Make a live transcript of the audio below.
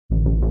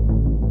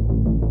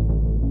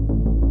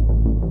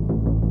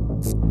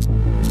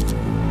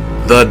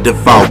The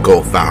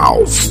DeFalco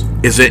Files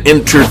is an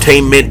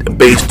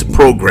entertainment-based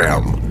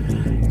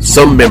program.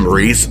 Some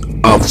memories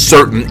of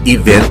certain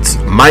events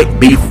might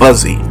be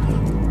fuzzy.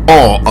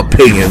 All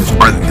opinions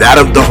are that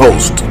of the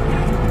host.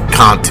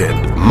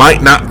 Content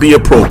might not be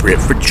appropriate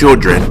for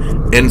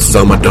children and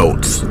some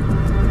adults.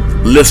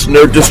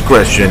 Listener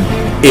discretion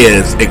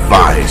is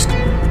advised.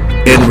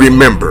 And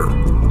remember,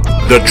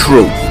 the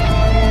truth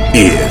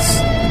is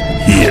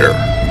here.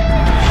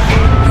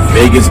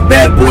 Vegas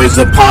Bad Boys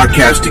of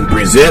Podcasting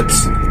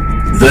presents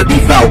The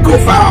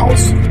DeFalco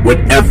Files with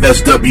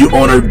FSW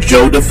owner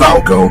Joe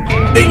DeFalco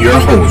and your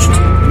host,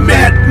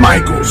 Matt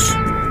Michaels.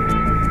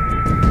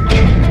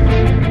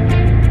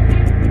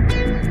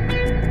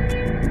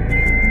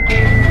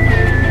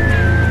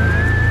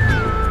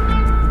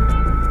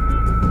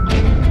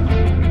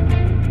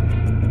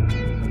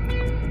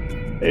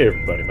 Hey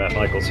everybody, Matt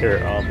Michaels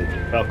here on the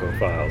DeFalco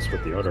Files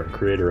with the owner and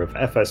creator of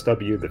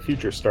FSW, the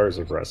Future Stars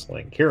of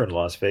Wrestling, here in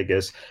Las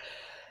Vegas.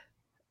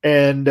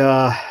 And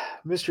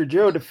Mr.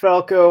 Joe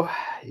DeFalco,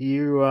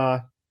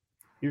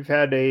 you've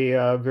had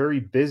a very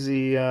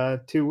busy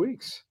 2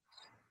 weeks.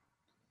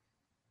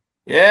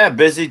 Yeah,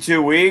 busy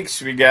 2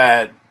 weeks. We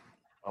got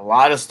a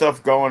lot of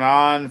stuff going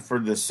on for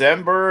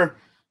December,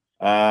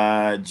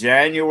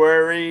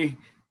 January.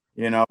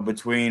 You know,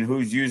 between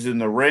who's using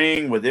the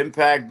ring, with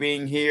Impact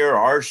being here,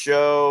 our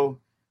show,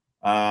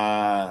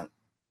 trying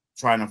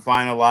to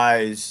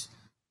finalize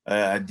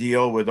a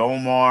deal with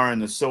Omar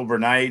and the Silver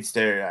Knights.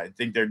 I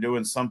think they're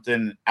doing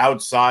something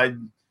outside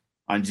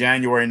on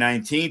January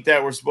 19th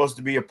that we're supposed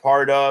to be a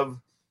part of.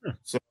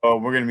 So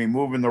we're going to be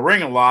moving the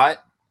ring a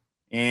lot.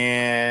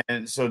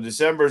 And so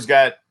December's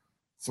got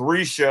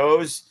 3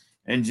 shows.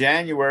 In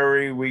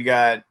January, we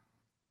got,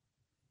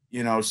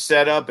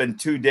 set up and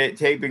 2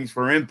 tapings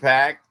for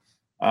Impact.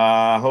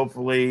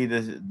 Hopefully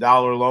the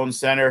Dollar Loan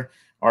Center,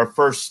 our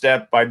first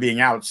step by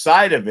being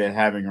outside of it,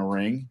 having a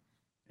ring,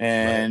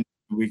 and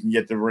we can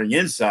get the ring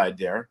inside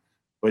there,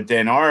 but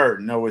then our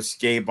No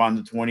Escape on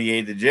the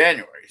 28th of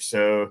January.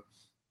 So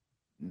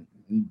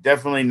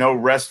definitely no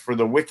rest for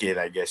the wicked,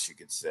 I guess you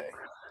could say.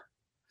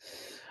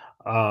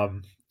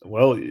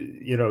 Well,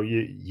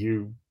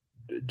 you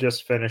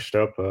just finished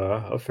up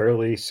a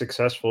fairly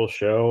successful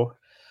show,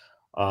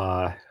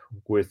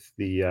 with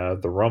the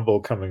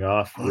Rumble coming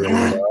off really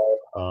well.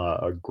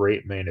 A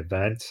great main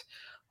event,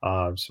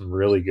 some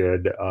really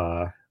good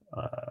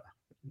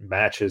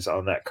matches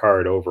on that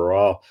card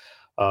overall.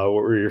 What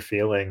were your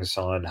feelings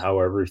on how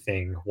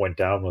everything went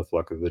down with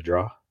Luck of the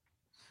Draw?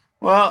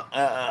 Well,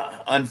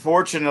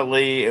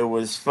 unfortunately, it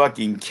was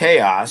fucking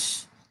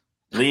chaos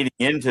leading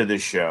into the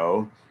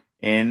show.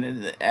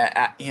 And,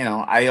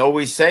 I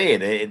always say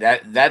it,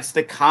 that's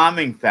the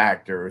calming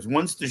factor. Is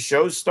once the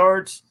show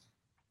starts,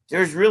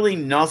 there's really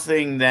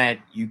nothing that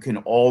you can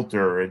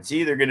alter. It's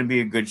either going to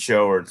be a good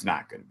show or it's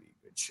not going to be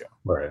a good show.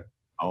 Right.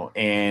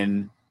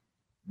 And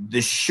the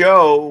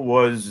show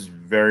was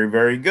very,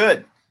 very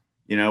good.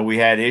 We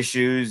had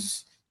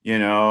issues.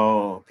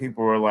 People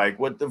were like,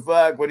 what the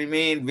fuck? What do you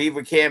mean?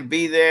 Viva can't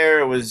be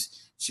there.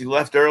 She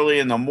left early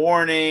in the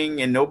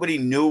morning and nobody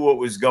knew what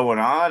was going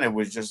on. It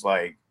was just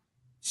like,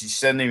 she's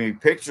sending me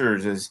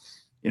pictures as,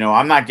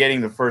 I'm not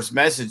getting the first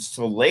message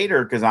till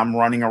later because I'm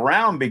running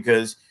around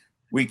because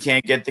we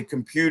can't get the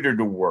computer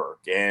to work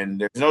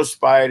and there's no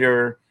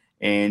Spider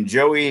and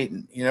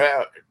Joey,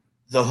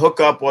 the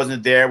hookup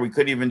wasn't there. We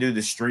couldn't even do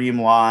the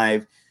stream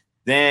live.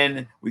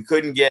 Then we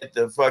couldn't get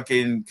the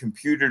fucking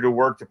computer to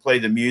work to play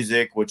the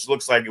music, which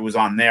looks like it was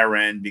on their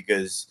end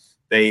because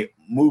they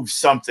moved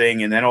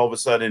something and then all of a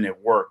sudden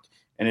it worked.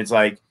 And it's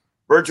like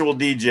virtual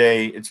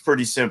DJ. It's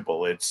pretty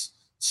simple. It's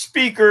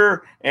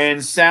speaker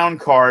and sound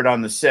card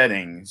on the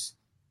settings.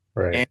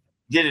 Right. And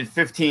did it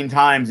 15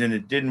 times and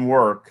it didn't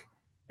work.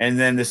 And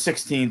then the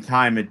 16th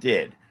time it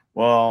did.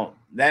 Well,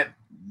 they're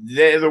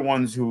the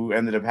ones who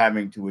ended up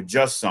having to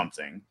adjust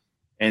something,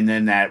 and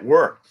then that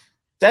worked.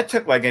 That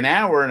took like an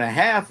hour and a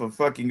half of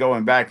fucking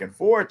going back and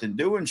forth and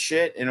doing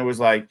shit. And it was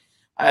like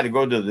I had to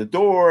go to the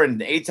door,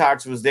 and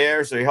Atox was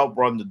there, so he helped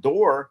run the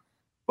door.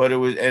 But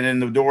and then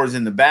the door's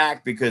in the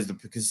back because the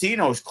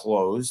casino's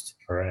closed.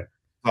 All right.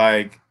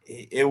 Like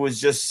it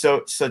was just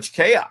such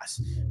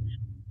chaos.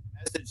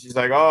 She's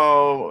like,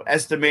 oh,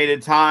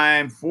 estimated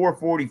time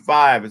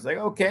 4:45. It's like,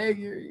 okay,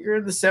 you're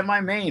in the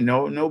semi-main,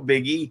 no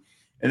biggie.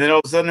 And then all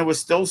of a sudden it was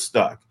still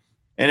stuck.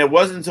 And it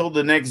wasn't until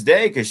the next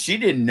day, because she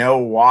didn't know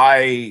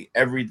why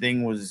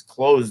everything was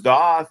closed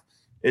off.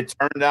 It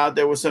turned out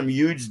there was some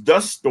huge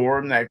dust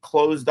storm that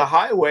closed the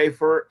highway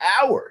for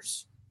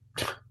hours.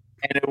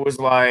 And it was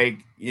like,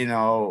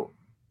 so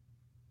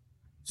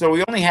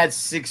we only had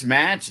 6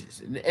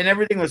 matches and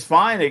everything was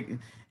fine.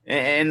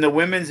 And the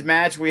women's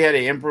match, we had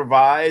to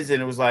improvise,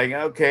 and it was like,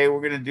 okay, we're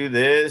going to do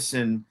this.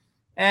 And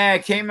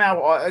it came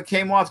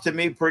off to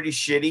me pretty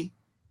shitty.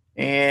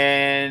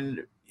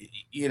 And,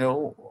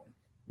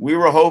 we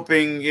were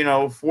hoping,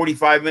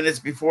 45 minutes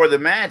before the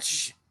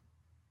match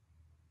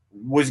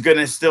was going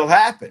to still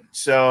happen.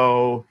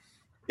 So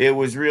it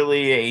was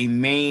really a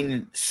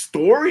main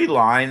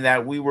storyline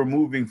that we were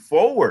moving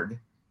forward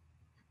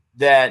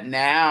that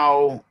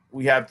now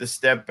we have to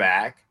step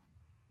back,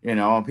 you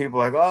know, and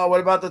people are like, oh, what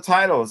about the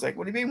title? It's like,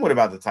 what do you mean, what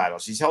about the title?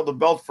 She's held the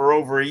belt for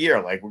over a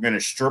year. Like, we're going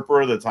to strip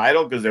her of the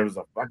title because there was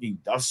a fucking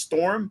dust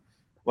storm?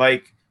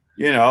 Like,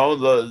 you know,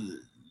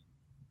 the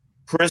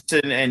Chris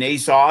and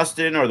Ace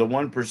Austin or the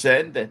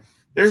 1%.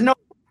 There's no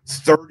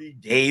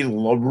 30-day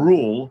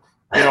rule.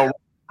 You know,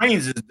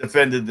 Reigns has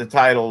defended the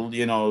title,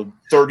 you know,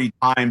 30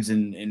 times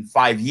in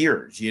 5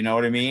 years. You know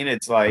what I mean?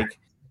 It's like,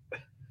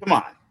 come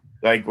on.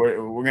 Like,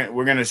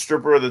 we're gonna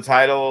strip her of the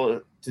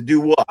title to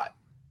do what?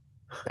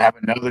 Have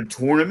another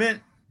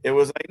tournament? It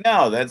was like,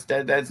 no,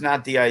 that's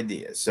not the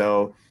idea.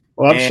 So,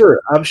 well,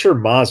 I'm sure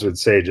Maz would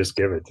say just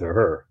give it to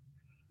her.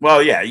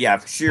 Well, yeah,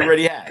 she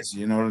already has.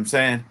 You know what I'm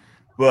saying?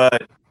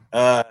 But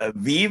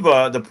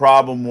Viva, the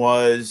problem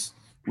was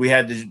we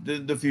had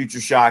the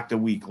Future Shock the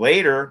week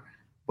later,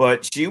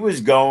 but she was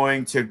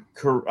going to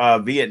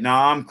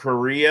Vietnam,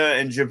 Korea,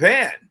 and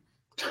Japan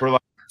for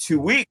like 2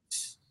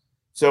 weeks.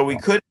 So we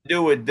couldn't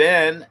do it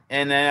then.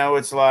 And now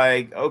it's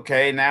like,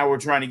 okay, now we're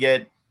trying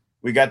to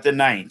we got the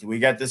 9th, we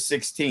got the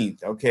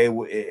 16th. Okay,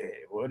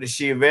 what is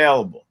she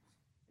available?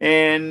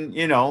 And,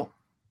 you know,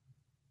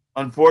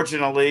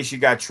 unfortunately, she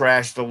got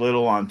trashed a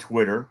little on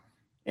Twitter.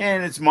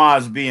 And it's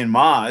Maz being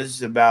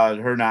Maz about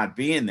her not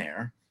being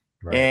there.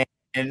 Right.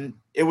 And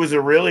it was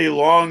a really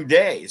long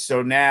day.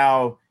 So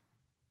now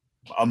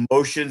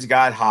emotions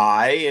got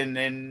high. And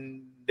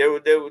then they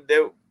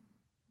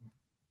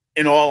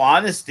in all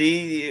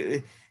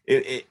honesty,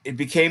 it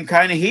became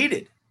kind of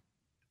heated.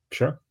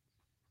 Sure.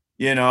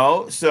 You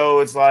know, so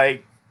it's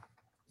like,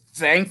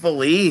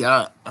 thankfully,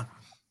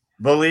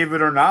 believe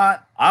it or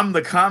not, I'm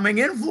the calming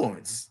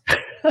influence.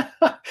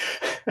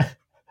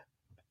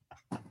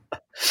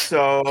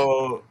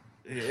 So,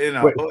 you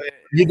know. Wait,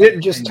 you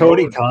didn't just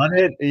Tony Khan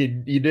it?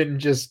 You didn't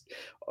just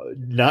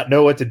not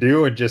know what to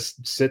do and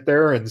just sit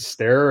there and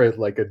stare at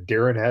like a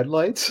deer in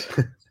headlights?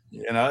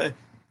 You know,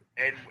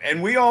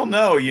 and we all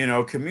know, you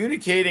know,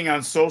 communicating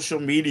on social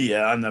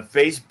media, on the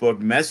Facebook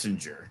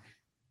Messenger,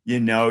 you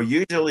know,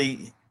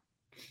 usually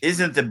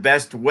isn't the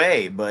best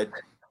way, but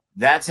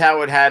that's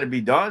how it had to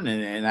be done.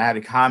 And I had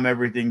to calm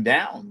everything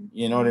down.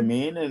 You know what I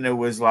mean? And it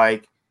was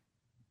like,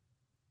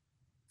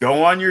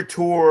 go on your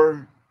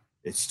tour.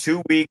 It's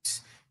 2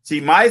 weeks. See,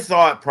 my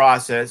thought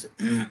process,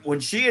 when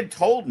she had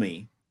told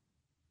me,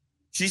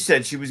 she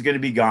said she was going to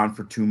be gone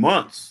for 2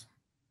 months.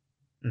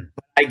 But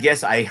I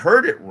guess I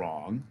heard it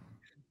wrong.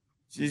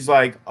 She's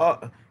like,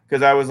 oh,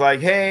 because I was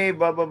like, hey,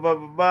 blah, blah, blah,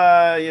 blah,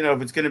 blah. You know,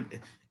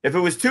 if it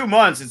was 2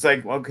 months, it's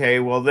like, okay,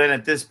 well, then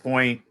at this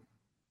point,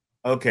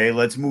 okay,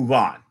 let's move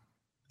on.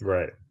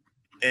 Right.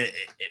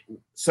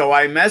 So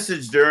I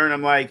messaged her and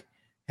I'm like,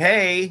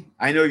 hey,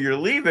 I know you're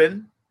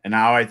leaving. And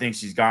now I think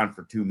she's gone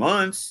for 2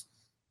 months.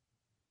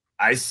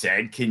 I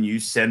said, can you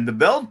send the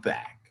belt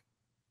back?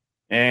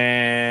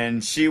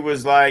 And she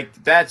was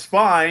like, that's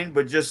fine.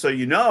 But just so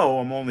you know,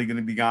 I'm only going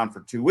to be gone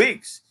for 2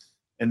 weeks.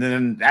 And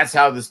then that's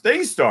how this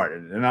thing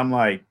started. And I'm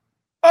like,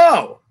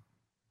 oh,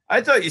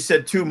 I thought you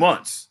said 2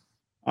 months.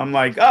 I'm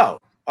like, oh,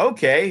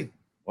 okay.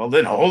 Well,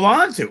 then hold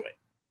on to it.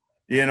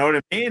 You know what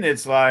I mean?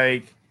 It's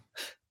like,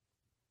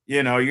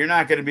 you know, you're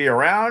not going to be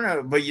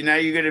around, but now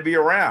you're going to be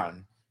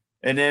around.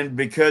 And then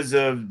because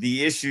of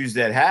the issues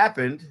that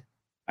happened,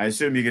 I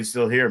assume you can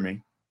still hear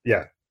me.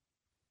 Yeah.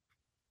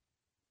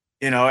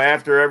 You know,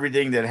 after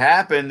everything that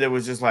happened, it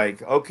was just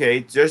like,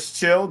 okay, just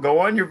chill, go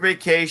on your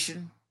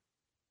vacation,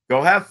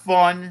 go have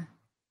fun.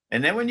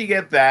 And then when you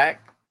get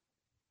back,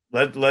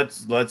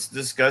 let's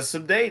discuss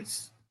some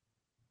dates.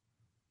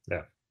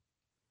 Yeah.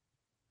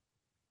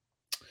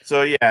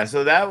 So yeah,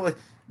 so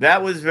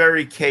that was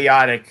very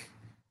chaotic.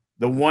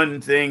 The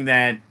one thing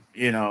that,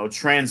 you know,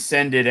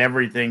 transcended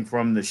everything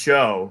from the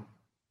show.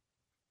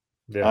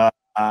 Yeah.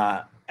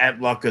 At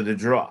luck of the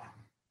draw.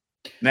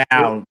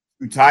 Now,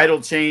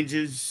 title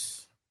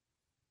changes.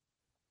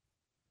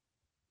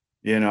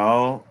 You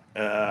know,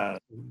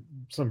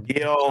 some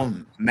deal.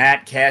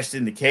 Matt cashed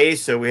in the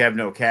case, so we have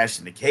no cash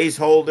in the case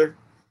holder.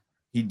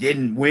 He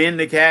didn't win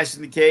the cash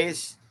in the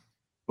case,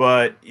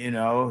 but you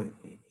know,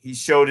 he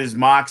showed his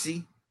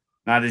moxie,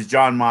 not his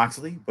John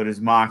Moxley, but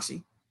his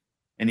moxie.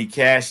 And he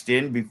cashed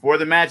in before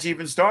the match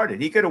even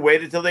started. He could have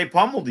waited till they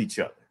pummeled each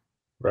other.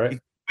 Right. He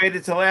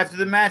waited till after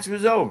the match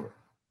was over.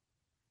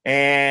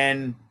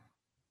 And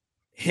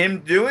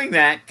him doing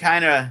that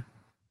kind of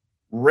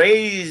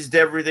raised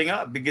everything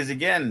up because,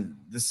 again,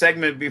 the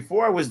segment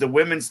before was the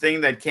women's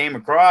thing that came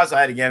across. I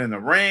had to get in the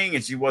ring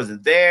and she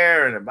wasn't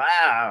there.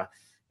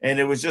 And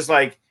it was just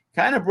like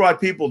kind of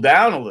brought people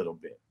down a little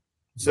bit.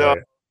 So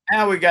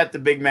now we got the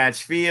big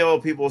match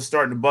feel. People are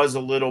starting to buzz a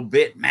little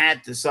bit.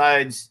 Matt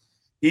decides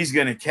he's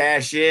going to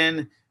cash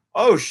in.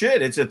 Oh,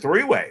 shit, it's a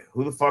three-way.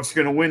 Who the fuck's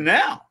going to win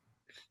now?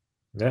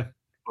 Yeah.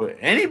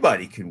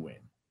 Anybody can win.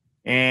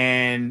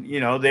 And, you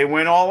know, they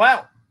went all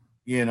out.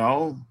 You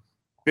know,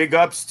 big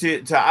ups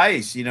to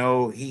Ice. You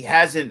know, he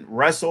hasn't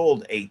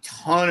wrestled a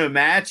ton of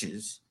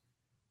matches,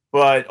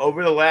 but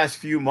over the last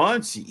few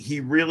months, he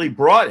really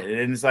brought it.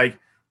 And it's like,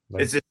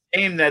 it's a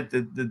shame that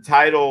the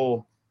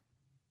title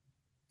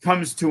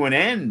comes to an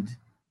end,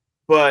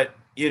 but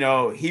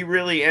he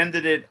really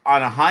ended it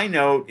on a high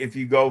note. If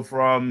you go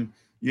from,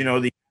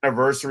 the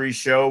anniversary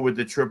show with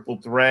the triple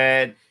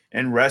threat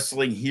and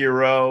Wrestling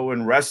Hero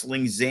and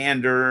Wrestling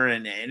Xander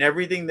and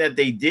everything that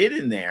they did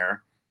in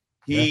there,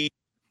 he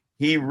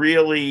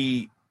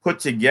really put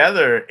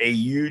together a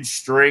huge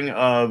string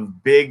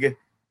of big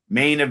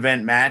main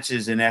event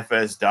matches in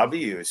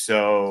FSW.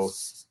 So,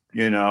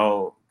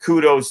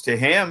 kudos to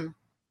him.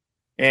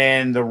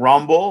 And the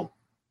Rumble,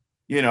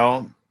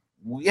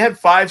 we had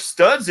 5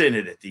 studs in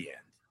it at the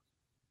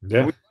end.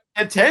 Yeah. We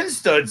had 10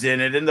 studs in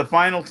it in the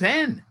final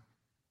 10.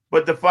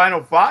 But the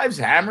final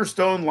 5s,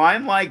 Hammerstone,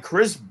 Limelight,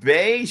 Chris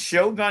Bay,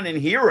 Shogun, and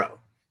Hero.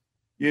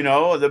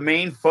 The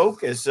main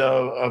focus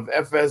of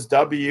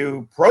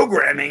FSW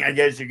programming, I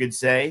guess you could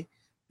say,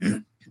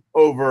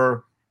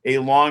 over a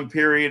long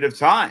period of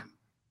time.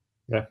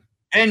 Yeah.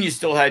 And you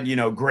still had,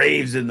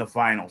 Graves in the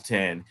final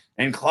 10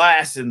 and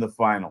Class in the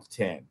final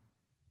 10.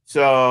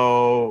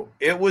 So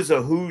it was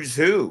a who's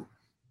who.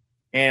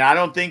 And I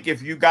don't think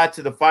if you got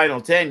to the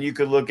final 10, you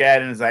could look at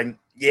it and it's like,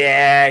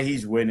 yeah,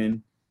 he's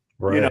winning.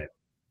 Right.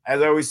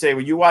 As I always say,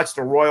 when you watch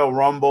the Royal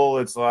Rumble,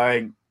 it's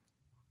like,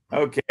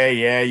 okay,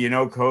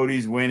 yeah,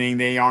 Cody's winning.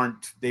 They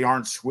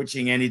aren't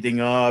switching anything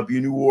up. You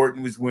knew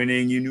Orton was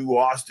winning. You knew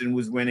Austin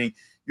was winning.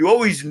 You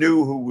always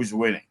knew who was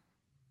winning.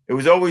 It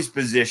was always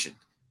positioned.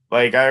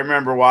 Like, I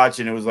remember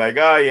watching, it was like,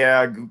 oh,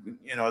 yeah,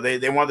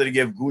 they wanted to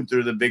give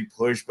Gunther the big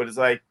push, but it's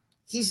like,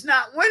 he's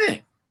not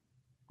winning.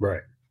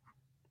 Right.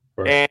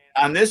 And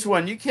on this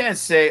one, you can't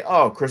say,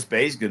 oh, Chris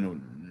Bay's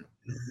going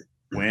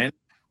to win.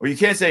 Or you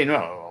can't say,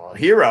 no,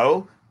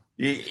 Hero.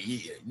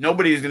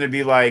 Nobody's going to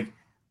be like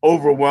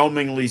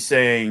overwhelmingly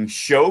saying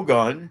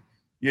Shogun.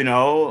 A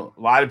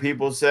lot of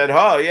people said,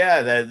 oh,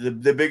 yeah,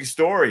 the big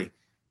story.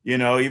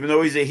 Even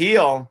though he's a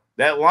heel,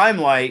 that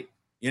Limelight,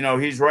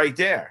 he's right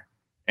there.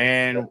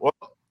 And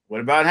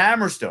what about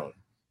Hammerstone?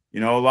 A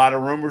lot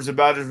of rumors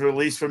about his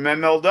release from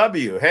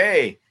MLW.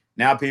 Hey,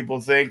 now people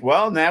think,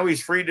 well, now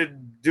he's free to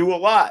do a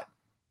lot,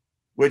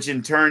 which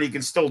in turn he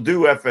can still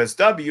do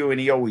FSW, and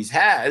he always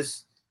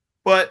has.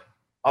 But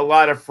a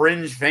lot of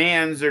fringe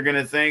fans are going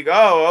to think,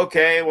 oh,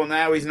 okay, well,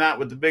 now he's not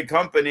with the big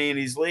company and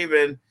he's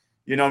leaving.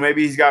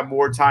 Maybe he's got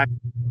more time.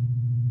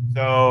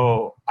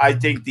 So I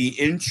think the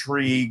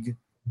intrigue,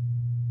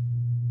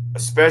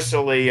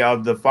 especially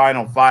of the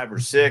final 5 or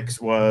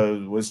 6,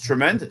 was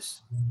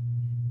tremendous.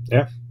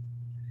 Yeah.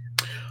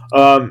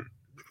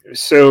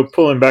 So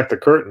pulling back the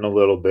curtain a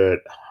little bit,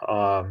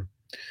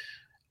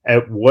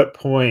 at what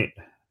point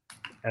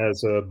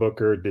as a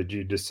booker did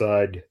you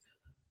decide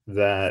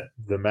that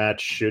the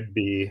match should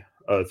be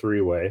a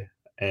 3-way?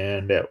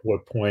 And at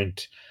what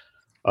point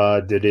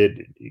did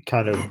it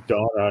kind of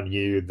dawn on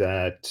you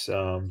that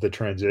the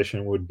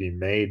transition would be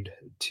made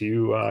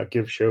to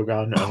give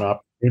Shogun an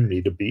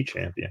opportunity to be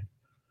champion?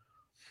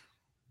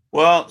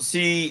 Well,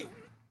 see,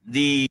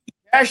 the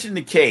cash in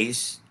the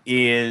case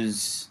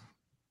is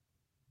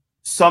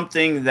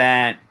something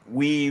that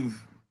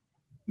we've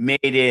made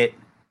it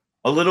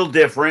a little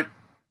different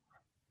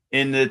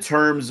in the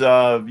terms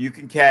of you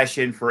can cash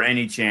in for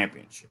any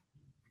championship.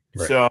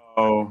 Right.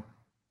 So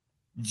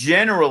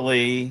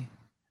generally,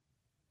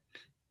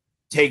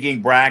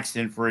 taking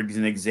Braxton for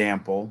an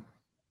example,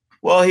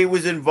 well, he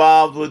was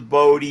involved with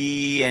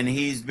Bodie and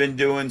he's been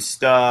doing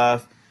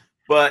stuff,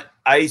 but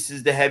Ice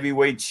is the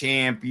heavyweight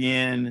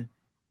champion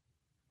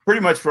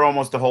pretty much for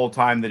almost the whole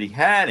time that he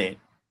had it.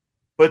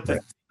 But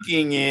the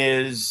thinking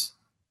is,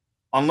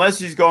 unless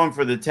he's going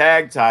for the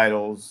tag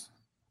titles,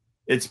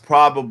 it's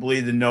probably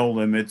the No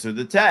Limits or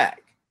the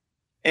tag.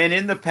 And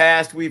in the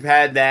past, we've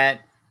had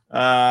that,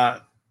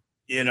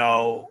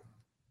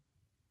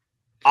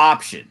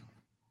 option.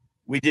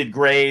 We did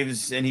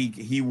Graves, and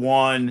he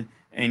won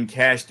and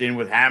cashed in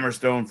with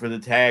Hammerstone for the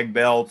tag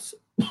belts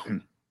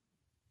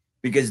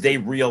because they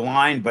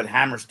realigned, but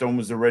Hammerstone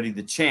was already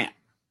the champ.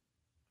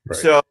 Right.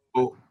 So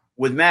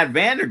with Matt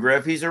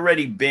Vandergriff, he's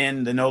already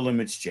been the No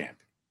Limits champion.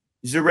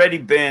 He's already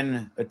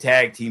been a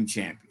tag team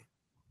champion.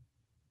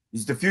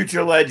 He's the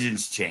Future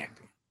Legends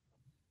champion.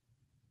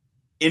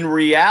 In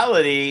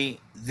reality,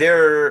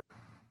 there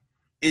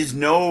is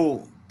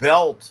no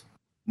belt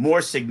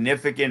more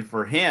significant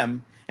for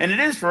him, and it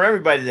is for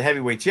everybody the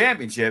heavyweight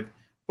championship,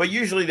 but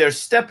usually there's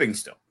stepping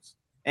stones,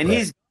 and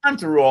he's gone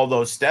through all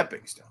those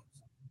stepping stones.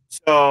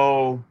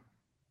 So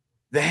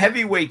the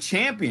heavyweight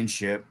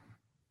championship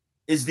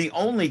is the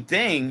only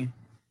thing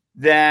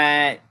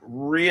that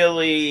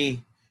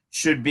really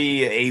should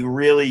be a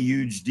really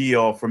huge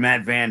deal for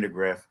Matt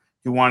Vandergriff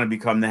to want to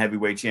become the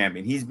heavyweight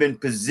champion. He's been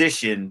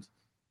positioned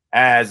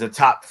as a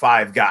top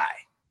 5 guy.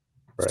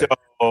 Right.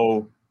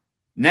 So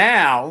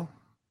now,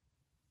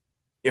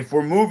 if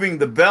we're moving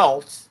the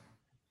belt,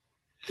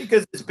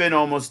 because it's been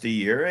almost a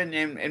year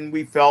and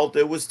we felt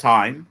it was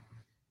time,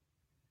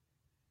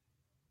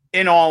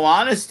 in all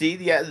honesty,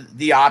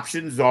 the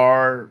options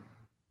are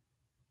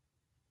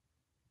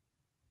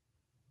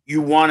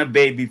you want a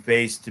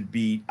babyface to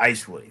beat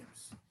Ice Williams.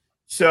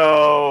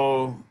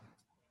 So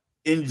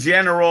in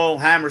general,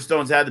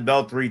 Hammerstone's had the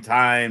belt 3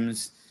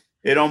 times.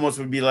 It almost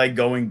would be like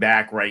going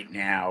back right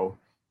now,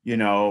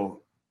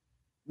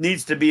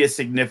 needs to be a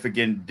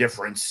significant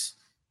difference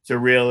to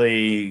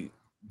really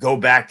go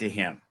back to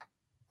him.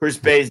 Chris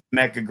Bay's the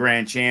Mecca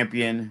Grand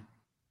Champion.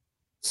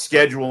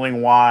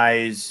 Scheduling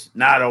wise,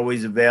 not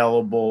always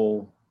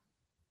available.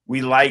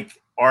 We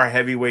like our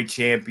heavyweight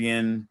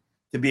champion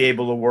to be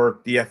able to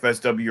work the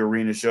FSW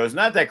arena shows.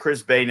 Not that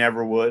Chris Bay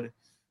never would.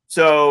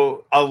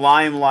 So a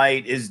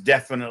Limelight is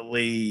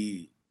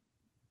definitely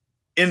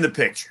in the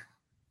picture.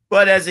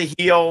 But as a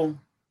heel,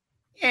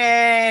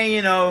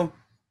 you know,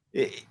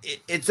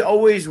 it's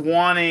always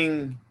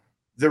wanting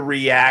the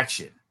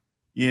reaction.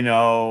 You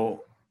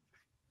know,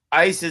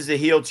 Ice is a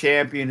heel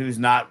champion who's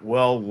not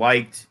well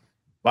liked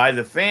by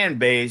the fan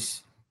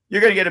base.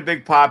 You're going to get a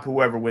big pop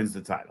whoever wins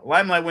the title.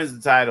 Limelight wins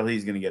the title,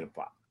 he's going to get a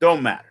pop.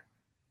 Don't matter.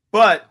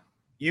 But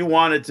you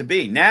want it to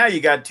be. Now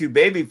you got two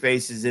baby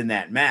faces in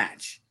that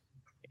match.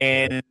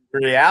 And in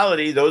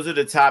reality, those are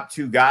the top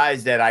two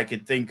guys that I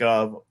could think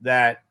of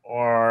that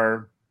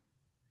are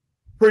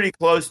pretty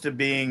close to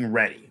being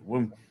ready.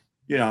 When,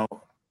 you know,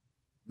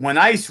 when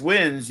Ice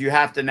wins, you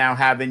have to now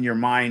have in your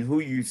mind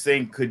who you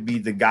think could be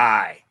the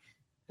guy.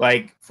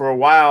 Like, for a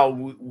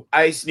while,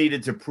 Ice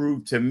needed to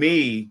prove to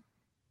me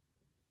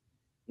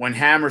when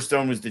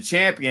Hammerstone was the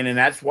champion, and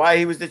that's why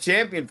he was the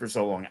champion for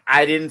so long.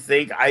 I didn't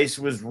think Ice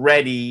was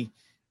ready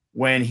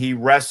when he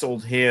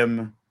wrestled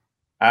him,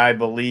 I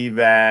believe,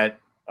 at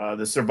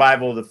the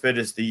Survival of the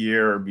Fittest the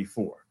year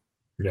before.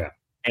 Yeah.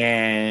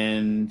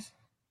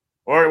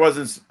 Or it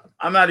wasn't,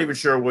 I'm not even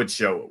sure what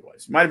show it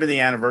was. Might have been the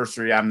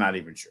anniversary, I'm not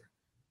even sure.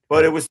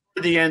 But it was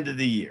for the end of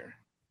the year.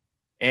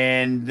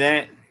 And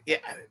then, yeah,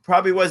 it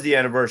probably was the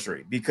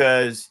anniversary,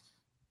 because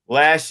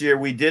last year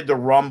we did the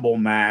Rumble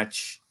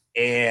match,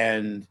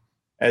 and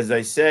as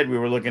I said, we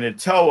were looking at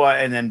Toa,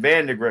 and then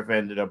Vandegrift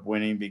ended up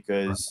winning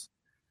because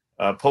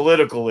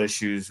political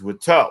issues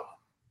with Toa.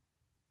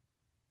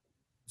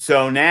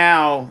 So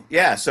now,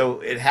 yeah, so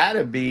it had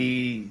to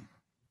be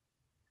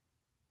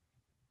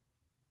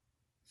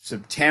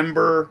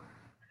September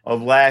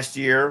of last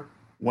year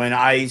when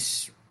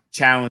Ice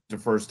challenged the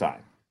first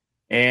time.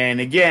 And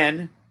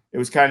again, it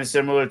was kind of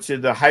similar to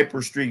the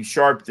Hyper Streak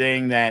Sharp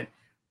thing, that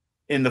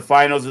in the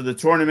finals of the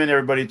tournament,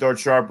 everybody thought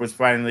Sharp was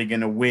finally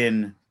going to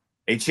win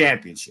a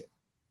championship.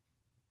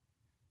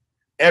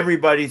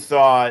 Everybody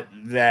thought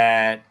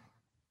that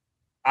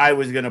I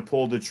was going to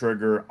pull the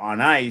trigger on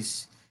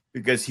Ice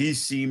because he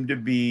seemed to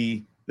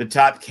be the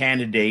top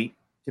candidate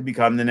to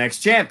become the next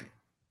champion.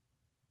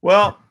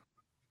 Well,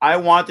 I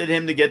wanted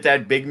him to get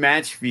that big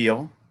match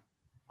feel.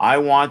 I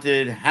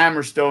wanted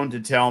Hammerstone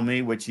to tell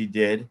me, which he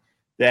did,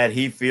 that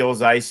he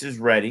feels Ice is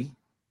ready.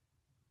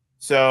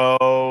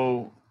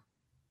 So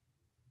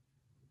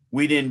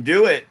we didn't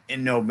do it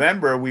in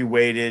November. We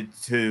waited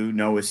to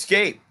No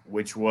Escape,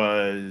 which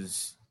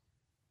was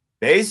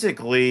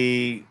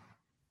basically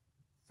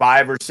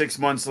 5 or 6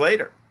 months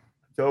later.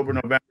 October,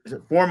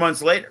 November, 4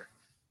 months later.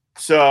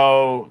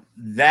 So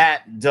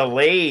that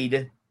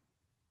delayed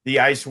the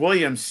Ice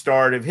Williams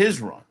start of his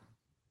run.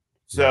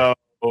 So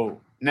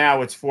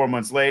now it's 4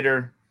 months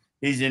later.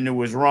 He's into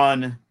his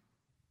run.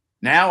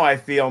 Now I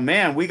feel,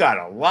 man, we got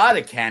a lot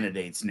of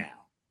candidates now.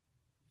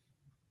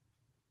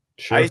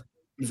 Sure. Ice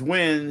Williams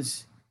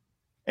wins,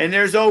 and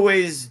there's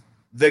always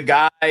the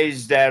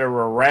guys that are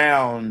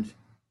around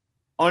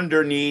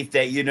underneath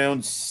that you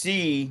don't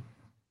see.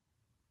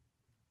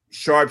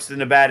 Sharp's the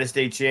Nevada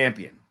State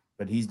champion,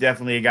 but he's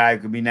definitely a guy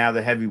who could be now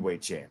the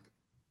heavyweight champion.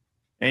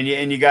 And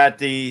you got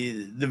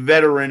the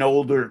veteran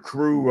older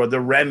crew, or the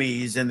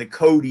Remys and the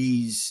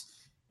Codys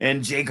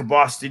and Jacob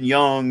Austin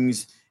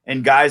Youngs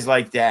and guys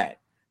like that.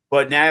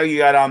 But now you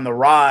got on the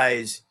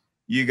rise,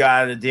 you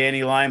got a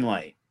Danny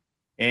Limelight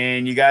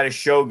and you got a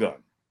Shogun.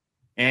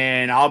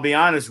 And I'll be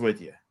honest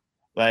with you,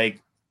 like,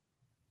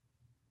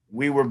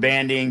 we were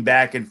bandying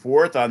back and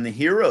forth on the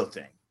Hero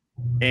thing.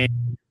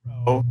 And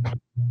Hero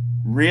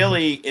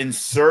really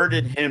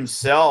inserted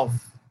himself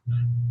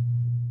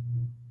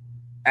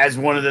as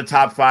one of the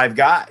top 5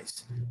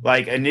 guys.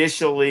 Like,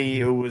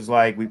 initially it was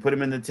like we put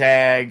him in the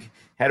tag,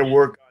 had to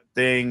work on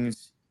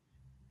things,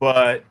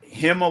 but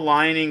him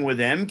aligning with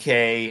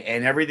MK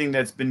and everything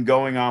that's been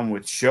going on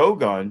with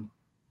Shogun,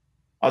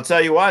 I'll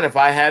tell you what, if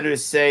I had to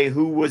say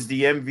who was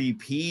the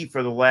MVP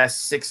for the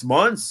last 6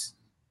 months,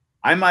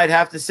 I might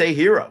have to say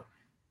Hero.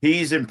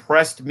 He's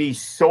impressed me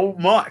so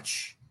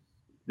much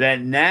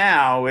that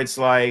now it's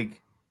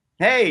like,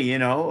 hey, you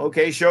know,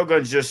 okay,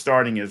 Shogun's just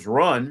starting his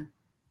run,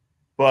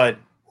 but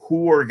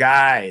who are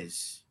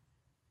guys?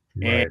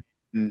 Right.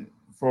 And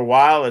for a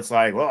while, it's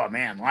like, oh,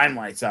 man,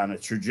 Limelight's on a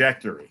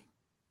trajectory.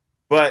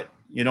 But,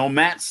 you know,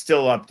 Matt's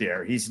still up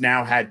there. He's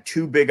now had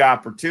 2 big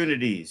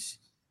opportunities.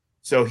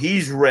 So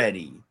he's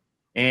ready.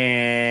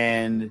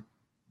 And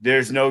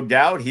there's no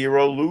doubt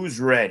Hero Lou's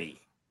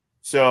ready.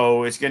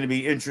 So it's going to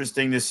be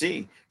interesting to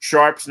see.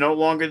 Sharp's no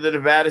longer the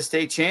Nevada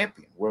State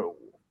champion.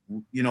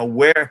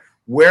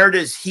 Where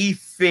does he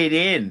fit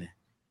in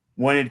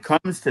when it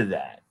comes to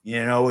that?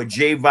 You know, a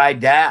Jay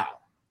Vidal.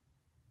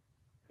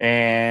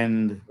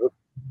 And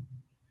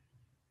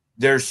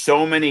there's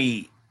so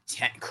many,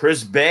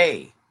 Chris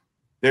Bay.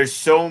 There's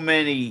so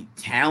many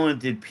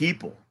talented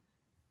people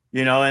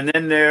And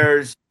then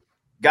there's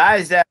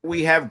guys that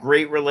we have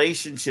great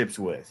relationships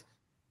with,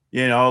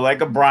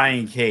 like a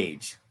Brian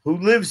Cage who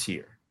lives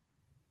here,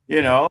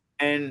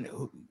 and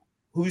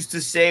who's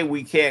to say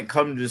we can't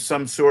come to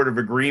some sort of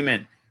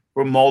agreement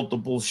for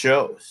multiple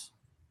shows?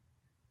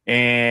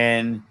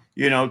 And,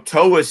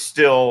 Toa's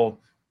still,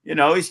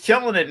 he's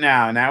killing it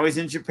now. Now he's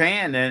in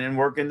Japan and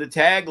working the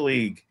tag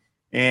league.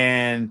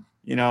 And,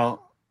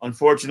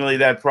 unfortunately,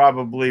 that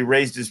probably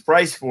raised his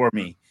price for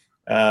me.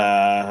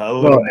 A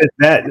little bit.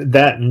 That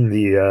and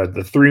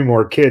the 3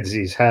 more kids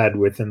he's had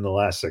within the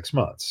last 6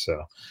 months.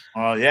 So,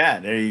 well, yeah,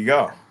 there you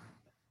go.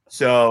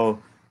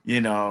 So,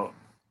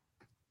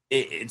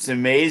 it's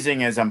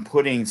amazing as I'm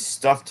putting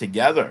stuff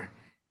together,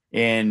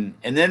 and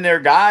then there are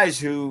guys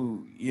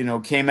who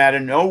came out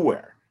of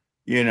nowhere.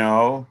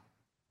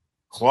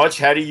 Clutch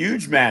had a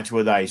huge match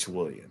with Ice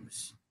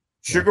Williams.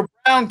 Sugar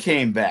Brown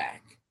came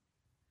back.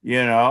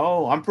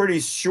 I'm pretty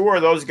sure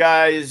those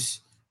guys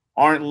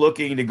aren't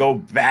looking to go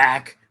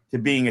back to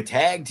being a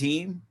tag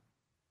team.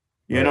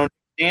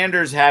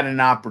 Sanders had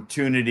an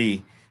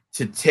opportunity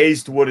to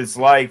taste what it's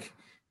like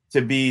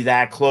to be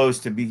that close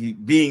to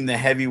being the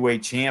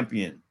heavyweight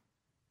champion.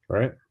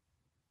 Right.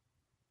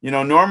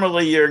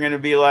 Normally you're going to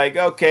be like,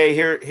 okay,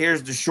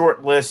 here's the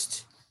short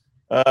list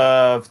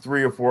of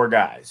 3 or 4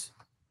 guys.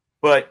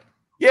 But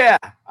yeah,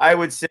 I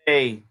would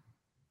say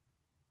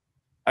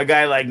a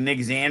guy like Nick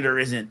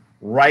Xander isn't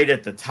right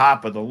at the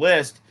top of the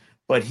list,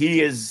 but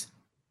he is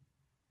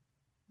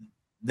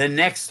the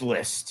next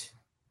list.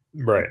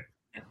 Right.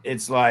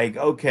 It's like,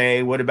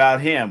 okay, what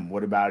about him?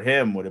 What about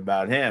him? What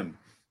about him?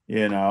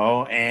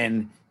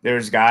 And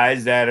there's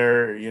guys that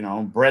are,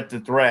 Brett the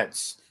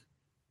Threats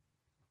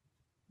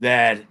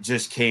that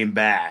just came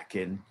back.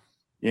 And,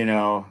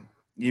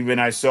 even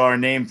I saw a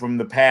name from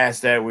the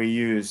past that we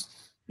used,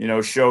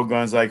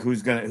 Shogun's like,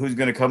 who's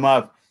gonna come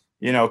up?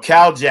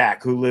 Cal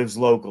Jack, who lives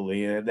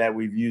locally, that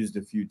we've used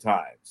a few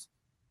times.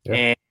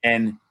 Yeah.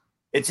 And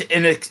it's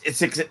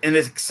an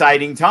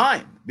exciting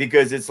time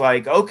because it's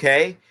like,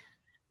 okay,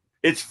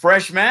 it's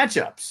fresh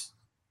matchups.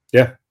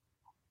 Yeah.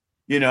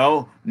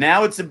 Now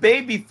it's a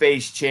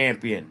babyface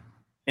champion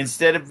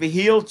instead of a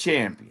heel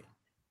champion.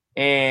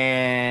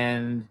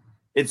 And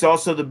it's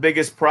also the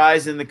biggest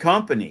prize in the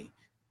company.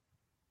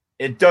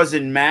 It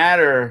doesn't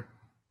matter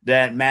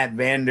that Matt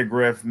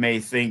Vandergriff may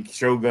think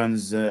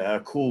Shogun's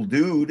a cool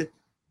dude.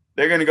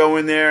 They're going to go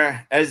in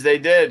there as they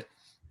did.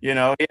 He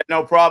had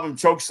no problem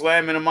choke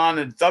slamming him on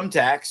the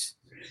thumbtacks.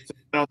 So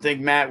I don't think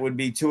Matt would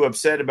be too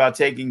upset about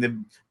taking the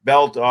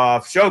belt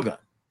off Shogun.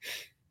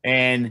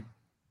 And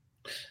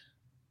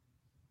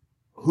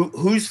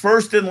who's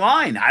first in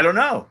line? I don't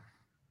know.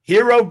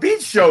 Hero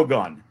beats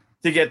Shogun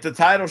to get the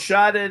title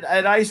shot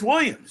at Ice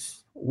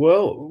Williams.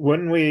 Well,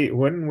 when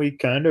we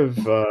kind of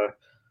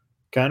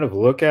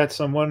look at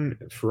someone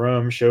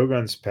from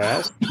Shogun's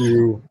past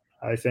who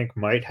I think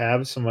might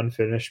have some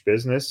unfinished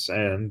business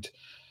and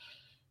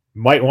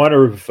might want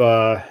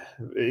to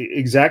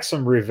exact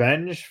some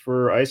revenge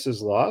for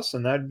Ice's loss,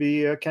 and that'd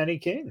be Kenny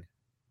King.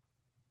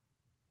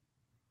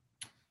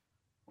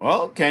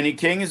 Well, Kenny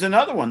King is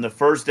another one, the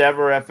first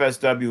ever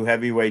FSW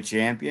heavyweight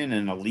champion,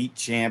 an elite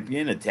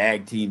champion, a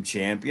tag team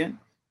champion,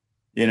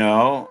 in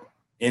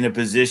a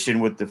position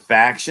with the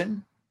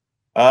faction.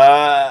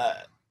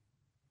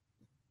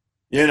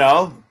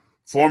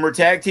 Former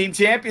tag team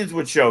champions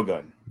with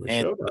Shogun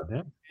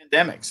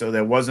pandemic. So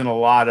there wasn't a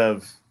lot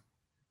of,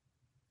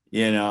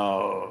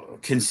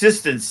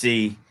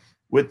 consistency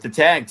with the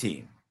tag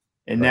team.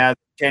 And now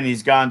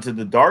Kenny's gone to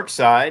the dark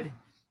side,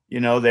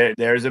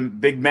 there's a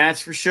big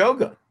match for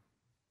Shogun.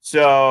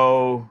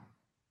 So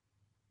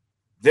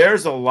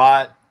there's a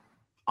lot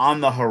on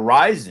the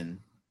horizon,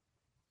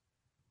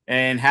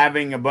 and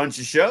having a bunch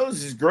of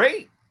shows is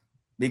great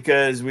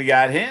because we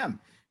got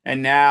him.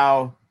 And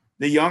now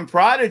the young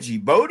prodigy,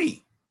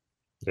 Bodie,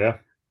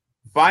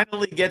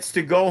 finally gets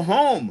to go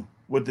home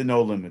with the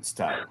No Limits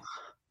title.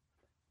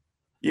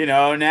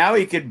 Now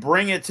he could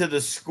bring it to the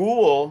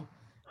school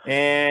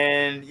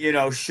and,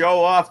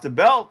 show off the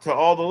belt to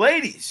all the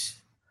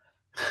ladies.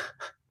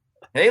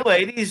 Hey,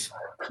 ladies,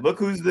 look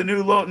who's the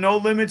new No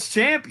Limits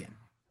champion.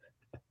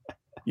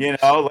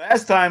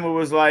 Last time it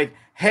was like,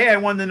 hey, I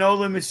won the No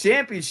Limits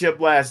championship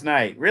last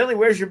night. Really?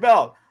 Where's your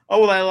belt?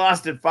 Oh, well, I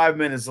lost it 5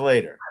 minutes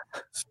later.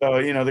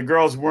 So, the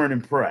girls weren't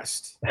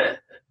impressed.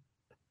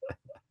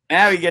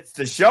 Now he gets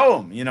to show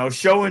them,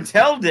 show and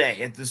tell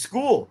day at the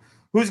school.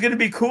 Who's going to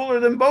be cooler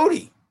than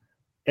Bodie?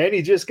 And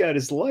he just got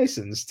his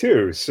license,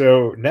 too.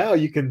 So now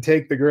you can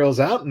take the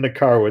girls out in the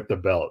car with the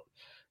belt.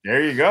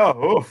 There you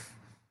go. Oof.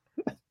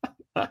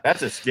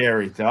 That's a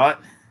scary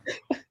thought.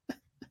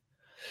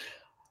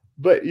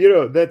 But,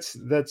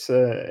 that's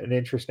an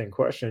interesting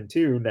question,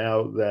 too,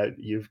 now that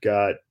you've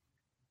got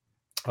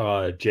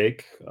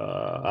Jake,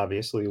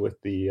 obviously,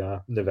 with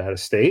the Nevada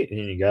State,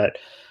 and you got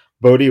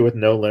Bodie with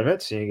No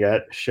Limits, and you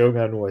got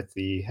Shogun with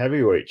the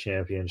heavyweight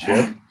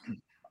championship.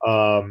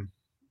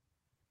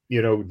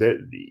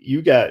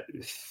 You got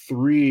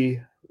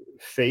 3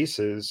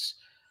 faces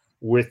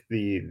with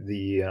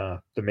the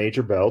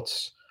major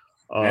belts.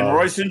 And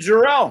Royce and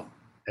Jarrell.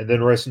 and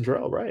then Rice and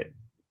Drell, right?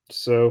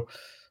 So,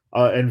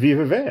 and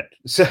Viva Vant.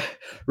 So,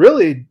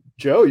 really,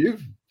 Joe,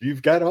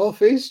 you've got all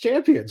face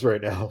champions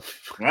right now.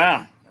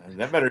 Wow,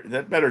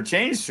 that better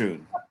change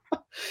soon.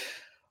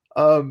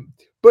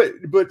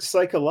 But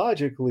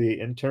psychologically,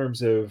 in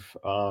terms of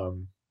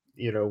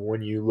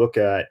when you look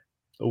at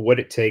what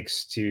it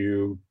takes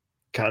to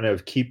kind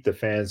of keep the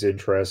fans'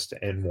 interest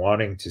and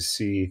wanting to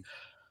see,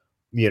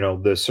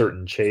 the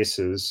certain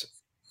chases,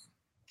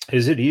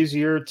 is it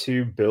easier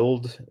to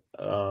build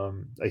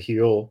a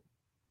heel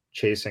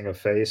chasing a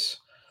face,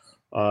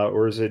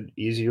 or is it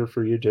easier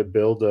for you to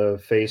build a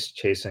face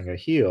chasing a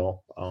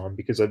heel?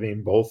 Because I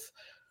mean, both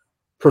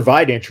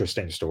provide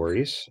interesting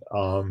stories,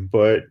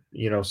 but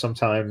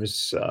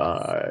sometimes,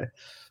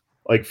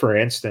 like for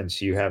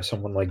instance, you have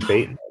someone like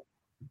Bateman.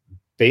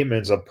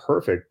 Bateman's a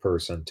perfect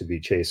person to be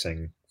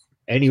chasing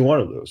any one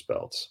of those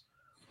belts.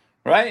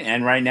 Right,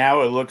 and right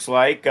now it looks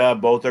like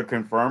both are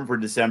confirmed for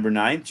December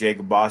 9th,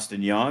 Jacob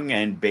Boston Young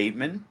and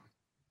Bateman.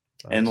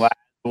 Nice. And Laz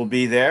will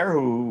be there,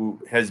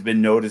 who has been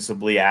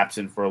noticeably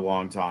absent for a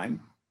long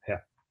time. Yeah.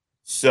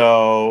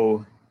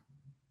 So,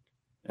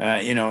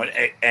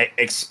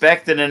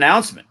 expect an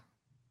announcement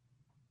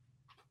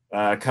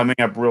coming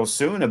up real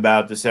soon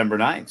about December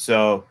 9th.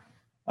 So,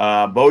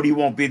 Bodie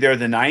won't be there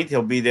the 9th.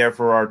 He'll be there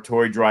for our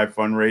Toy Drive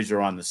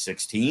fundraiser on the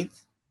 16th.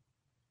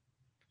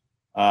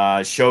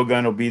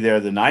 Shogun will be there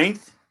the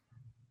 9th.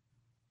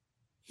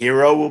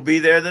 Hero will be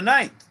there the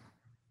 9th.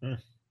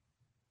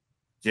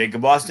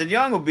 Jacob Austin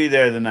Young will be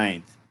there the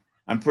 9th.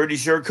 I'm pretty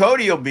sure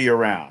Cody will be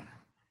around.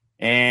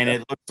 And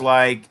it looks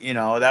like,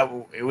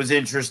 that it was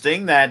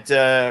interesting that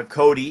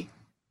Cody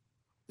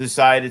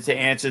decided to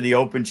answer the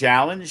open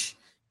challenge.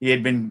 He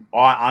had been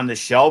on the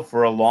shelf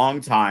for a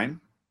long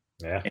time.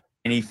 Yeah.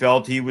 And he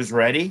felt he was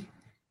ready.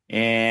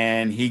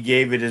 And he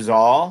gave it his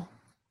all.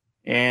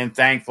 And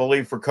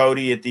thankfully for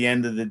Cody, at the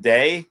end of the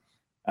day,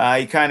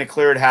 he kind of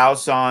cleared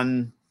house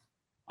on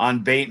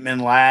Bateman,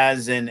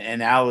 Laz,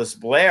 and Alice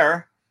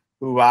Blair,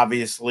 who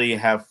obviously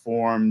have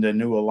formed a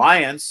new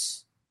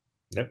alliance.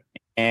 Yep.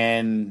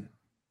 And,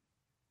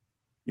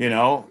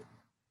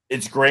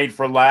 it's great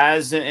for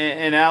Laz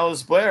and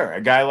Alice Blair,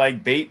 a guy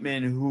like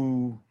Bateman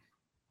who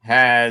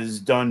has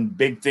done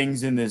big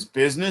things in this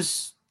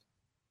business.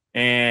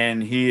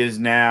 And he is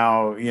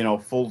now,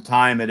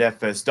 full-time at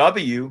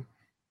FSW.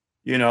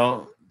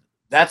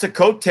 That's a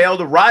coattail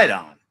to ride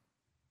on.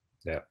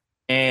 Yeah.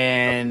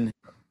 And,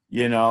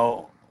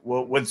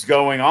 what's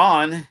going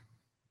on,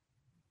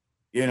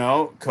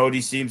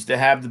 Cody seems to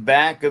have the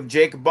back of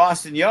Jacob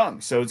Boston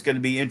Young. So it's going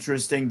to be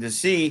interesting to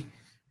see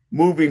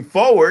moving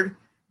forward,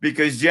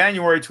 because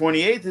January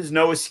 28th is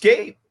no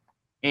escape.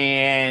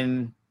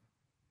 And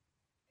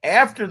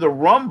after the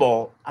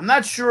Rumble, I'm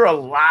not sure a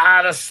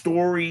lot of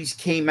stories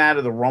came out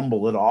of the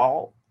Rumble at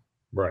all.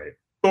 Right.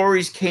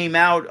 Stories came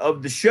out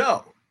of the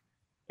show.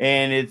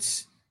 And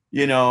it's,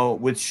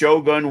 with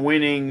Shogun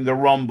winning the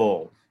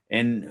Rumble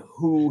and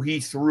who he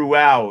threw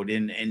out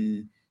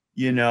and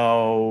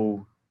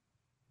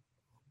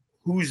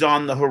who's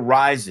on the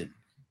horizon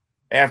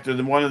after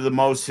one of the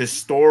most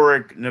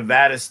historic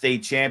Nevada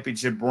State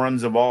Championship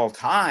runs of all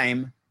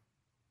time.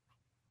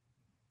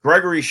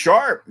 Gregory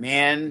Sharp,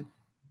 man,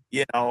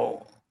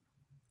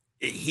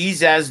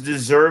 he's as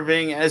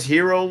deserving as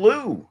Hero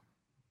Lou.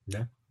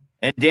 Yeah.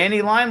 And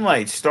Danny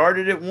Limelight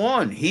started at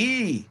 1.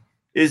 He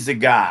is the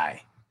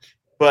guy,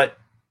 but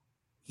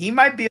he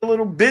might be a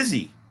little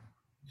busy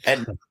at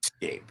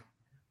Escape.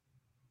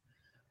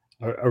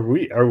 Are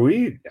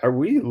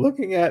we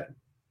looking at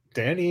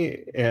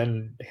Danny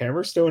and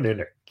Hammerstone in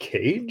a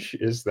cage?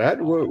 Is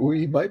that what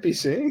we might be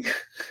seeing?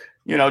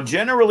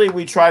 Generally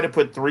we try to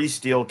put 3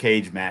 steel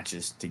cage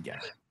matches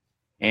together,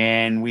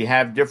 and we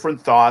have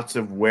different thoughts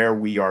of where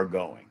we are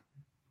going.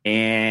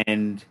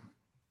 And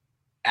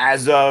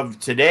as of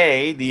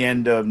today, the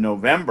end of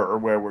November,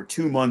 where we're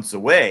 2 months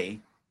away,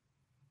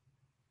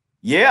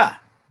 that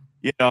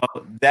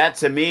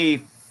to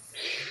me,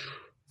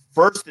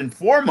 first and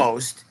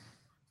foremost,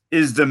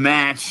 is the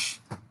match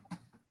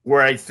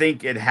where I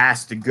think it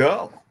has to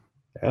go.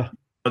 Yeah.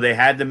 They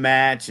had the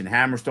match, and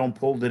Hammerstone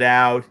pulled it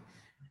out.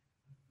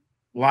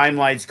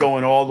 Limelight's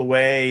going all the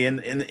way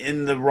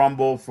in the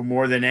Rumble for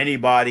more than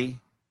anybody.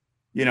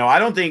 I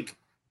don't think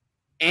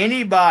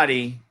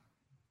anybody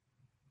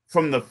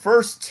from the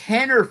first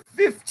 10 or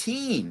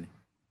 15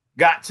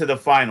 got to the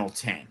final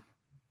 10.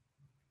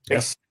 Yeah.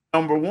 Except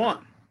number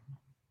 1.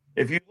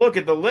 If you look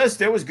at the list,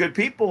 there was good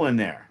people in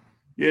there.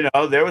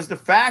 There was the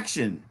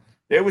Faction.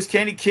 There was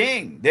Kenny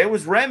King. There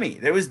was Remy.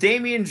 There was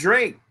Damian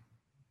Drake.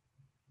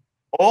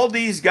 All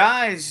these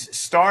guys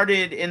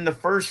started in the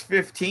first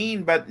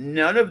 15, but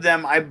none of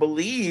them, I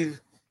believe,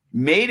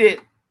 made it,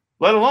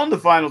 let alone the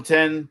final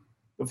 10,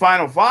 the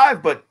final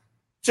 5, but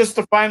just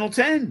the final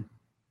 10.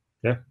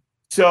 Yeah.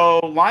 So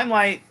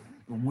Limelight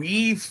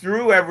weaved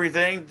through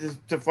everything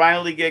to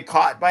finally get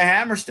caught by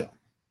Hammerstone.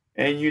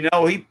 And,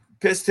 he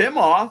pissed him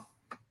off.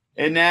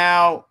 And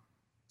now,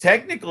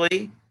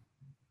 technically,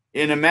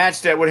 in a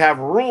match that would have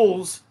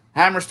rules,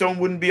 Hammerstone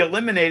wouldn't be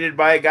eliminated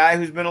by a guy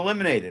who's been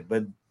eliminated.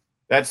 But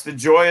That's the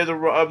joy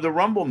of the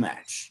Rumble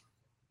match,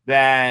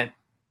 that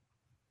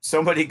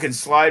somebody can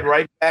slide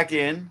right back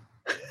in.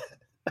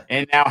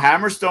 And now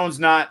Hammerstone's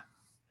not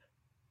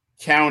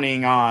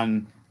counting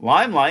on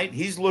Limelight.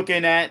 He's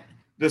looking at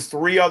the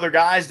 3 other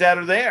guys that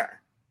are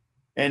there.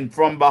 And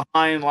from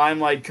behind,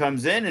 Limelight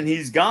comes in and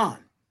he's gone.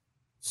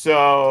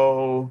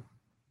 So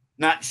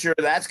not sure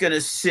that's going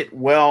to sit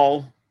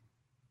well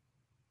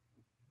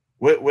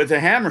with a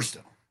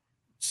Hammerstone.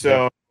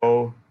 So,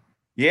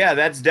 yeah,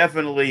 that's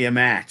definitely a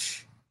match.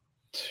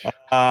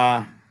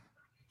 What's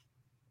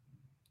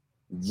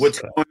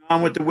going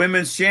on with the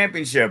women's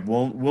championship?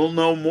 We'll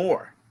know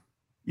more.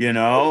 You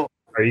know,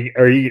 are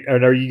you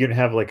going to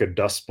have like a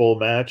Dust Bowl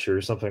match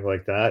or something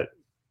like that?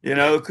 You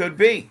know, it could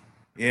be.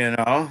 You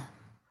know,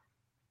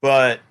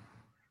 but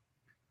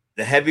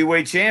the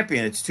heavyweight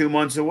champion, it's 2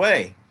 months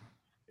away.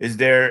 Is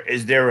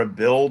there a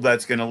build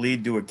that's going to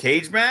lead to a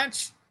cage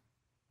match?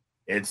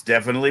 It's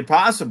definitely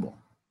possible.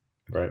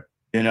 Right.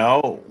 You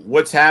know,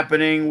 what's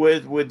happening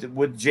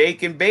with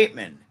Jake and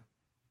Bateman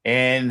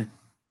and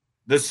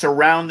the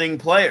surrounding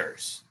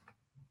players.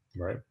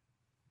 Right.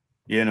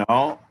 You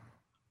know,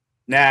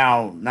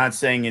 now, not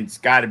saying it's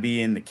got to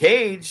be in the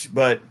cage,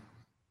 but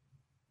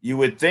you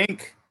would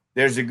think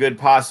there's a good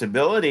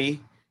possibility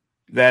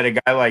that a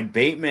guy like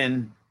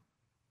Bateman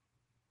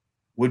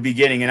would be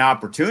getting an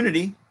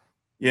opportunity.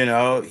 You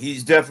know,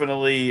 he's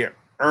definitely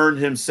earned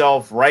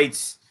himself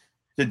rights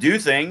to do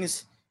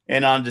things.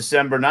 And on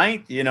December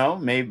 9th, you know,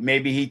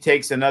 maybe he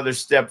takes another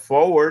step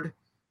forward,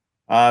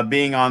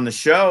 being on the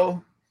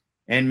show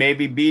and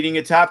maybe beating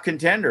a top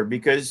contender,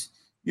 because,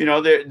 you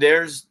know,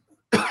 there's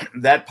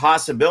that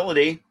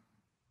possibility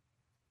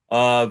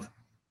of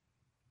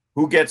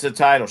who gets a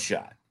title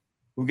shot,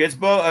 who gets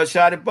a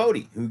shot at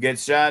Bodie, who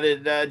gets shot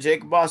at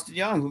Jacob Austin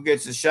Young, who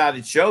gets a shot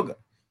at Shogun.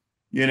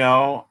 You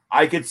know,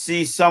 I could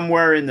see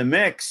somewhere in the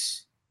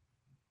mix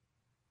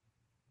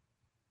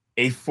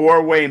a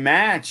 4-way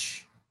match.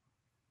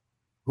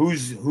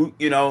 Who,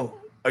 you know,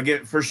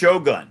 again, for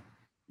Shogun,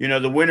 you know,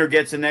 the winner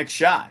gets the next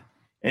shot.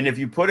 And if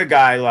you put a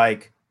guy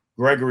like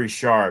Gregory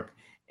Sharp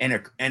and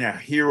a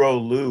Hero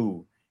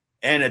Lou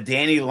and a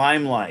Danny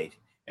Limelight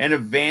and a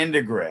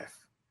Vandegrift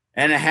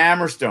and a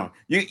Hammerstone,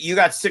 you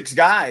got 6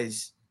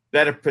 guys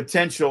that are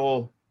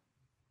potential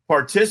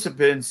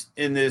participants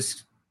in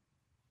this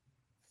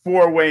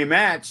 4-way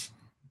match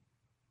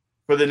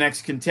for the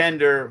next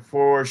contender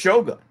for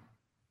Shogun.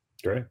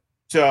 Great.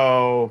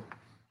 So,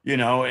 you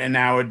know, and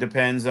now it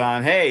depends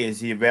on, hey, is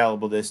he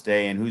available this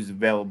day and who's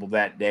available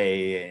that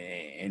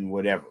day and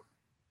whatever,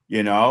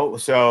 you know?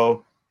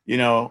 So, you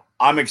know,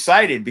 I'm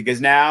excited because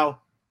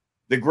now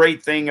the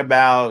great thing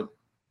about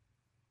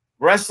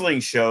wrestling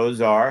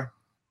shows are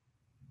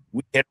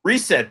we hit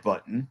reset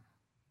button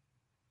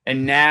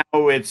and now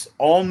it's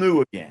all new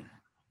again.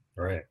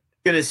 Right.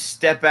 Going to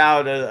step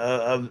out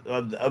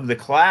of the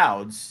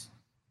clouds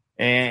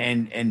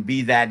and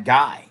be that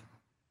guy,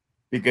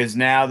 because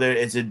now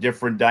it's a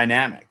different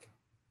dynamic.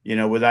 You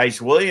know, with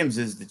Ice Williams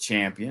as the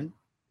champion,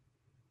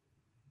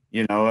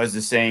 you know, as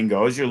the saying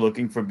goes, you're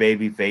looking for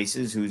baby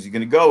faces. Who's he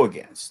going to go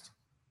against?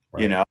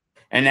 Right. You know,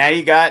 and now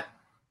you got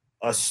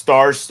a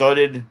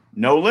star-studded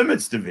No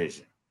Limits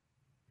division.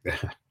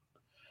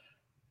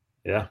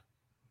 Yeah.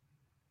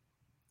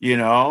 You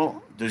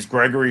know, does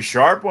Gregory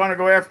Sharp want to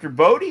go after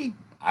Bodie?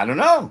 I don't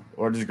know.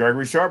 Or does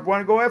Gregory Sharp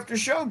want to go after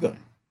Shogun?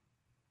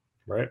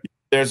 Right.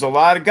 There's a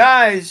lot of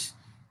guys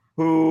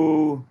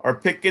who are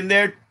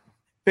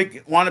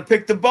want to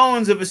pick the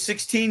bones of a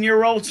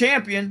 16-year-old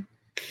champion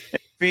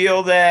and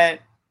feel that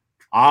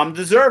I'm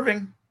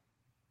deserving.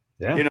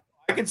 Yeah. You know,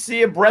 I could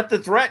see a Bret the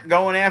Threat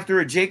going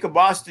after a Jacob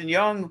Austin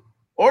Young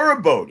or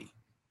a Bodie.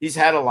 He's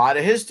had a lot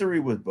of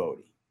history with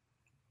Bodie.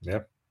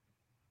 Yep.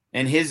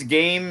 And his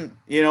game,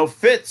 you know,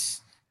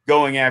 fits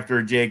going after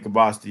a Jacob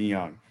Austin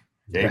Young.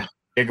 Yeah.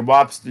 Jacob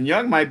Austin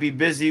Young might be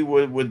busy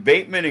with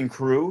Bateman and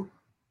crew,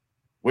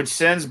 which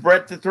sends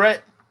Bret the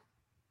Threat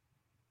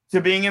to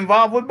being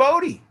involved with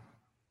Bodie.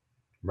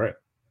 Right.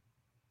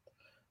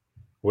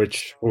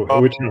 Which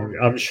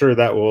I'm sure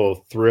that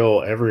will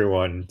thrill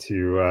everyone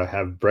to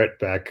have Bret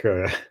back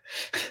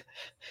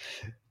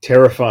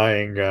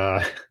terrifying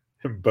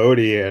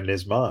Bodie and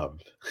his mom.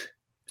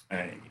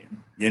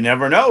 You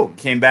never know.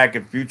 Came back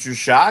at Future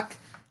Shock.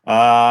 He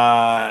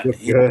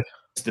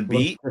the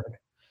beat.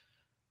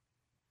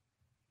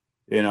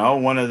 You know,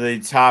 one of the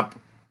top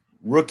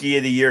Rookie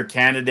of the Year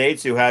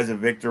candidates who has a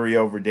victory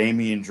over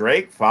Damian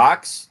Drake.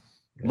 Fox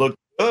looked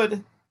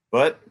good,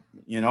 but,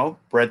 you know,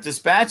 Bret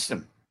dispatched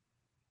him.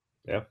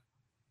 Yeah.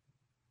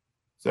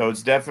 So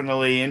it's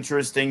definitely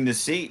interesting to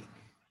see.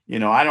 You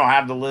know, I don't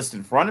have the list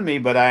in front of me,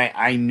 but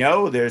I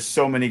know there's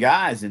so many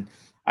guys. And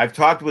I've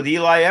talked with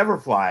Eli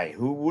Everfly.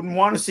 Who wouldn't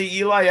want to see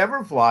Eli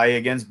Everfly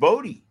against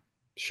Bodie?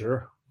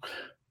 Sure.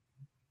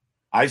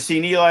 I've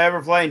seen Eli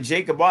Everfly and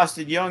Jacob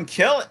Austin Young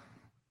kill it.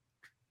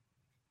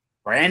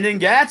 Brandon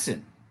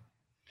Gatson.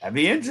 That'd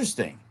be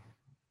interesting.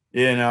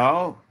 You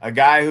know, a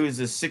guy who's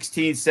a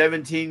 16,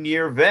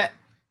 17-year vet.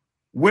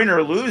 Win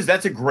or lose,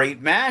 that's a great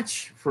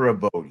match for a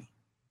Bodie.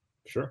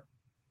 Sure.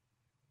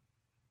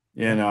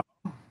 You know.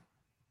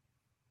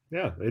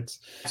 Yeah,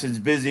 He's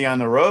busy on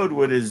the road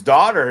with his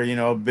daughter,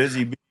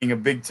 busy being a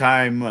big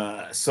time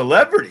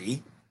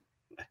celebrity.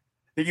 I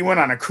think he went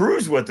on a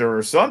cruise with her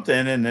or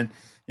something. And then,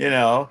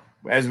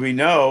 as we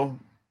know,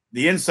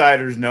 the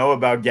insiders know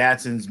about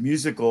Gadsden's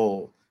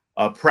musical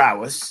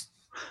prowess.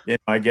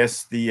 I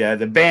guess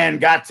the band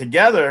got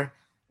together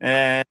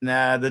and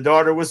the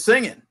daughter was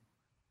singing.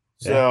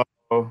 So,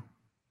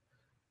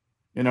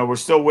 we're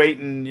still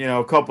waiting,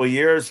 a couple of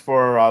years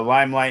for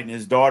Limelight and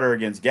his daughter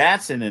against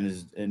Gadsden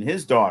and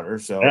his daughter.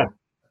 So, yeah,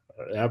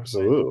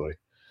 absolutely.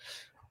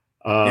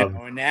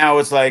 And now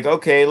it's like,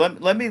 okay,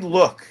 let me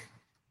look,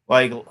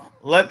 like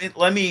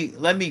let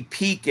me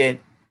peek at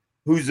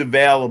who's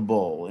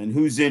available and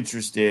who's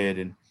interested,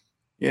 and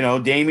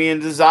Damien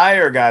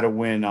Desire got a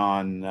win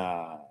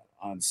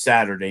on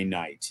Saturday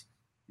night.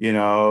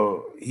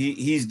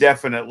 He's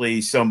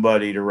definitely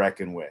somebody to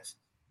reckon with.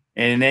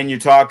 And then you're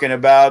talking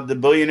about the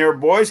Billionaire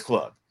Boys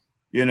Club.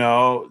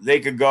 They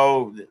could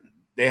go.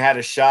 They had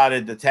a shot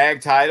at the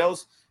tag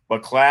titles,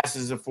 but Class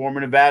is a former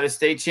Nevada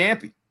state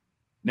champion.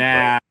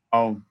 Now,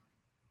 him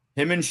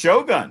and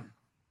Shogun.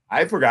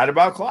 I forgot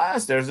about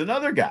Class. There's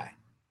another guy.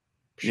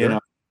 Sure.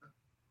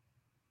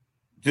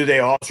 Do they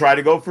all try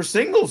to go for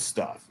singles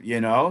stuff?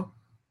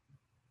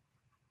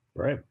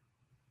 Right.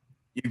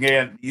 You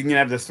can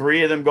have the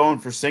three of them going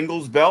for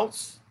singles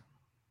belts.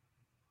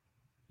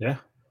 Yeah.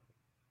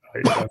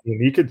 I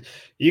mean,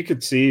 you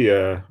could see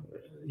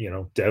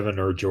Devin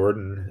or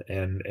Jordan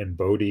and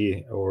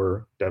Bodie,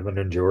 or Devin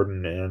and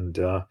Jordan and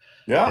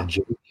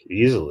Jake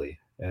easily.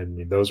 I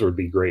mean, those would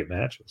be great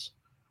matches.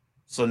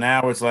 So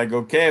now it's like,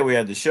 okay, we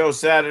had the show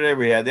Saturday,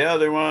 we had the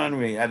other one,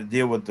 we had to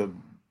deal with the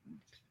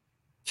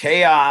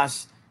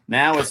chaos.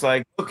 Now it's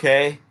like,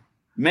 okay,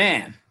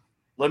 man,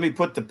 let me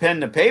put the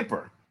pen to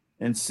paper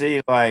and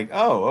see, like,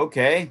 oh,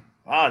 okay,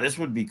 this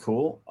would be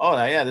cool. Oh,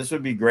 yeah, this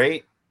would be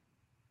great.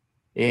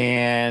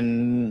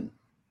 And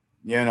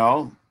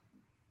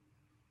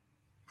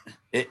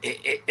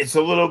it's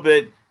a little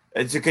bit,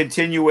 it's a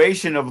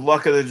continuation of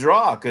luck of the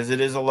draw, because it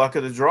is a luck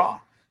of the draw.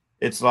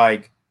 It's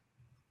like,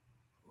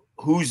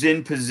 who's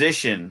in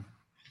position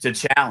to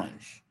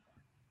challenge?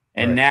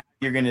 And now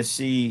you're going to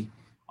see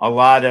a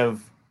lot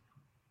of,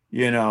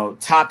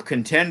 top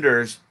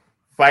contenders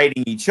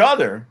fighting each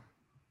other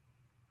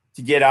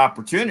to get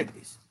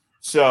opportunities.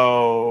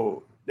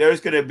 So there's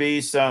going to be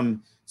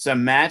some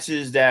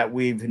matches that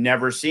we've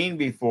never seen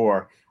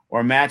before,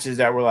 or matches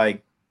that were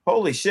like,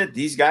 holy shit,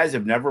 these guys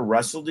have never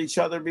wrestled each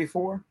other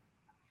before.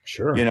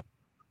 Sure.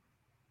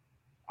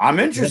 I'm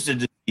interested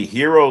to see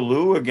Hero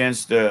Lou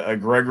against a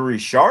Gregory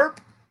Sharp.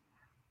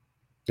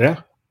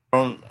 Yeah.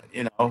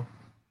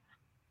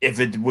 If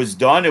it was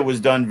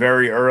done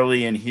very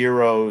early in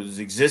Hero's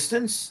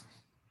existence,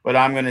 but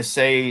I'm going to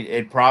say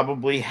it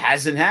probably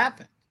hasn't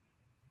happened.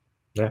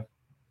 Yeah.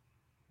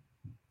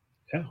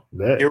 Yeah.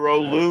 Hero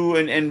Lou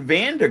and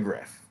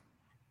Vandegrift.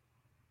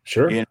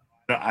 Sure.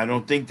 I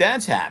don't think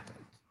that's happened.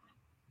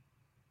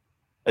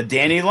 A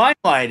Danny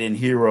Limelight and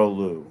Hero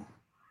Lou.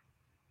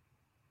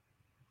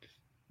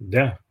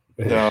 Yeah.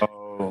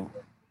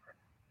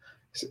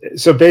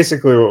 So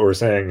basically what we're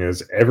saying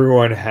is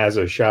everyone has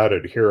a shot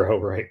at Hero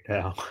right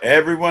now.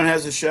 Everyone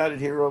has a shot at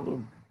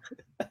Hero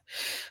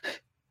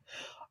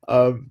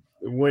Lou.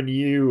 When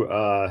you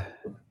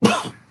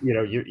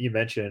you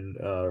mentioned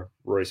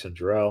Royce and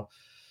Jarrell,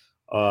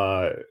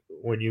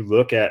 when you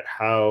look at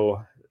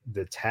how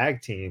the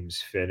tag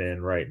teams fit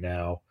in right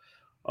now,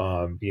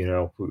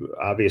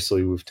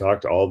 obviously we've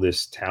talked all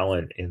this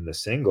talent in the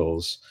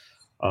singles.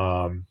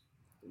 How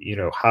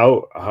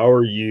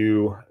are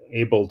you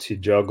able to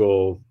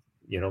juggle,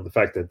 the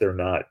fact that they're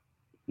not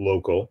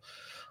local,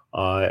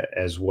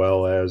 as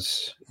well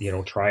as,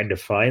 trying to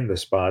find the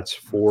spots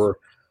for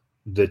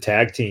the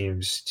tag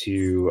teams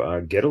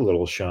to get a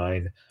little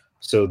shine,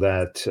 so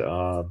that,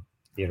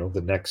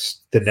 the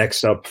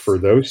next up for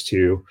those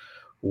two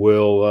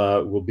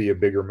will be a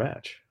bigger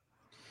match.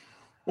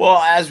 Well,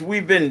 as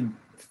we've been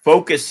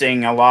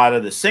focusing a lot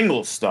of the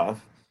singles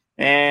stuff,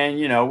 and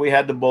we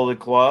had the Bullet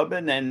Club,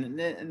 and then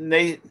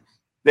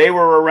they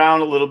were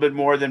around a little bit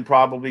more than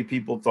probably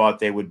people thought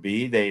they would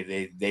be.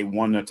 They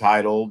won a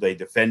title, they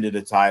defended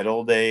a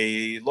title,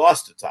 they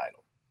lost a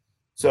title.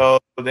 So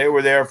they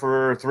were there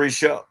for 3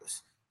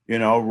 shows.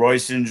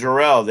 Royce and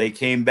Jarrell, they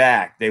came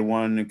back, they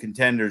won a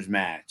contenders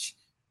match.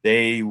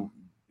 They won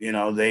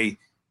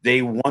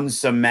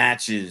some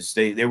matches.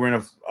 They were in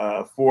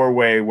a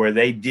 4-way where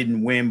they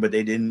didn't win, but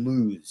they didn't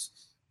lose.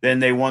 Then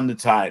they won the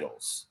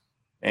titles.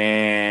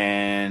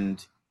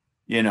 And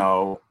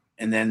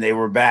then they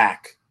were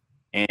back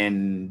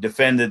and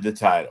defended the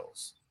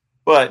titles.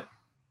 But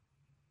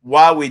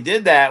while we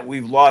did that,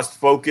 we've lost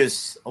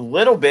focus a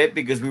little bit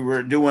because we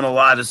were doing a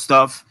lot of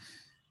stuff.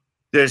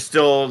 There's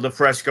still the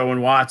Fresco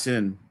and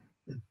Watson,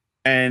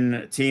 and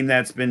a team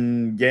that's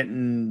been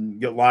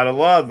getting a lot of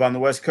love on the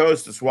West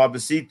Coast, the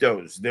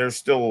Suavecitos. They're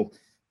still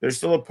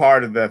a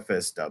part of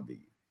FSW.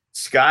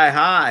 Sky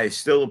High,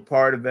 still a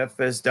part of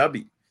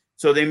FSW.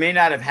 So they may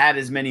not have had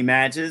as many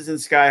matches,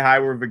 and Sky High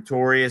were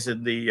victorious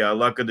at the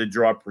Luck of the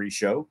Draw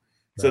pre-show.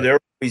 So they're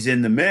always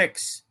in the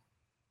mix.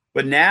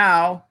 But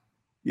now,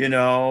 you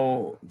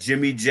know,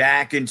 Jimmy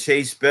Jack and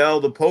Chase Bell,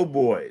 the Po'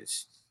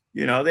 Boys,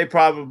 you know, they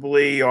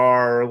probably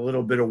are a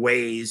little bit of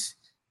ways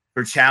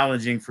for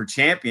challenging for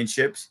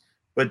championships,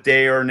 but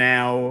they are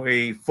now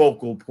a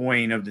focal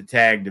point of the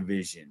tag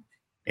division.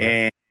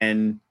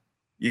 And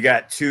you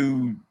got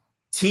two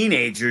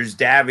teenagers,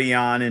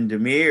 Davion and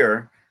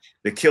Demir,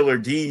 the Killer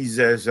D's,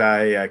 as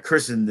I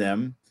christened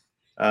them,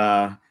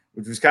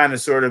 which was kind of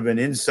sort of an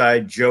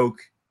inside joke.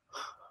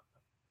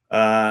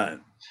 Because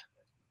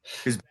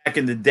back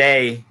in the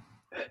day,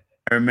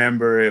 I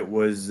remember it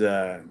was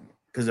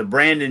because of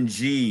Brandon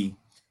G,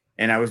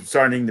 and I was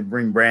starting to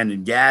bring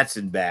Brandon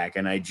Gatson back,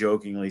 and I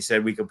jokingly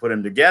said we could put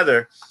them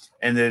together,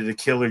 and they're the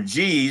Killer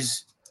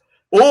G's,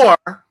 or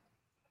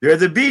they're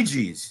the Bee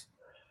Gees.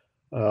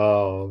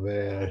 Oh,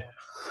 man.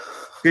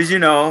 Because, you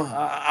know,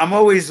 I'm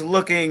always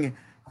looking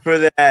for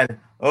that.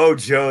 Oh,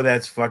 Joe,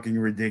 that's fucking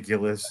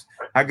ridiculous.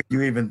 How could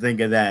you even think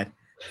of that?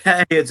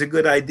 Hey, it's a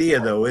good idea,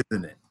 though,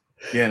 isn't it?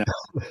 You know.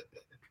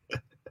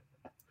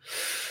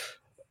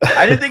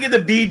 I didn't think of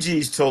the Bee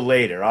Gees till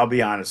later, I'll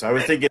be honest. I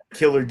was thinking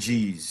Killer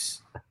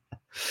G's.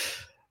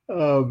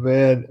 Oh,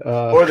 man.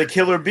 Or the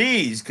Killer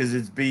Bees, because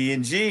it's B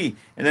and G.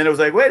 And then it was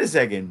like, wait a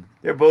second.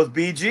 They're both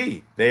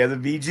BG. They are the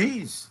Bee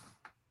Gees,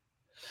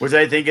 which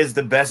I think is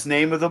the best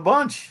name of the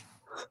bunch.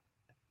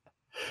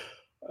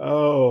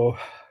 Oh,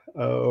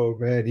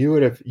 man. You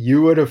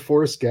would have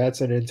forced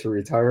Gatson into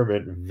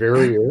retirement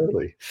very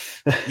early.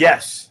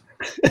 Yes.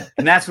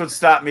 And that's what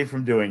stopped me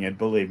from doing it.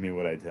 Believe me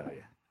when I tell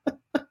you.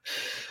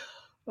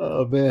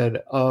 Oh, man.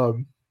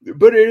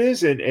 But it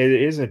is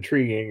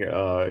intriguing,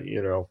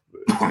 you know,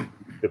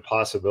 the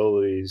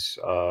possibilities,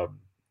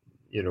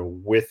 you know,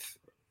 with,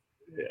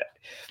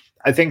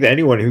 I think that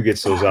anyone who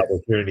gets those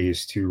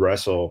opportunities to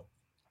wrestle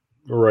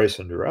Royce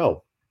and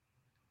Durrell,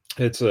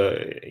 it's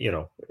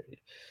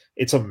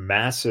a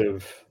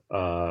massive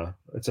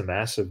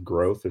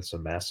growth. It's a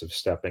massive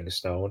stepping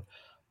stone.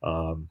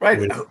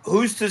 Right.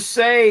 Who's to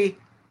say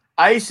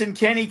Ice and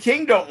Kenny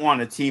King don't want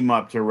to team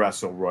up to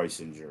wrestle Royce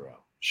and Durrell?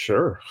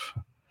 Sure.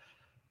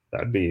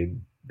 That'd be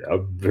a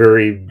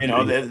very, you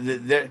know,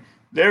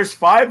 there's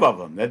 5 of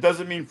them. That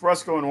doesn't mean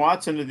Fresco and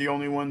Watson are the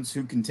only ones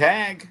who can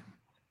tag.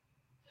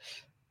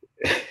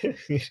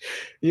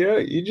 You know,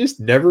 you just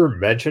never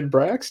mention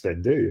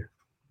Braxton, do you?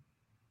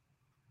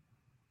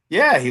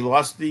 Yeah, he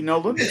lost the No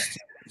Limits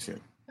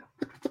championship.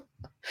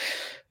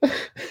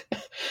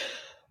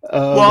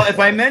 Well, if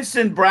I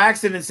mentioned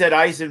Braxton and said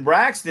Ice and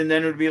Braxton,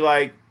 then it would be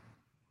like,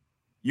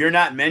 you're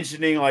not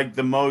mentioning like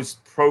the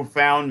most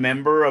profound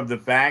member of the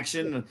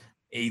faction,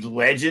 a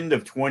legend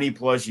of 20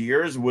 plus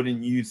years.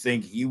 Wouldn't you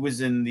think he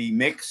was in the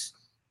mix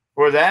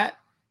for that?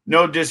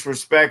 No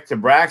disrespect to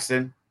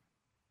Braxton.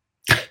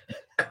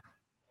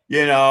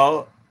 You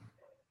know,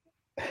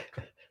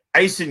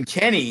 Ice and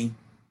Kenny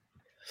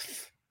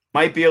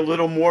might be a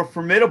little more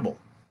formidable.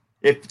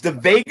 If the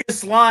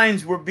Vegas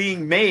lines were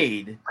being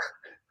made,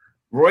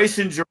 Royce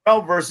and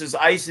Jarrell versus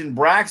Ice and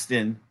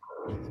Braxton,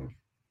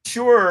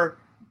 sure,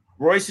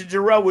 Royce and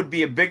Jarrell would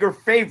be a bigger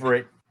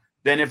favorite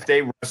than if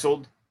they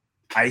wrestled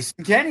Ice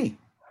and Kenny.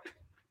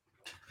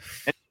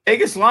 And the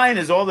Vegas line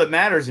is all that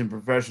matters in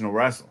professional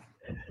wrestling.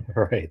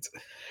 Right.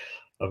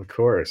 Of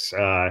course.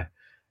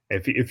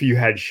 If you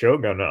had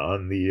Shogun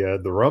on the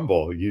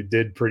Rumble, you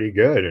did pretty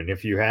good. And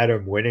if you had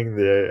him winning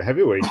the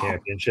heavyweight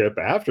championship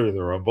after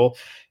the Rumble,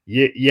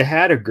 you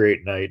had a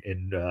great night.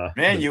 And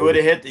man, you would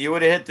have hit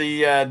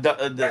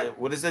the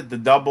what is it? The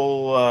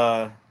double,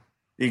 the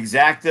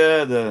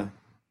exacta,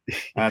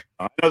 I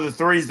know the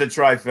 3's the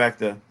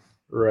trifecta.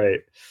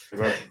 Right.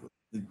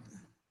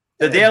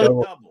 The daily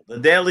double. The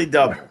daily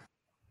double.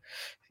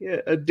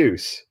 Yeah, a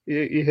deuce.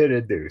 You hit a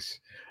deuce.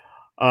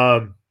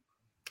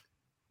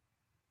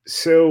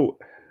 So,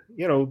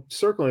 you know,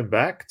 circling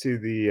back to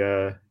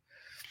the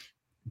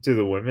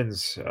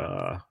women's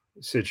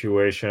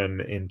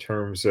situation in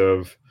terms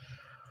of,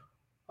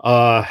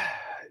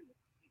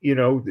 you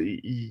know,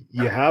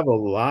 you have a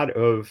lot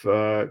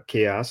of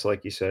chaos,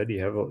 like you said.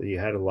 You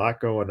had a lot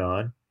going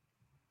on.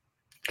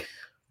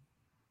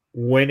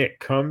 When it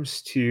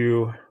comes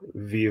to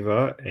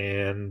Viva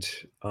and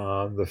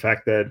the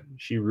fact that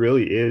she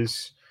really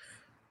is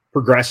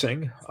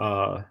progressing,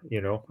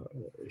 you know,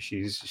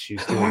 she's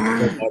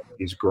doing,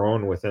 she's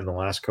grown within the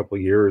last couple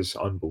of years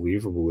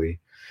unbelievably.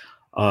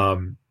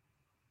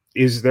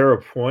 Is there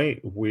a point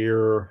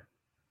where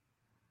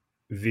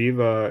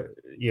Viva,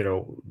 you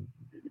know,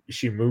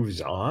 she moves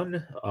on?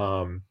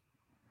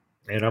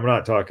 And I'm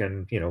not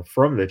talking, you know,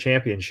 from the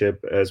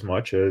championship as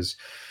much as,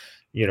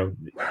 you know,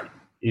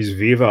 is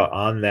Viva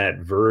on that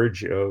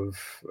verge of,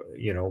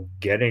 you know,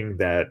 getting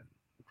that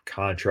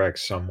contract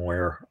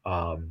somewhere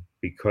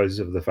because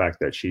of the fact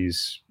that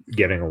she's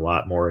getting a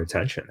lot more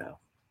attention now?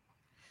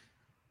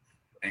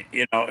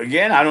 You know,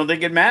 again, I don't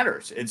think it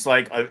matters. It's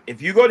like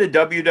if you go to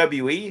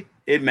WWE,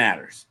 it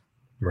matters.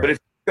 Right. But if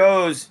she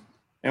goes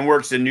and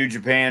works a New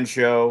Japan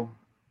show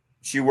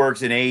She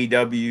works an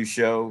AEW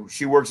show.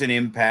 She works an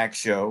Impact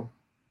show.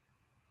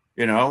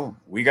 You know,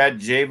 we got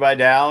Jay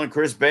Vidal and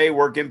Chris Bay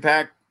work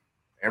Impact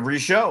every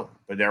show,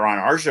 but they're on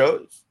our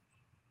shows.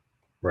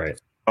 Right.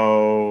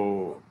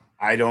 So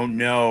I don't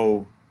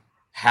know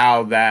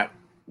how that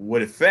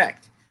would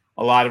affect.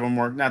 A lot of them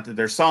work, not that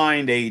they're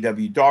signed,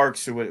 AEW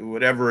Darks or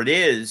whatever it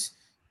is.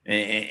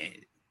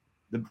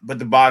 But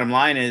the bottom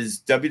line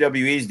is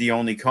WWE is the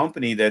only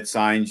company that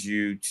signs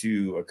you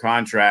to a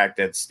contract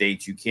that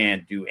states you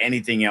can't do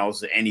anything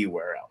else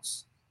anywhere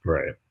else.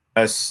 Right.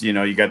 Plus, you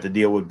know, you got the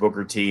deal with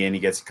Booker T, and he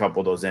gets a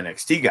couple of those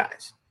NXT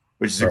guys,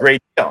 which is a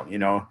great deal. You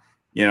know,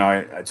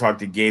 I talked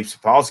to Gabe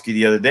Sapolsky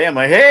the other day. I'm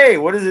like, hey,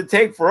 what does it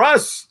take for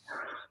us?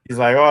 He's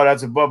like, oh,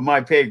 that's above my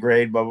pay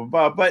grade, blah, blah,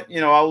 blah. But,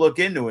 you know, I'll look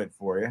into it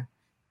for you.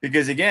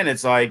 Because, again,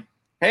 it's like,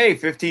 hey,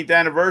 15th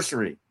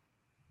anniversary.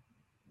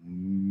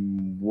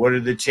 What are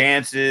the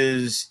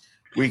chances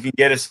we can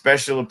get a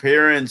special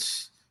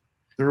appearance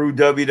through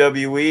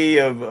WWE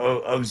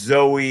of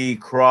Zoe,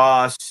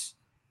 Cross,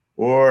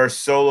 or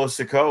Solo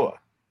Sikoa?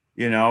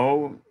 You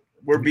know,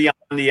 we're beyond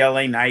the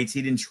LA Knights.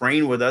 He didn't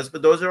train with us,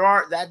 but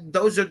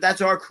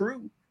that's our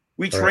crew.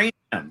 We train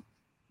them.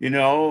 You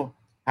know,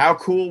 how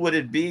cool would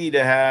it be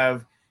to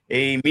have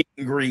a meet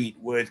and greet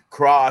with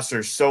Cross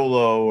or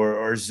Solo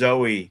or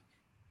Zoe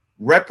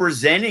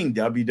representing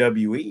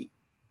WWE?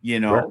 You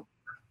know. Right.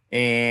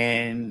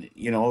 And,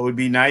 you know, it would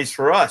be nice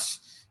for us.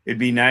 It'd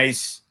be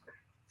nice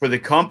for the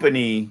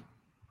company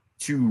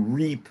to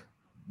reap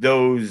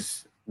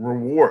those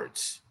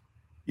rewards.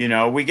 You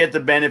know, we get the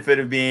benefit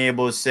of being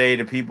able to say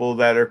to people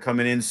that are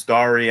coming in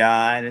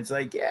starry-eyed, it's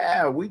like,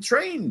 yeah, we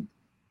trained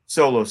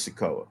Solo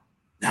Sikoa.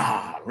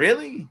 Nah,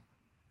 really?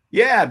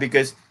 Yeah,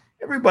 because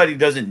everybody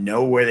doesn't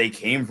know where they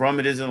came from.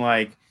 It isn't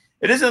like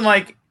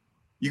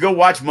you go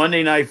watch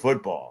Monday Night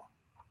Football.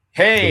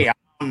 Hey,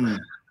 I'm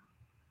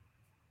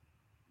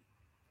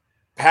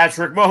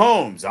Patrick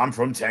Mahomes. I'm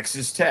from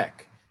Texas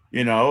Tech.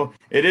 You know,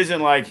 it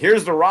isn't like,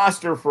 here's the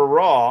roster for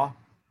Raw.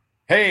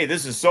 Hey,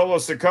 this is Solo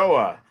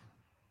Sikoa,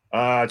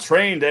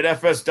 trained at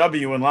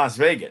FSW in Las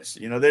Vegas.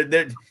 You know,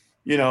 they're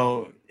you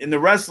know, in the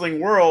wrestling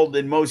world,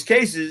 in most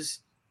cases,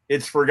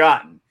 it's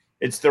forgotten.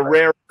 It's the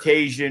rare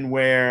occasion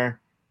where,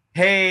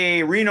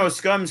 hey, Reno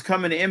Scum's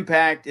coming to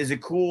Impact. Is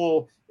it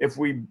cool if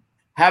we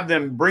have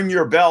them bring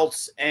your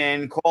belts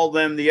and call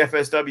them the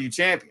FSW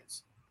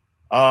champions?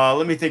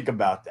 Let me think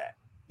about that.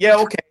 Yeah,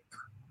 okay.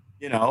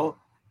 You know,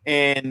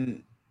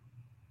 and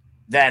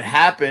that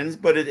happens,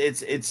 but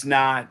it's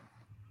not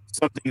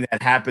something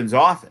that happens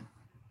often.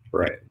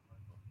 Right.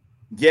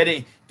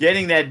 Getting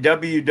that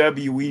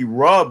WWE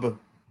rub,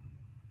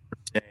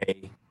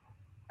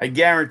 I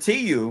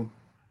guarantee you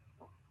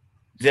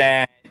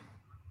that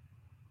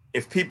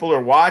if people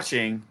are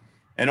watching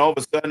and all of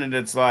a sudden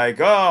it's like,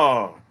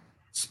 oh,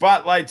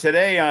 spotlight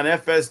today on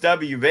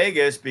FSW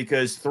Vegas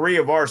because 3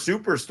 of our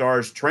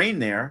superstars train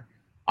there.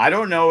 I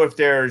don't know if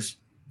there's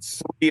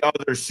 3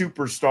 other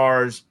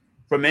superstars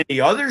from any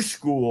other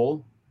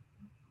school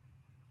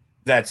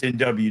that's in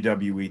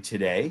WWE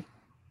today.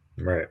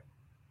 Right.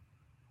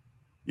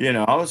 You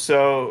know,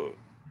 so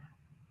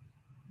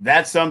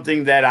that's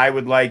something that I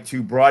would like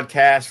to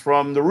broadcast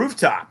from the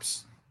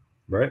rooftops.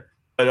 Right.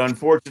 But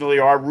unfortunately,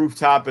 our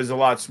rooftop is a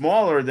lot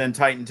smaller than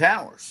Titan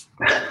Towers.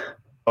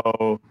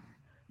 So,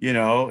 you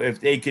know,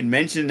 if they can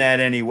mention that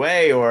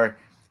anyway, or,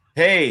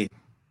 hey,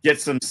 get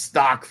some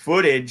stock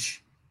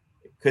footage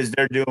because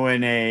they're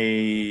doing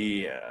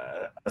a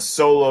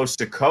Solo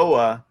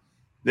Sikoa.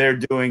 They're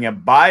doing a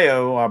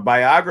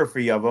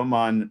biography of him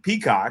on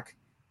Peacock.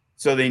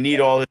 So they need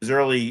all his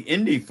early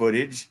indie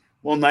footage.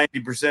 Well,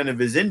 90% of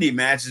his indie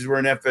matches were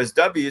in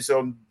FSW, so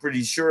I'm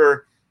pretty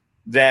sure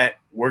that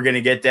we're going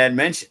to get that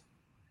mention.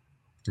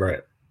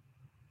 Right.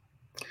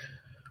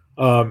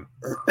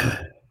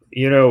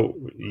 You know,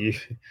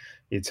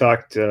 you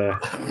talked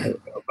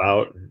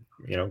about,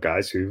 you know,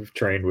 guys who've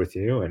trained with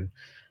you and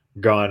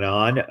gone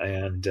on,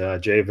 and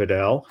Jay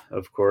Vidal,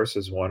 of course,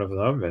 is one of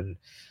them, and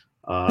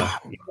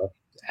you know,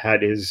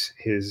 had his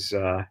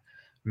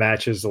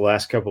matches the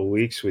last couple of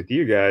weeks with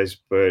you guys.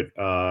 But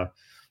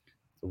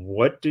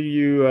what do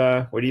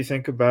you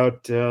think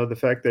about the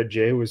fact that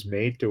Jay was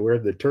made to wear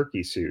the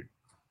turkey suit?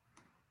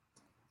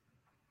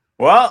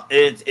 Well,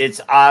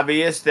 it's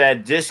obvious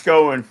that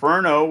Disco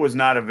Inferno was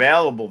not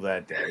available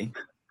that day.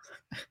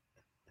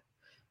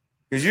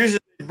 Because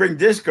usually they bring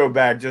Disco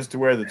back just to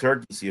wear the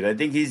turkey suit. I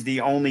think he's the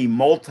only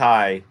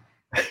multi-winner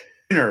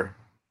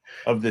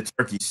of the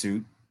turkey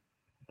suit.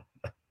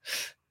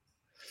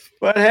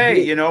 But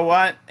hey, you know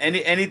what?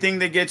 Anything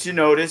that gets you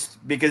noticed,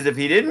 because if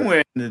he didn't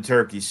win the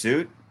turkey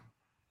suit,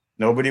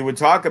 nobody would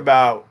talk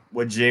about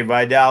what Jay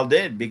Vidal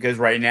did, because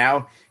right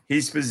now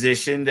he's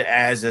positioned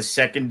as a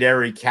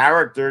secondary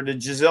character to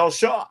Giselle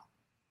Shaw.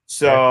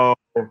 So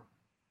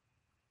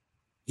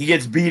he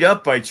gets beat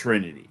up by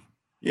Trinity.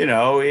 You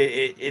know,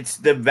 it's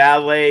the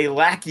valet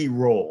lackey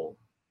role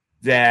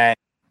that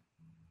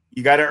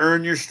you got to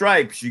earn your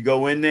stripes. You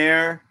go in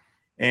there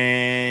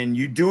and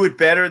you do it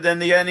better than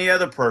any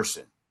other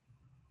person.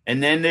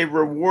 And then they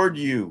reward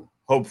you,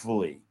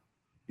 hopefully.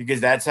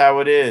 because that's how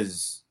it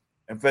is.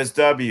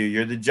 FSW,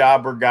 you're the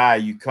jobber guy.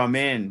 You come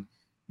in,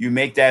 you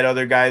make that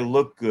other guy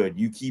look good.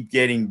 You keep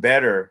getting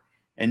better.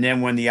 And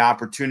then when the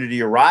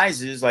opportunity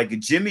arises, like a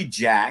Jimmy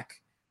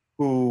Jack,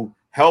 who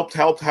helped,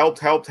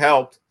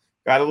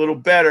 got a little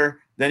better,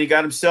 then he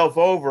got himself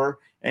over,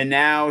 and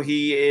now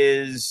he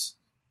is,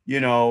 he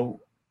ain't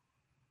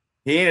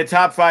a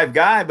top 5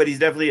 guy, but he's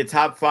definitely a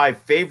top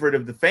 5 favorite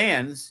of the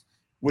fans,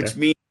 which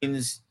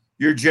means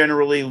you're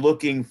generally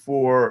looking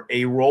for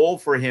a role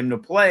for him to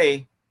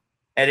play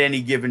at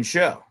any given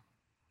show.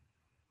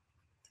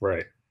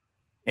 Right.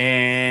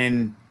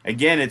 And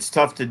again, it's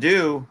tough to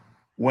do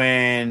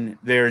when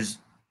there's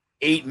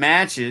 8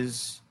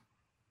 matches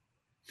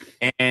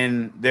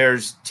and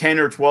there's 10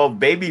 or 12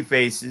 baby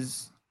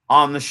faces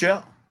on the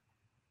show.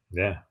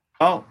 Yeah.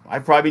 Oh, I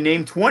probably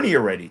named 20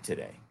 already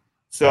today.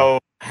 So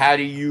how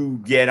do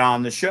you get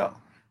on the show?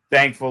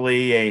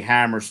 Thankfully, a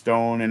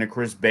Hammerstone and a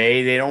Chris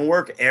Bay, they don't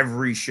work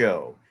every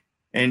show.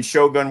 And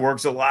Shogun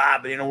works a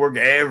lot, but they don't work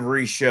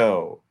every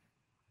show.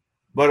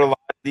 But a lot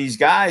of these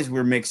guys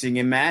we're mixing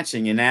and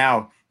matching. And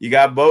now you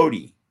got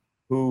Bodie,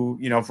 who,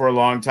 for a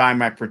long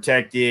time I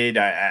protected.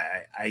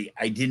 I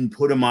didn't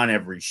put him on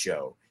every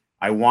show.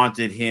 I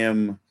wanted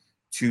him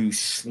to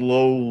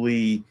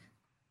slowly,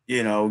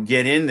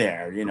 get in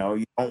there. You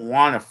don't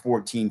want a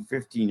 14,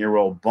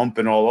 15-year-old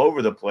bumping all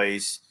over the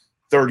place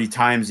 30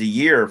 times a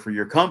year for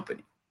your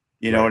company.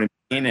 You know what I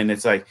mean? And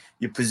it's like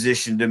you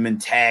positioned him in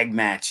tag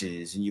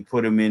matches and you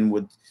put him in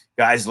with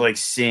guys like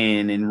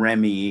Sin and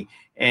Remy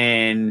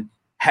and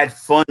had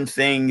fun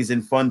things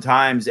and fun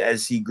times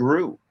as he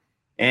grew.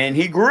 And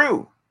he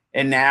grew.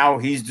 And now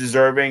he's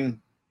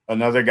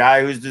another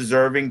guy who's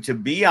deserving to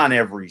be on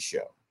every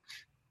show.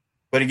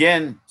 But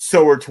again,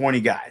 so are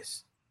 20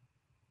 guys.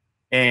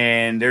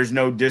 And there's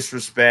no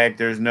disrespect.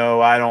 There's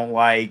no I don't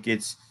like.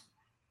 It's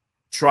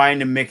trying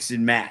to mix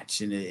and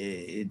match. And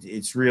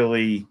it's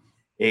really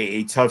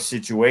a tough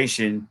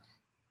situation.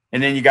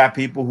 And then you got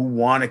people who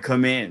want to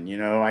come in.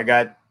 I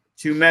got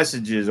 2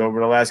 messages over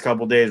the last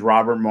couple of days.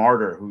 Robert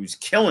Martyr, who's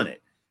killing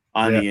it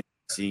on the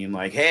scene,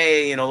 like,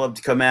 hey, love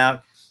to come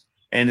out.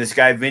 And this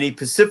guy, Vinny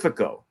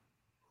Pacifico,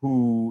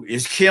 who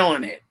is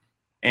killing it.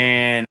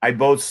 And I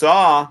both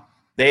saw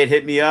they had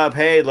hit me up.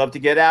 Hey, love to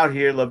get out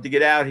here.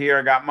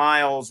 I got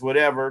miles,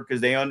 whatever,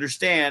 because they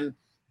understand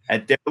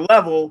at their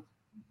level,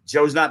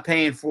 Joe's not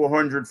paying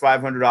 $400,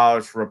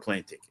 $500 for a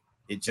plane ticket.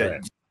 It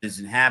just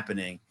isn't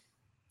happening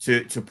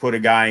to put a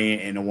guy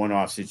in a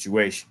one-off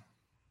situation.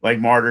 Like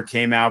Martyr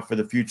came out for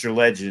the Future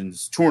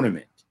Legends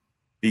tournament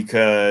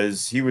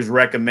because he was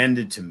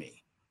recommended to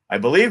me, I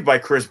believe, by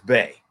Chris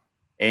Bay.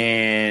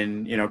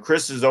 And,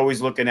 Chris is always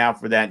looking out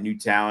for that new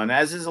talent,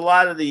 as is a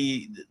lot of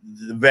the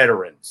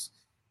veterans.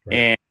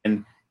 Right.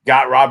 And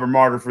got Robert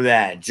Martyr for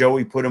that.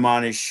 Joey put him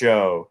on his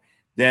show.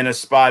 Then a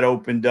spot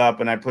opened up,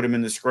 and I put him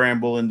in the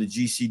scramble in the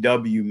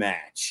GCW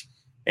match.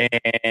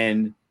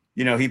 And,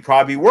 he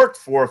probably worked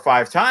 4 or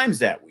 5 times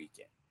that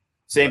weekend.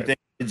 Same thing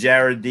with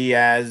Jared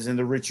Diaz and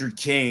the Richard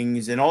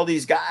Kings and all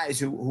these guys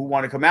who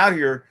want to come out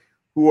here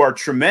who are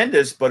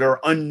tremendous but are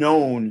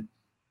unknown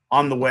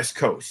on the West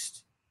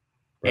Coast.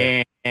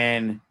 Right.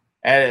 And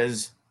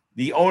as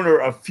the owner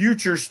of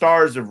Future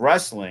Stars of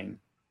Wrestling,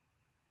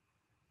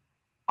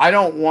 I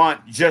don't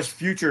want just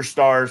future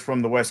stars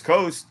from the West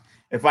Coast.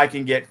 If I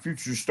can get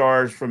future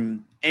stars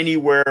from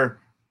anywhere,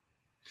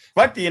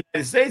 fuck the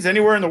United States,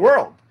 anywhere in the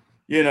world.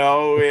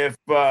 If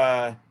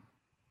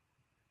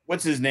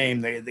what's his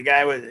name? The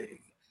guy with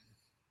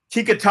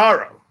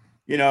Kikataro.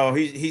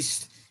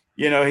 He's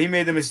he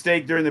made the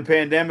mistake during the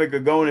pandemic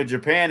of going to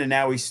Japan, and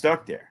now he's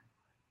stuck there.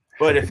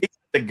 But if he's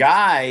the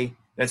guy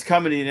that's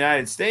coming to the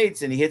United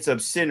States and he hits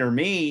up Sin or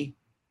me,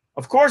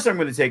 of course I'm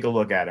going to take a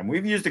look at him.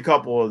 We've used a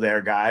couple of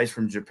their guys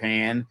from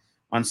Japan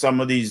on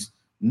some of these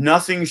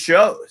nothing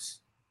shows.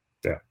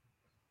 Yeah.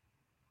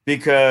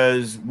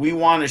 Because we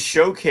want to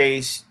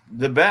showcase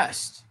the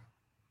best.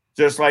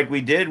 Just like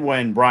we did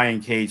when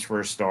Brian Cage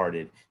first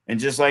started. And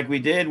just like we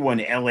did when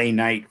LA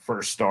Knight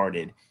first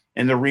started.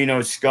 And the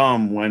Reno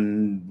Scum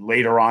when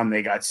later on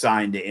they got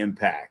signed to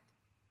Impact.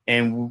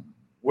 And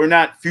we're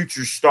not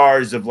future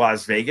stars of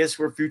Las Vegas.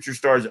 We're future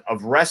stars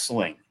of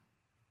wrestling.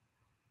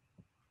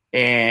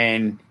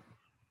 And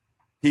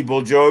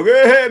people joke,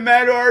 hey,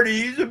 Matt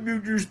Hardy, he's a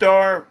future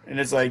star. And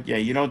it's like, yeah,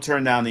 you don't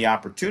turn down the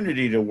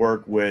opportunity to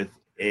work with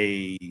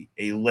a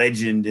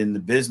legend in the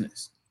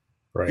business.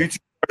 Right. Future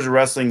Stars of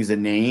Wrestling is a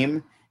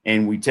name,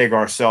 and we take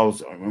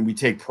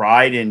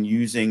pride in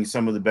using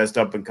some of the best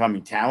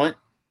up-and-coming talent.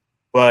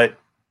 But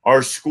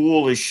our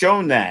school is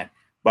shown that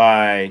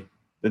by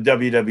the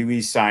WWE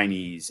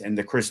signees and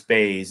the Chris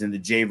Bays and the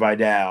Jay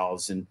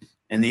Vidals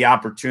and the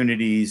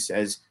opportunities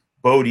as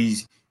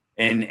Bodie's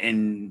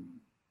and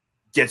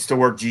gets to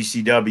work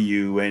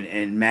GCW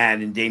and Matt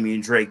and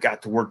Damian Drake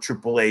got to work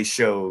AAA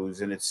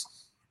shows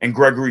and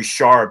Gregory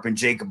Sharp and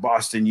Jacob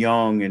Boston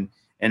Young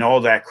and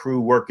all that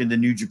crew working the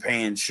New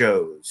Japan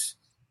shows.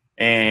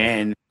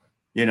 And,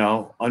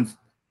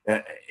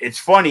 it's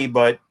funny,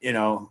 but,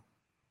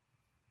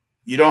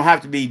 you don't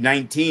have to be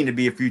 19 to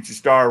be a future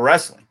star of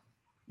wrestling.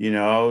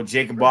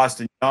 Jacob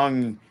Austin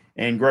Young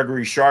and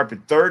Gregory Sharp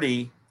at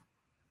 30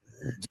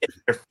 get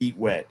their feet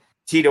wet.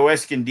 Tito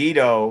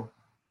Escondido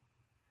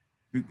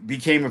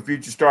became a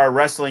future star of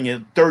wrestling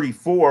at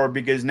 34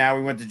 because now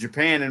he went to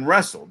Japan and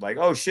wrestled. Like,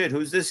 oh shit,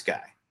 who's this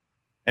guy?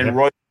 And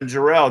Roy and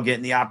Jarrell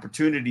getting the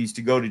opportunities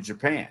to go to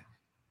Japan.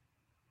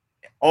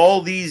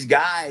 All these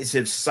guys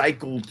have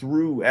cycled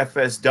through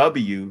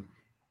FSW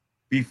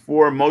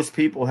before most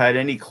people had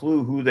any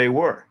clue who they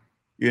were.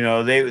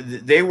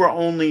 They were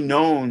only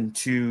known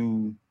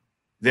to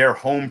their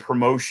home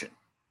promotion.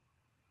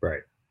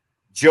 Right.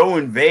 Joe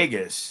in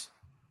Vegas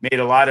made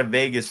a lot of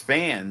Vegas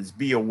fans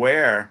be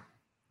aware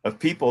of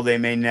people they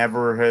may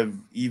never have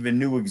even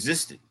knew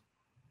existed.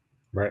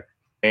 Right.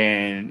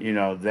 And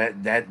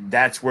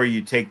that's where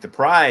you take the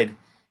pride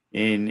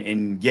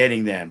in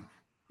getting them.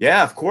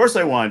 Yeah, of course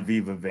I want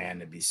Viva Van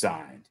to be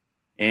signed.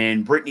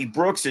 And Brittany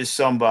Brooks is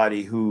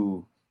somebody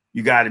who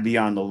you got to be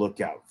on the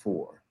lookout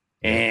for.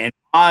 And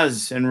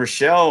Oz and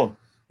Rochelle,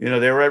 they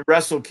were at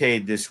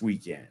WrestleCade this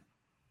weekend.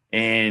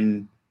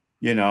 And,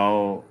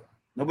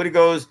 nobody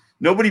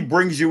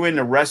brings you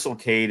into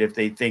WrestleCade if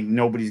they think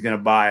nobody's going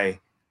to buy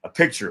a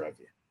picture of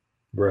you.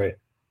 Right.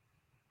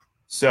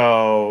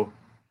 So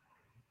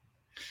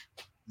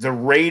the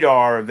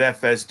radar of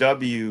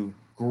FSW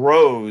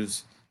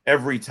grows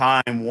every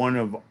time one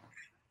of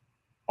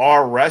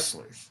our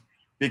wrestlers,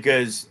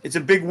 because it's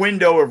a big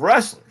window of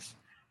wrestlers,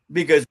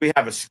 because we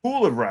have a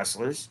school of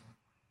wrestlers,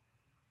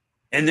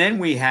 and then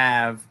we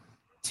have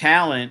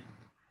talent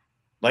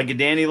like a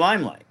Danny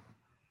Limelight.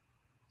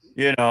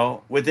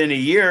 Within a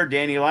year,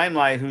 Danny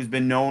Limelight, who's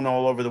been known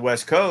all over the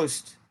West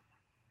Coast,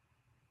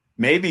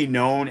 may be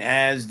known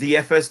as the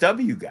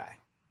FSW guy.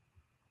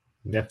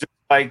 Yeah. Just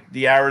like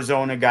the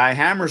Arizona guy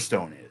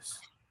Hammerstone is.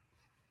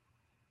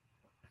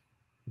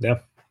 Yeah.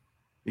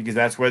 Because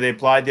that's where they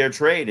applied their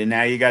trade. And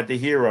now you got the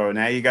Hero.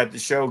 Now you got the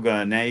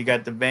Shogun. Now you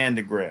got the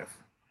Vandegrift.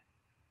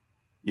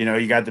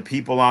 You got the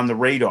people on the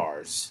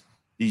radars,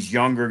 these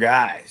younger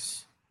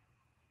guys.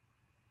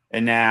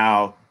 And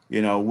now,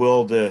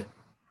 will the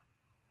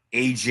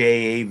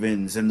AJ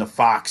Avens and the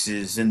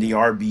Foxes and the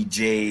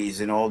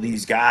RBJs and all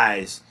these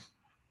guys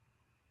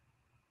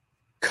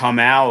come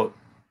out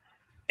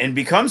and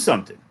become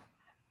something?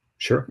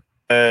 Sure.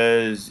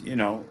 Because,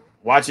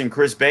 watching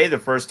Chris Bay the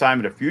first time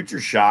at a Future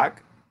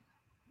Shock,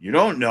 you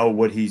don't know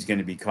what he's going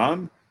to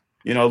become.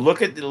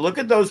 Look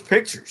at those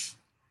pictures.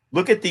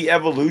 Look at the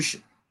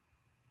evolution.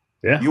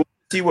 Yeah. You want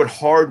to see what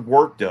hard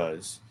work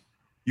does.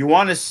 You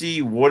want to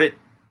see what it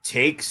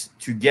takes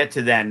to get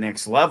to that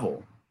next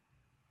level.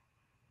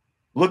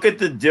 Look at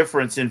the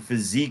difference in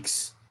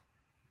physiques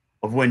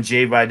of when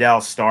Jay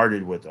Vidal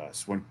started with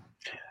us, when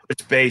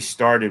Chris Bay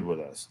started with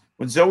us,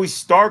 when Zoe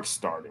Stark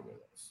started with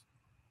us.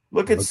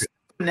 Look at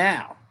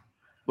now.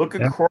 Look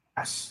at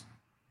Cross.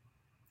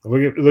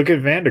 Look at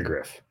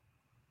Vandegrift.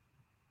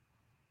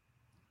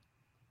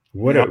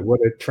 What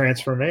a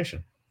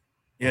transformation.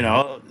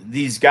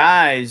 These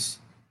guys,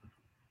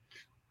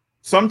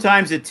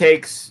 sometimes it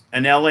takes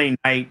an LA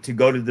Knight to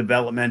go to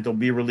developmental,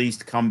 be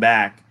released, come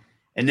back,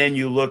 and then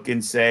you look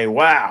and say,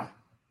 wow,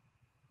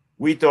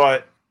 we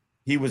thought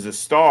he was a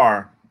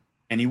star,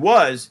 and he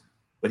was,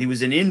 but he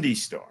was an indie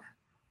star.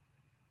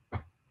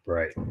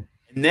 Right.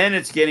 And then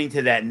it's getting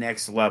to that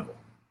next level.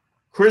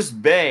 Chris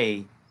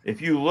Bay,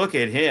 if you look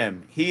at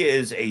him, he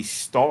is a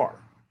star.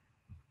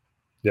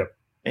 Yep.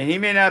 And he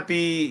may not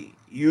be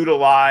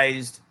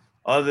utilized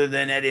other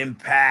than at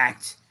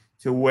Impact,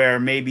 to where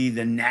maybe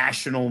the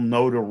national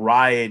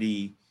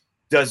notoriety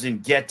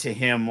doesn't get to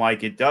him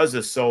like it does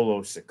a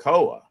Solo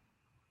Sikoa.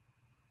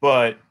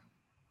 But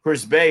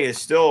Chris Bay is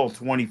still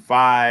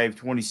 25,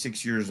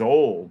 26 years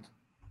old.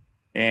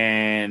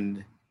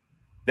 And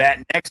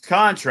that next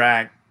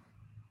contract,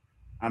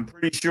 I'm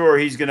pretty sure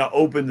he's going to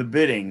open the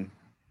bidding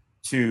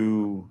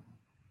to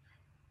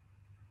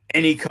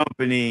any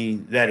company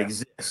that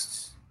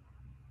exists.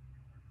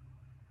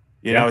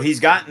 He's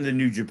gotten the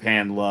New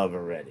Japan love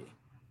already.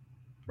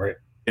 Right.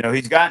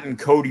 He's gotten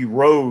Cody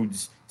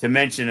Rhodes to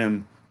mention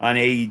him on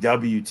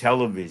AEW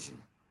television.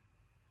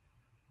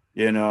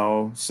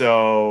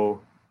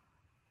 So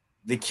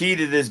the key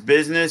to this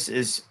business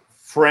is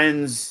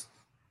friends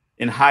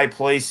in high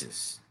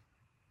places.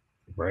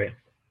 Right.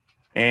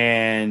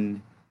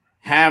 And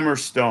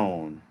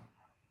Hammerstone,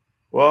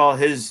 well,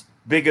 his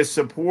biggest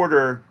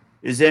supporter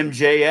is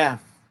MJF,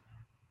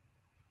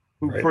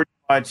 who pretty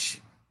much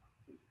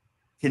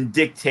can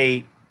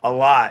dictate a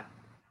lot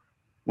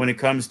when it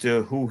comes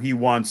to who he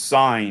wants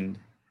signed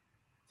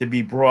to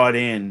be brought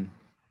in.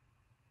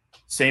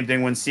 Same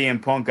thing when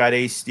CM Punk got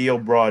Ace Steel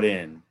brought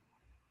in.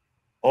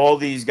 All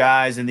these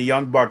guys, and the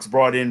Young Bucks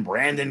brought in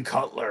Brandon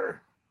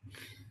Cutler,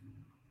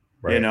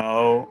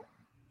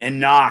 and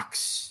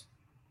Knox,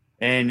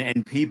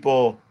 and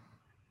people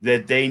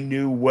that they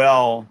knew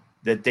well,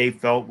 that they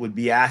felt would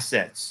be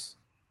assets.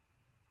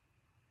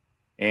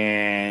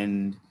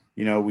 And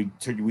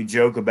we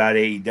joke about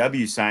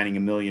AEW signing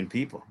 1 million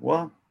people.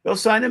 Well, they'll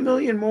sign 1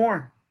 million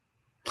more.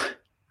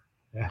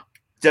 Yeah,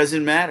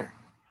 doesn't matter.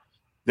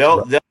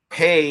 They'll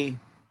pay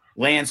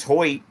Lance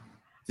Hoyt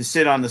to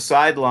sit on the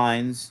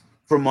sidelines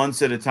for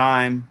months at a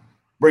time,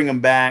 bring them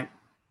back.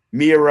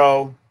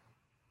 Miro.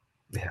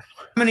 Yeah.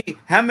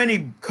 How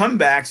many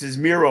comebacks has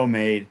Miro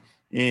made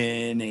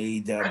in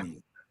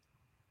AEW?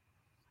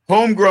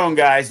 Homegrown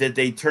guys that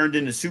they turned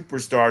into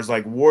superstars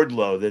like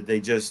Wardlow that they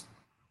just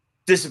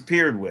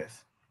disappeared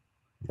with.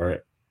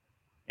 Right.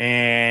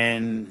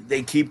 And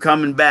they keep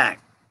coming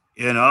back,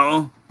 you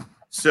know?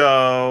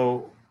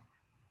 So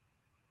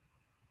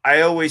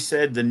I always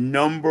said the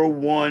number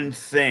one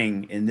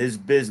thing in this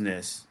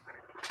business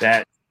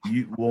that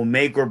you will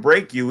make or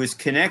break you is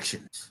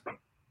connections.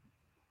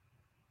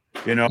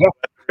 You know,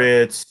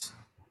 it's,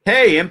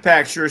 hey,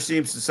 Impact sure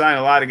seems to sign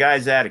a lot of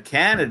guys out of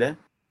Canada.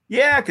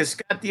 Yeah, because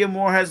Scott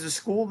D'Amore has a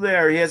school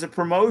there. He has a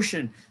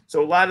promotion.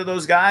 So a lot of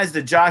those guys,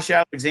 the Josh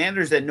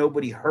Alexanders that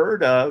nobody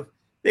heard of,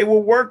 they were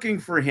working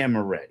for him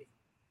already.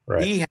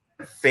 Right. He had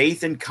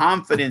faith and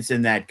confidence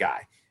in that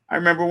guy. I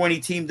remember when he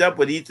teamed up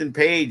with Ethan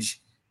Page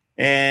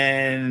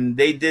and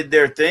they did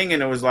their thing,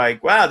 and it was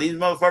like, wow, these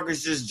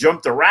motherfuckers just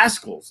jumped the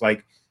Rascals.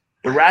 Like,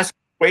 the Rascals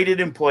waited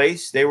in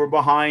place. They were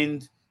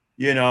behind,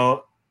 you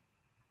know,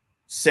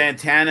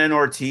 Santana and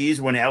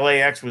Ortiz when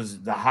LAX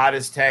was the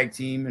hottest tag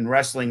team in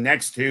wrestling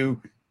next to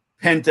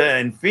Penta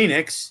and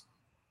Phoenix.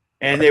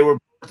 And they were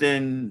both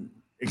in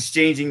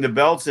exchanging the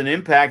belts and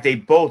Impact. They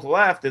both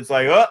left. It's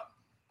like, oh,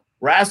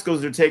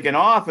 Rascals are taking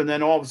off. And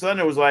then all of a sudden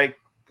it was like,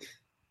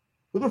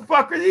 who the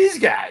fuck are these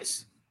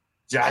guys?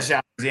 Josh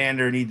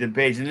Alexander and Ethan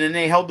Page. And then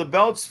they held the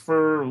belts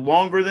for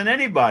longer than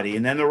anybody.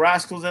 And then the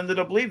Rascals ended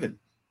up leaving.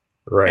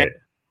 Right. And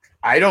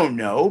I don't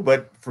know.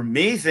 But for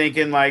me,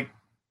 thinking like,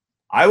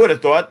 I would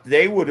have thought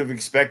they would have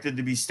expected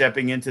to be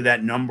stepping into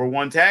that number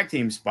one tag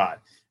team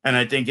spot. And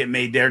I think it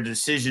made their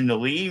decision to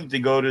leave to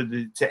go to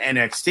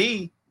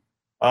NXT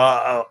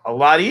a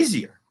lot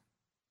easier.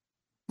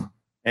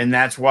 And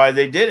that's why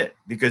they did it,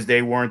 because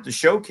they weren't the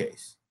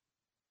showcase.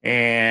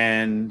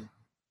 And,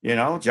 you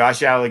know,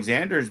 Josh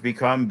Alexander's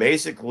become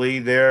basically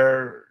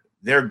their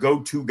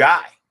go-to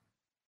guy.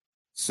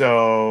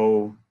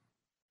 So,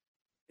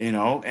 you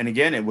know, and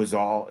again, it's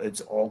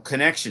all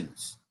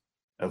connections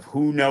of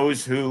who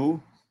knows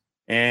who.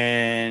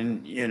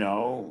 And, you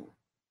know,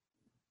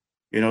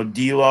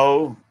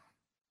 D'Lo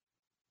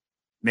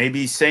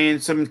maybe saying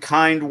some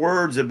kind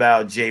words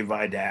about Jay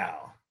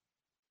Vidal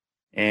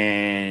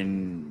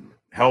and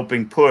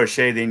helping push.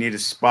 Hey, they need a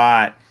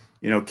spot.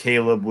 You know,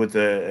 Caleb with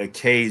a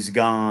K's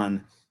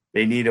gone.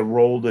 They need a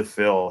role to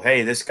fill.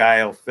 Hey, this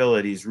guy will fill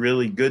it. He's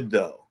really good,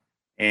 though.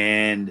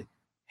 And,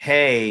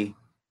 hey,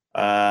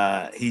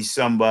 he's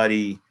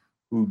somebody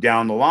who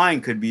down the line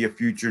could be a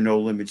future No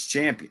Limits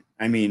champion.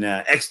 I mean,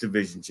 X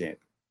Division champion.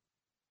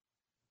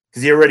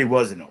 Because he already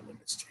was a No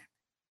Limits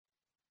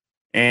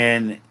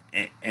champion.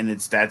 And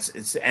it's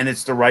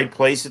the right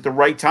place at the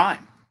right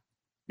time.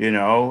 You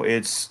know,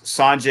 it's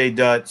Sanjay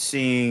Dutt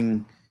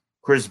seeing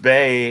Chris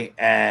Bay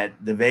at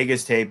the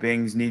Vegas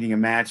tapings, needing a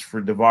match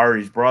for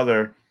Daivari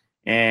brother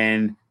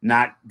and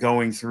not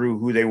going through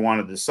who they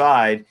want to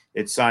decide.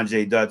 It's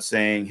Sanjay Dutt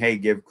saying, hey,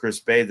 give Chris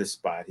Bay the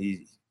spot.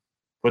 He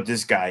put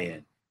this guy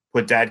in.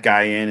 Put that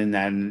guy in, and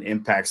then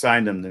Impact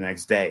signed him the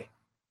next day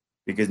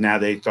because now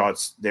they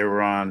thought they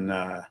were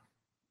on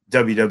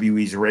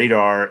WWE's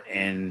radar,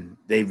 and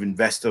they've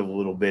invested a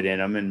little bit in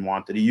them and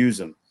wanted to use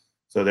them.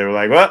 So they were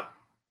like, well,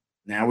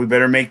 now we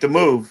better make the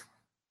move,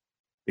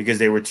 because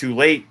they were too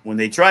late when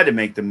they tried to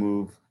make the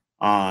move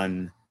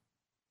on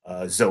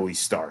Zoe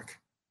Stark.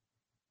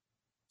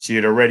 She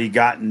had already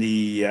gotten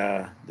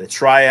the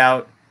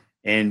tryout,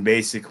 and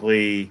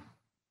basically,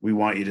 we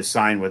want you to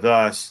sign with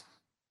us.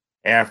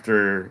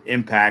 After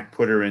Impact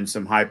put her in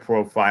some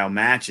high-profile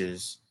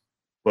matches,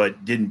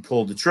 but didn't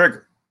pull the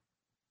trigger.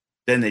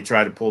 Then they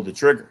tried to pull the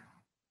trigger.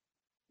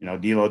 You know,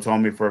 D'Lo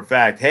told me for a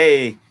fact,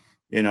 hey,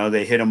 you know,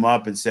 they hit him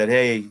up and said,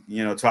 hey,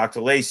 you know, talk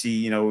to Lacey.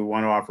 You know, we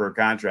want to offer a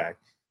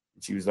contract.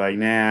 And she was like,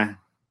 nah,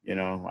 you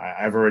know,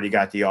 I've already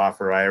got the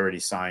offer. I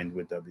already signed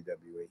with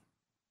WWE.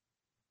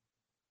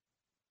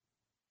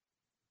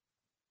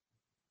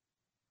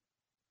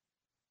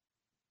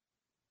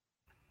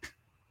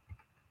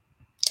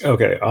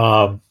 Okay.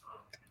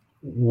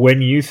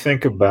 When you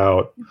think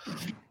about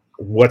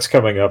what's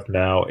coming up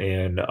now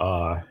in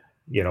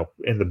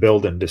the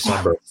build in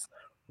December,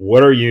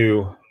 what are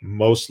you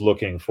most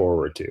looking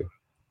forward to?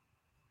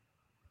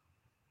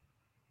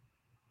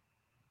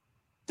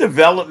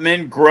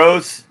 Development,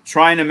 growth,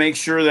 trying to make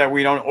sure that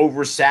we don't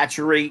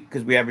oversaturate,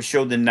 because we have a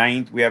show the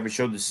 9th, we have a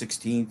show the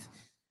 16th.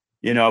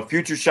 You know,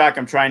 Future Shock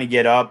I'm trying to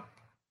get up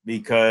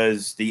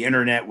because the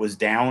internet was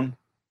down.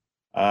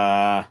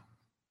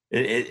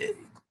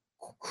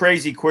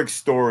 Crazy quick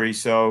story.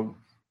 So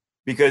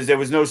because there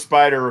was no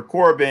Spider or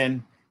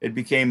Corbin, it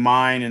became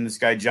mine and this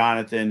guy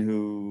Jonathan,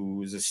 who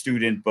was a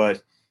student,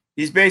 but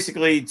he's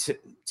basically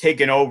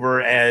taken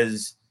over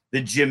as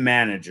the gym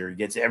manager. He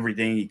gets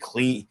everything. He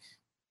clean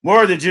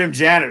more of the gym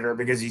janitor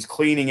because he's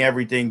cleaning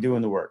everything,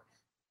 doing the work.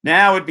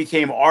 Now it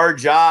became our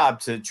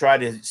job to try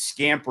to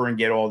scamper and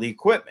get all the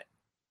equipment.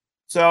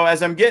 So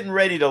as I'm getting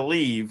ready to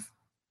leave,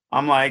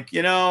 I'm like,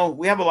 you know,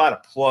 we have a lot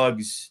of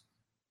plugs.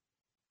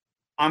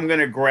 I'm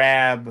going to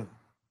grab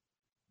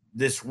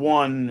this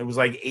one. It was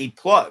like 8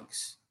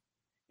 plugs.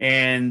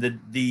 And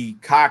the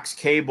Cox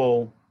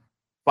cable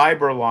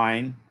fiber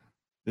line,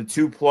 the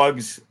 2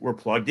 plugs were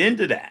plugged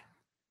into that.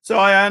 So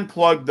I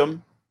unplugged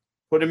them,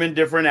 put them in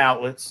different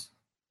outlets,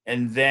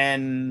 and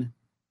then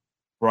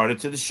brought it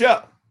to the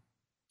show.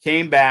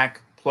 Came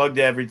back, plugged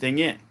everything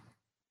in.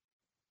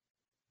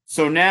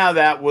 So now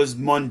that was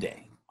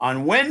Monday.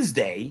 On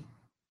Wednesday,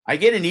 I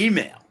get an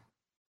email,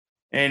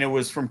 and it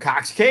was from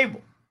Cox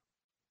Cable.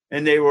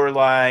 And they were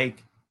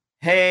like,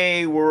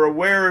 hey, we're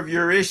aware of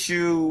your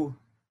issue.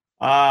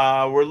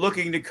 We're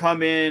looking to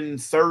come in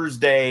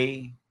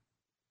Thursday.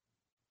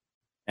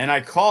 And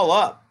I call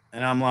up,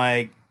 and I'm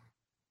like,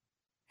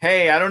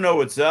 hey, I don't know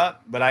what's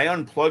up, but I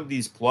unplugged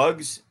these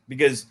plugs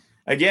because,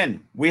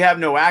 again, we have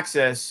no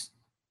access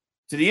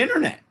to the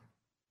internet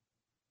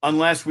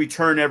unless we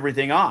turn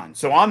everything on.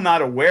 So I'm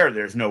not aware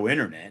there's no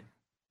internet.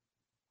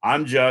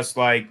 I'm just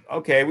like,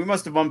 okay, we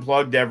must have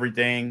unplugged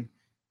everything.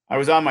 I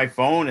was on my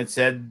phone. It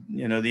said, the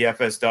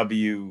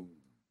FSW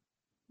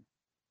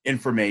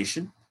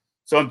information.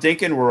 So I'm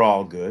thinking we're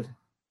all good.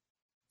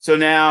 So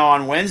now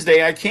on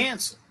Wednesday, I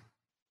cancel.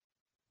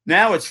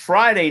 Now it's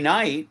Friday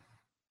night,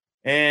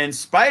 and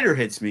Spider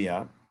hits me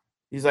up.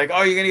 He's like,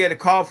 oh, you're going to get a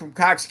call from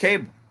Cox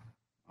Cable.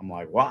 I'm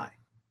like, why?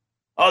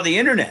 Oh, the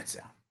internet's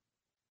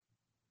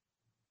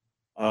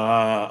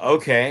out.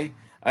 Okay.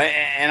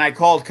 And I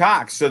called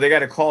Cox, so they got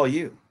to call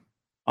you.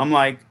 I'm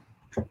like,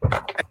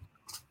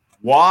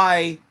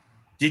 why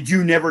did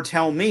you never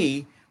tell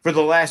me for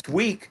the last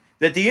week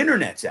that the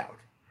internet's out?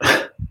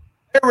 I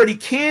already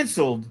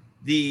canceled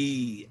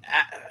the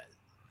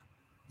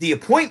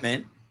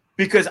appointment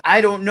because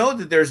I don't know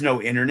that there's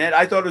no internet.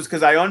 I thought it was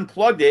because I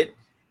unplugged it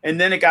and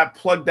then it got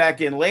plugged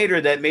back in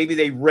later that maybe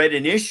they read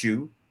an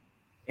issue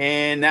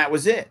and that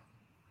was it.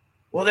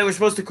 Well, they were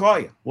supposed to call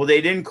you. Well,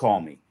 they didn't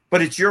call me.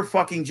 But it's your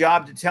fucking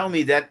job to tell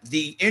me that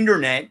the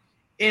internet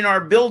in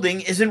our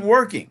building isn't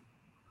working.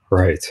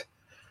 Right.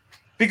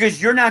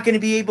 Because you're not going to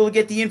be able to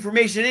get the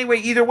information anyway.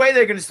 Either way,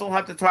 they're going to still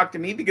have to talk to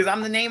me because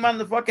I'm the name on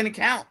the fucking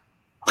account.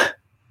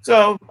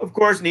 So, of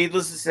course,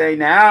 needless to say,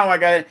 now I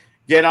got to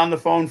get on the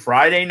phone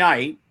Friday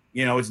night.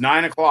 It's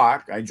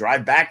 9:00. I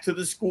drive back to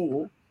the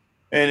school,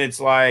 and it's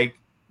like,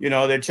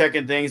 they're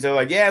checking things. They're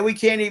like, yeah, we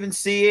can't even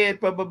see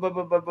it, blah, blah, blah,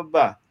 blah, blah, blah,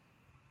 blah.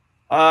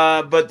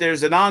 But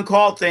there's an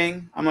on-call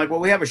thing. I'm like, well,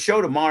 we have a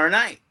show tomorrow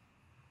night.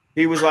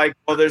 He was like,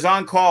 well, there's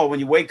on-call. When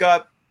you wake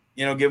up,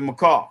 give him a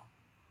call.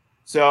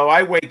 So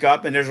I wake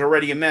up, and there's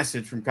already a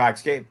message from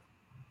Cox Cable.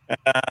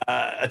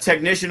 A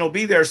technician will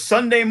be there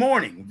Sunday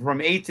morning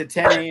from 8 to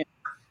 10 a.m.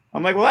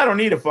 I'm like, well, I don't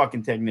need a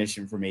fucking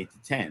technician from 8 to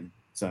 10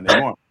 Sunday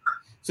morning.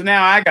 So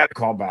now I got to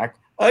call back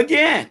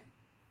again.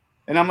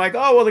 And I'm like,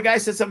 oh, well, the guy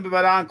said something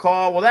about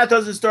on-call. Well, that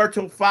doesn't start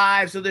till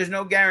 5, so there's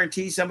no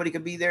guarantee somebody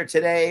could be there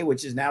today,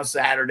 which is now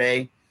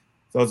Saturday.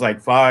 So it's like,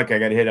 fuck, I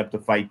got to hit up the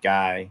fight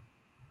guy.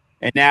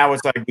 And now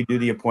it's like we do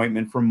the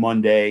appointment for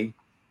Monday.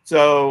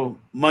 So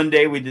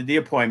Monday we did the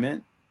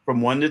appointment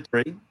from 1 to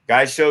 3.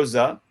 Guy shows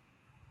up.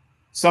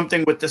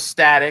 Something with the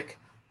static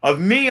of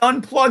me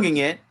unplugging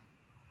it.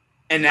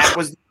 And that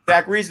was the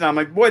exact reason. I'm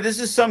like, boy, this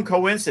is some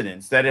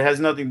coincidence that it has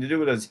nothing to do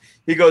with us.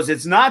 He goes,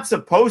 it's not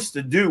supposed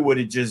to do what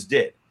it just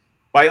did.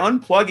 By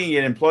unplugging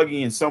it and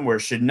plugging in somewhere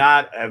should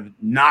not have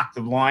knocked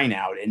the line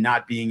out and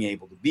not being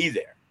able to be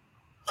there.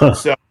 Huh.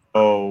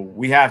 So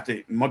we have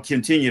to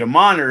continue to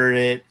monitor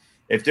it.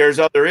 If there's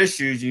other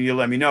issues, you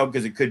let me know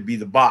because it could be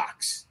the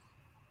box.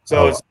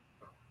 So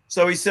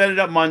so he set it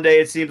up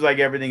Monday. It seems like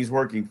everything's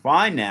working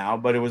fine now,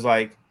 but it was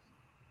literally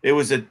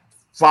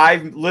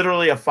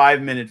a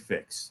 5-minute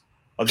fix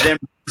of them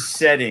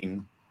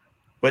resetting.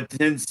 But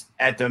since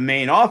at the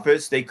main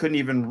office, they couldn't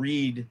even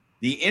read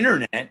the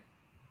internet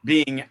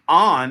being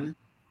on.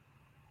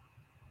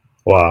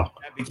 Wow.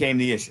 That became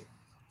the issue.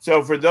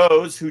 So for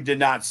those who did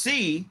not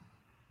see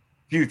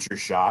Future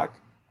Shock,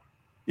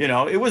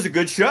 it was a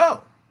good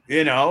show.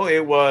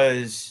 It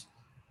was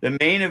the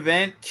main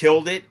event,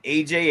 killed it.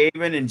 AJ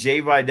Avon and Jay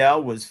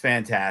Vidal was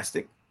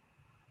fantastic.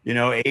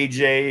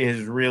 AJ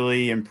has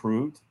really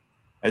improved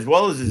as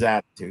well as his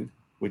attitude,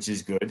 which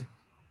is good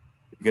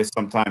because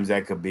sometimes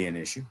that could be an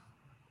issue.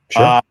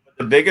 Sure.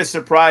 The biggest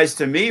surprise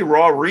to me,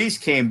 Raw Reese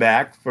came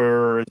back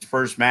for his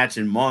first match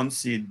in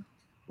months. He'd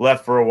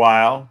left for a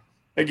while.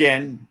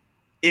 Again,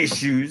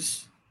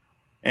 issues.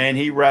 And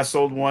he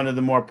wrestled one of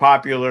the more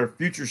popular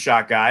Future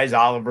Shock guys,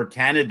 Oliver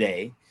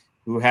Canaday,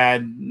 who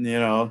had,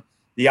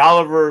 the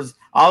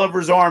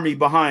Oliver's army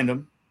behind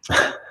him.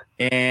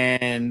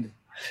 And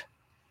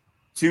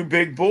 2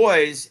 big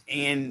boys,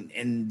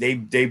 and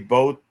they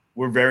both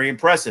were very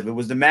impressive. It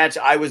was the match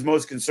I was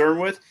most concerned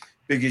with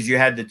because you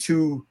had the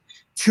two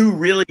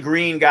really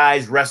green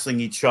guys wrestling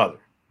each other.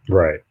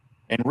 Right.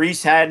 And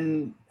Reese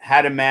hadn't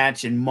had a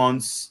match in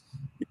months.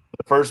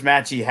 The first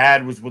match he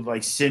had was with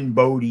like Sin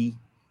Bodhi.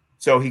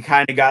 So he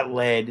kind of got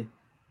led.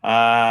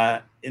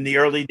 In the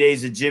early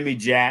days of Jimmy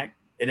Jack,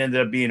 it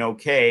ended up being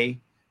okay,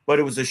 but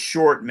it was a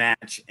short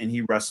match and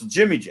he wrestled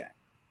Jimmy Jack.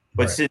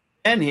 But since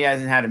then, he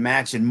hasn't had a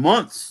match in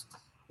months.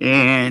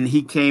 And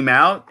he came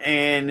out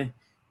and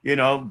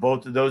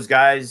both of those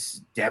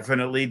guys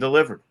definitely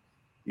delivered.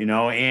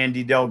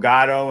 Andy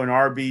Delgado and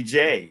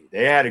RBJ,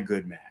 they had a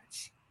good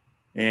match.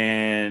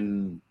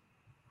 And,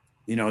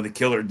 the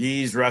Killer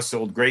D's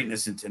wrestled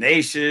Greatness and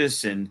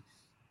Tenacious. And,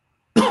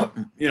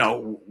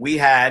 we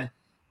had,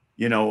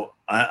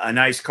 a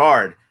nice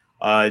card.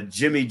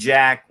 Jimmy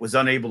Jack was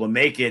unable to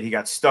make it. He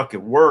got stuck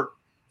at work.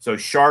 So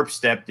Sharp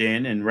stepped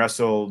in and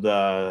wrestled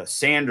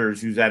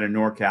Sanders, who's out of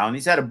NorCal. And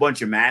he's had a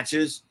bunch of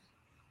matches,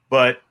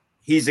 but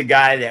he's a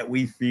guy that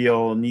we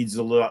feel needs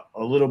a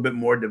little bit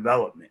more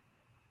development.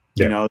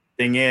 Yeah. The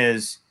thing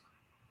is,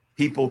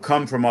 people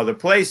come from other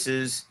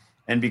places,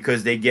 and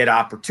because they get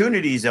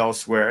opportunities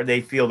elsewhere, they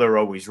feel they're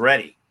always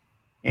ready.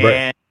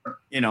 And,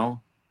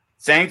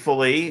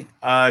 thankfully,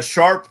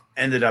 Sharp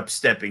ended up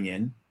stepping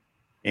in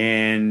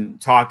and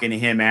talking to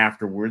him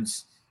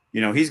afterwards.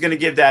 He's going to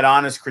give that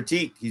honest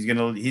critique. He's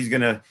going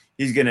to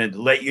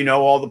let you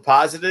know all the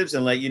positives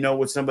and let you know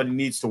what somebody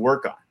needs to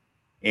work on.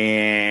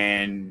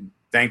 And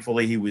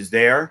thankfully he was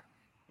there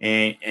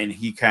and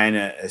he kind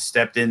of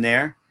stepped in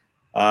there.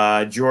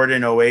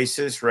 Jordan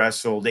Oasis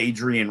wrestled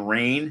Adrian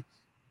Rain,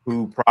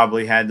 who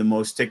probably had the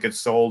most tickets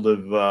sold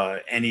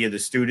of any of the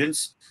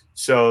students.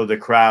 So the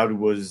crowd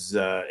was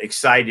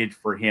excited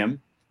for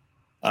him.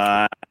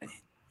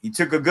 He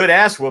took a good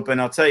ass whooping,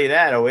 I'll tell you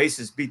that.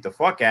 Oasis beat the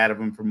fuck out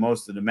of him for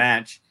most of the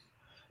match.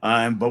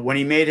 But when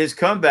he made his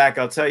comeback,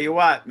 I'll tell you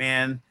what,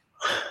 man,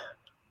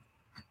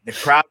 the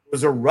crowd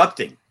was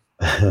erupting.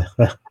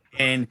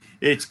 And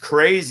it's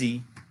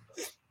crazy.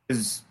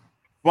 It's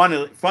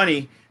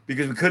funny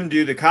because we couldn't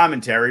do the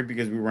commentary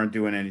because we weren't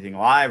doing anything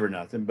live or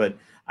nothing. But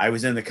I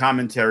was in the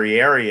commentary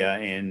area,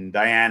 and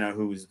Diana,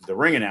 who's the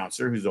ring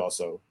announcer, who's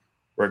also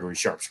Gregory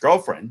Sharp's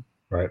girlfriend,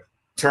 right,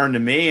 turned to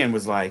me and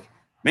was like,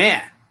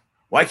 man,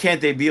 why can't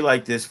they be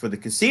like this for the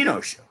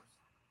casino shows?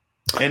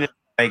 And it's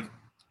like,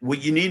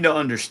 what you need to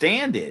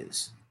understand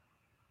is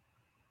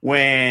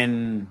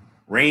when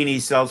Rainey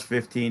sells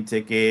 15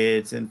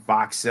 tickets and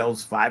Fox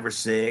sells 5 or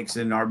 6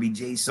 and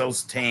RBJ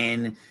sells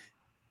 10,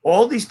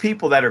 all these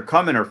people that are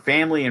coming are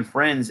family and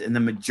friends, and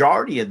the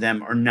majority of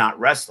them are not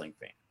wrestling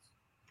fans.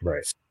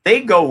 Right. So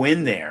they go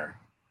in there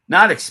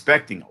not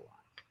expecting a lot.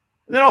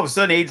 And then all of a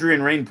sudden,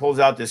 Adrian Rain pulls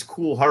out this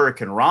cool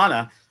Hurricane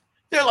Rana.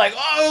 They're like,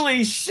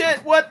 holy shit,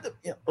 what?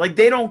 Like,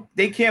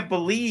 they can't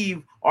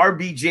believe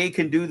RBJ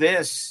can do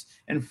this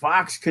and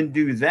Fox can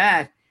do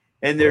that.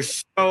 And they're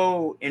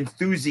so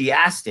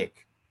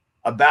enthusiastic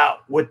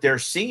about what they're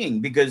seeing,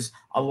 because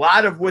a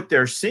lot of what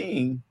they're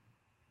seeing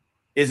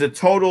is a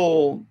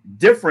total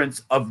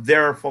difference of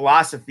their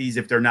philosophies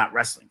if they're not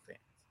wrestling fans.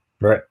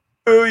 Right.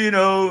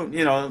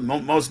 Oh,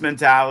 most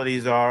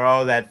mentalities are,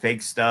 oh, that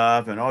fake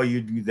stuff, and oh,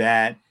 you do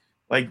that.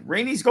 Like,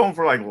 Rainey's going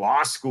for like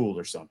law school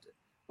or something.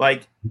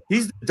 Like,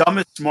 he's the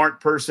dumbest smart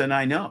person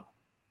I know.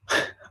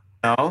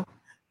 But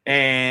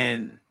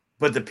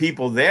the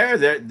people there,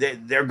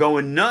 they're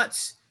going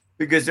nuts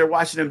because they're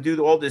watching him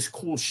do all this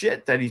cool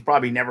shit that he's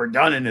probably never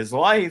done in his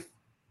life.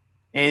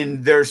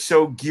 And they're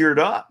so geared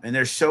up and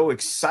they're so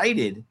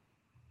excited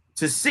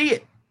to see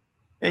it.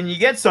 And you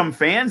get some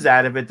fans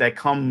out of it that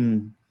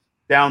come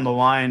down the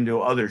line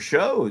to other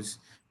shows.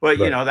 But,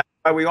 right, that's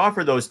why we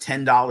offer those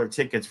 $10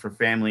 tickets for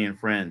family and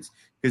friends.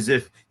 Because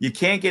if you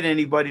can't get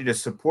anybody to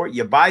support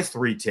you, buy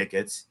 3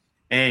 tickets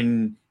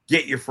and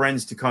get your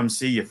friends to come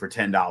see you for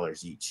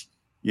 $10 each,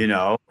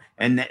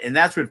 and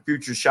that's what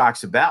Future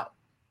Shock's about.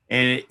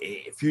 And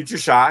Future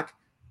Shock,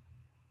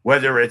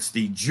 whether it's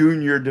the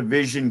junior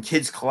division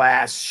kids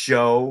class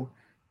show,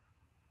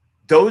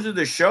 those are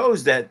the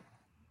shows that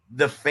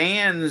the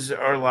fans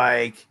are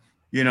like,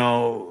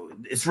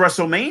 it's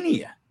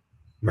WrestleMania.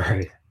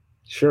 Right.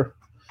 Sure.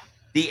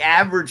 The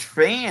average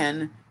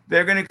fan,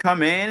 they're going to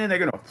come in and they're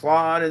going to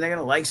applaud and they're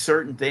going to like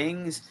certain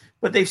things,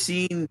 but they've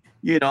seen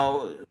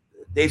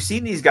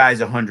these guys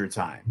 100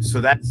 times.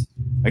 So that's,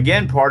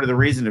 again, part of the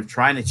reason of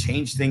trying to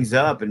change things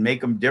up and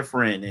make them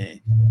different.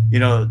 And,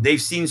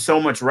 they've seen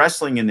so much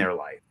wrestling in their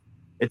life.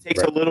 It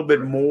takes a little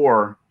bit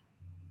more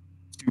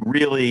to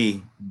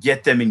really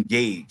get them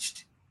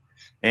engaged.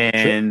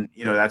 And,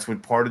 that's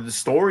what part of the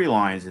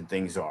storylines and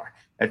things are.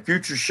 At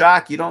Future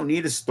Shock, you don't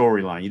need a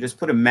storyline. You just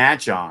put a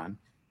match on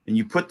and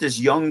you put this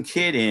young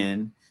kid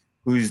in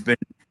who's been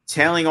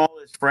telling all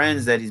his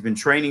friends that he's been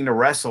training to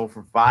wrestle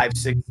for 5,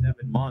 6, 7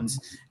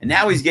 months. And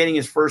now he's getting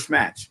his first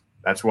match.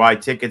 That's why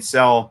tickets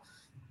sell.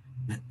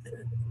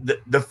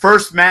 The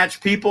first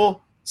match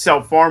people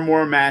sell far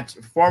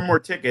more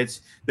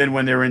tickets than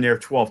when they're in their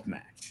 12th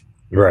match.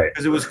 Right.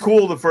 Because it was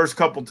cool the first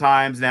couple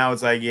times. Now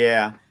it's like,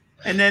 yeah.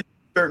 And then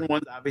certain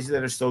ones, obviously,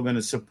 that are still going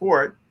to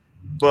support,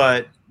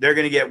 but they're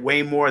going to get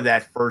way more of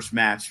that first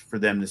match for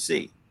them to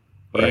see.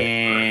 Right.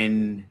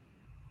 And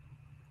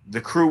the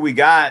crew we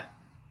got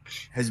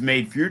has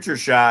made Future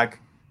Shock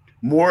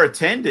more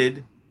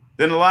attended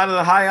than a lot of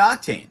the high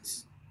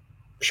octanes.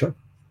 Sure.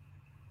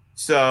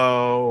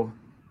 So,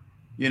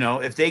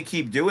 if they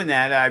keep doing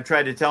that, I've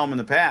tried to tell them in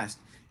the past,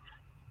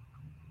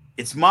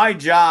 it's my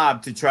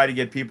job to try to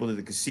get people to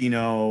the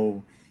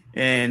casino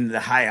and the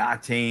high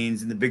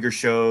octanes and the bigger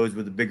shows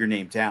with the bigger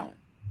name talent.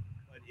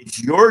 But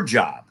it's your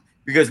job,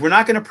 because we're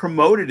not going to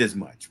promote it as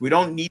much. We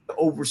don't need to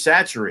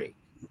oversaturate,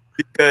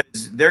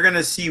 because they're going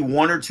to see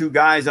one or two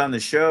guys on the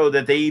show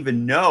that they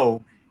even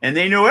know, and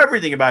they know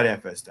everything about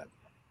FSW,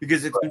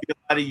 because it's going to be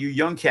a lot of you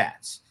young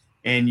cats,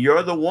 and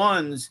you're the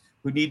ones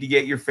who need to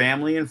get your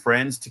family and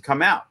friends to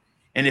come out.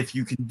 And if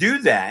you can do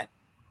that,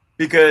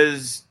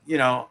 because, you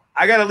know,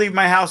 I got to leave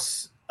my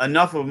house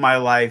enough of my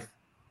life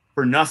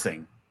for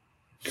nothing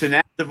to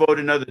now devote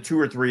another 2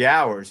 or 3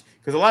 hours.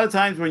 Because a lot of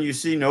times when you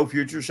see no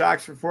future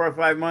shocks for 4 or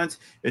 5 months,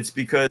 it's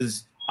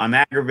because I'm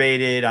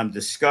aggravated, I'm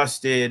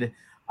disgusted,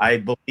 I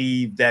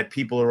believe that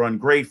people are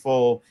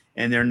ungrateful,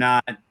 and they're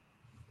not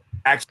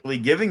actually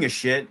giving a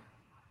shit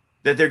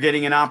that they're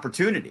getting an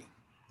opportunity.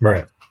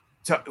 Right.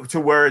 To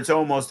where it's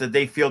almost that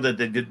they feel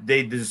that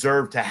they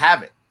deserve to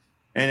have it.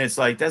 And it's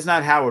like, that's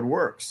not how it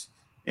works.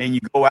 And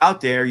you go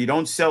out there, you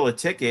don't sell a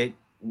ticket.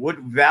 What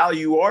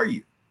value are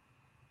you?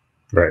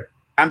 Right.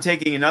 I'm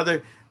taking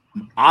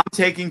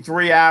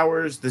 3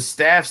 hours. The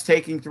staff's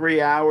taking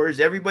 3 hours.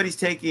 Everybody's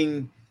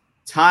taking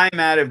time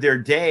out of their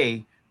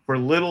day for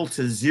little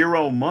to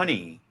zero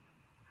money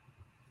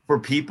for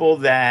people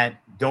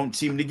that don't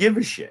seem to give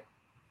a shit.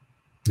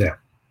 Yeah.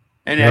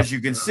 And as you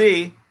can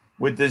see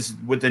with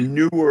the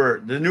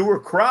newer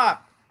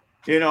crop,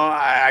 you know,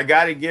 I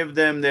got to give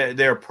them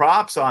their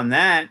props on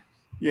that.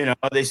 You know,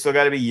 they still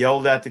got to be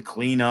yelled at to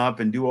clean up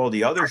and do all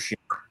the other shit.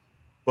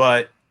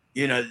 But,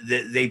 you know,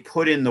 they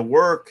put in the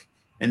work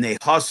and they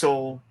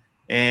hustle,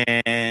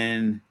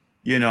 and,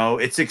 you know,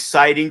 it's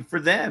exciting for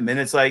them. And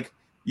it's like,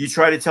 you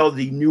try to tell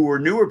the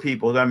newer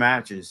people their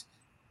matches.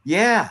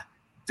 Yeah,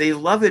 they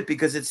love it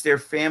because it's their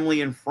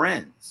family and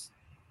friends.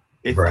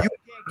 If you can't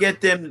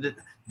get them,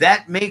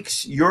 that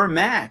makes your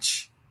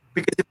match,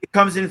 because it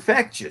becomes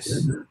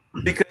infectious.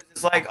 Because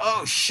it's like,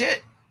 oh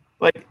shit,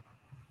 like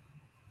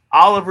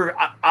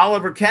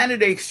Oliver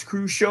Canada's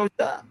crew shows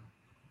up.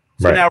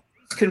 So now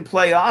Reese can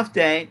play off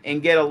that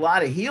and get a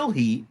lot of heel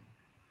heat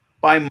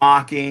by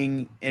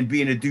mocking and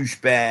being a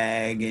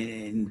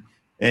douchebag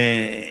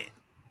and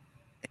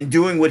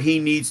doing what he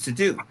needs to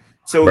do.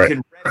 So it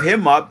can rev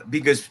him up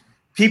because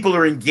people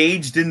are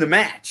engaged in the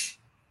match.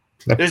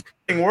 There's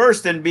nothing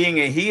worse than being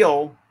a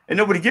heel and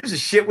nobody gives a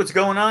shit what's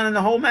going on in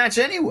the whole match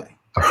anyway.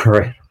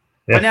 Right.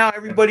 Yeah. But now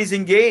everybody's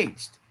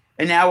engaged.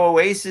 And now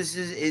Oasis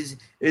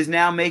is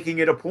now making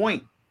it a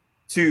point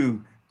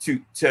to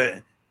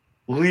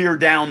leer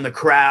down the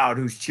crowd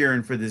who's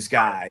cheering for this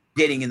guy,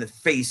 getting in the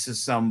face of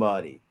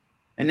somebody.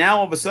 And now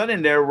all of a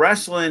sudden they're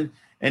wrestling,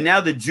 and now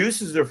the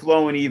juices are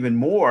flowing even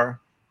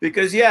more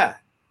because, yeah,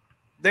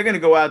 they're going to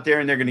go out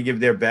there and they're going to give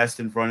their best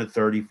in front of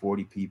 30,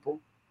 40 people.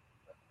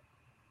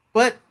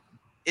 But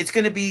it's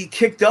going to be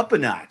kicked up a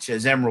notch,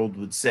 as Emerald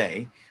would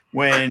say,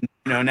 when,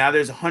 you know, now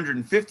there's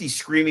 150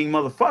 screaming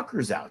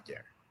motherfuckers out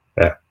there.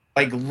 Yeah.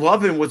 Like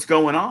loving what's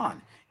going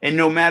on. And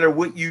no matter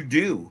what you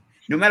do,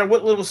 no matter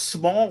what little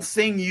small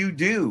thing you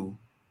do,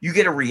 you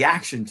get a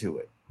reaction to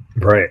it.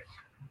 Right.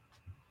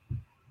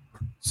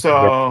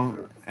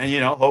 So, and, you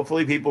know,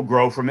 hopefully people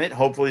grow from it.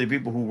 Hopefully the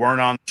people who weren't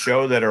on the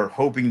show that are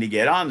hoping to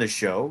get on the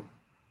show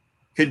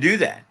can do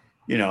that.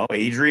 You know,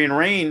 Adrian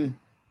Rain,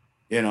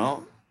 you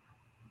know,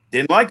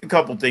 didn't like a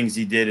couple things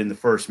he did in the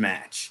first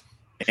match.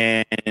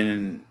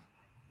 And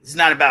it's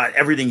not about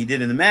everything he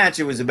did in the match.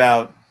 It was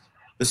about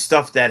the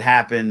stuff that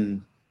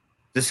happened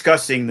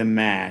discussing the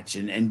match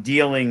and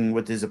dealing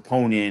with his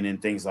opponent and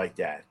things like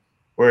that,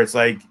 where it's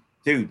like,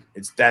 dude,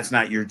 that's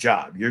not your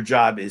job. Your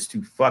job is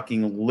to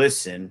fucking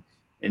listen,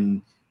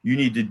 and you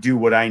need to do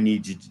what I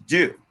need you to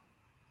do.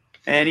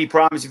 And he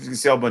promised he was going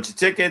to sell a bunch of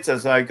tickets. I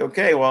was like,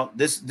 okay, well,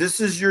 this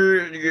is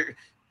your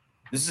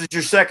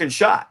second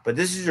shot, but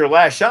this is your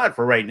last shot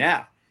for right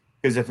now.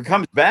 Because if it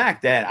comes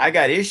back that I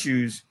got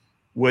issues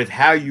with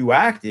how you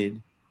acted,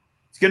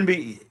 it's going to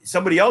be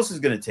somebody else is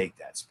going to take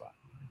that spot.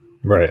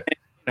 Right. And,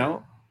 you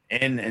know,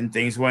 and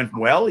things went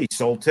well. He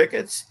sold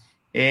tickets,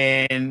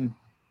 and,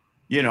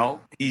 you know,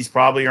 he's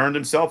probably earned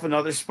himself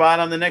another spot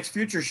on the next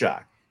Future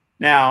Shock.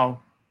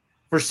 Now,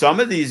 for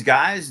some of these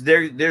guys,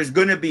 there's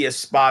going to be a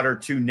spot or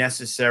two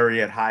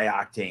necessary at High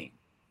Octane.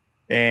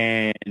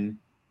 And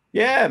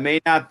yeah, it may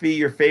not be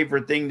your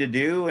favorite thing to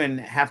do and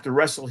have to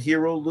wrestle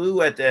Hero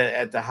Lou at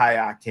the High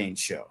Octane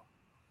show.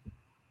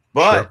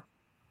 But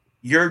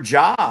your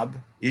job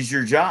is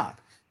your job.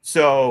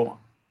 So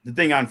the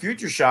thing on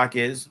Future Shock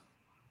is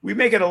we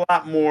make it a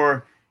lot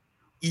more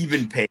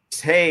even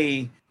paced.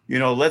 Hey, you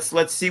know,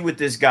 let's see what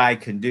this guy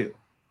can do.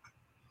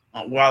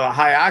 While a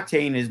High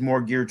Octane is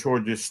more geared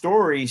toward the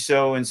story,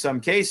 so in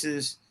some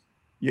cases,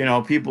 you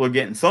know, people are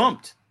getting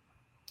thumped.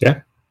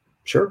 Yeah,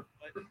 sure.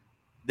 But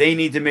they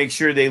need to make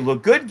sure they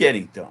look good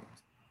getting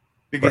thumped,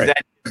 because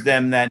that gives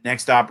them that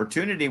next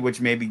opportunity, which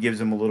maybe gives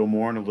them a little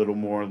more and a little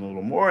more and a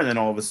little more, and then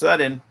all of a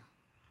sudden,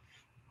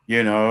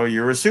 you know,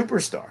 you're a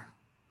superstar.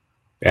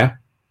 Yeah.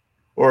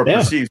 Or a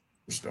perceived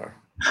superstar.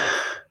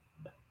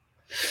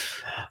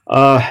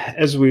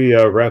 As we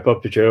wrap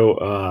up,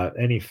 Joe,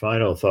 any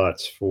final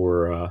thoughts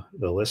for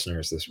the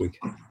listeners this week?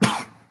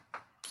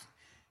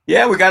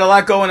 Yeah, we got a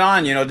lot going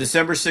on.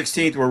 December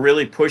 16th, we're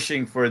really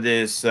pushing for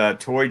this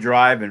toy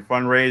drive and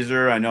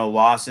fundraiser. I know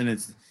Lawson,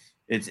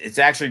 it's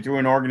actually through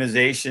an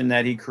organization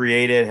that he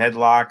created,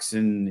 Headlocks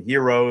and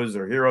Heroes,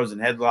 or Heroes and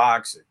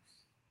Headlocks.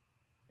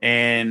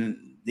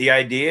 And the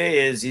idea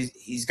is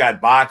he's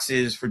got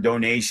boxes for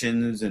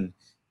donations and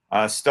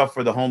stuff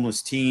for the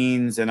homeless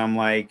teens. And I'm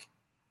like,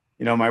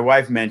 my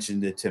wife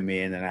mentioned it to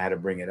me, and then I had to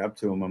bring it up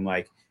to him. I'm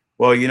like,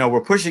 well, we're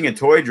pushing a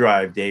toy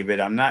drive, David.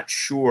 I'm not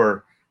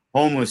sure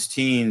homeless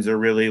teens are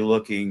really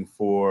looking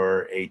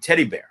for a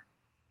teddy bear.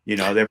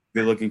 They're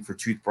looking for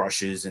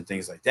toothbrushes and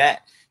things like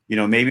that.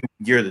 Maybe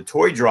we gear the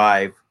toy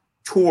drive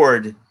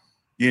toward,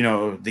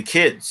 the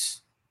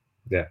kids.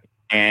 Yeah.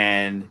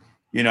 And,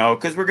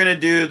 because we're going to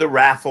do the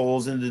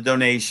raffles and the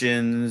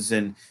donations,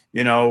 and,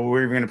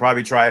 we're going to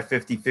probably try a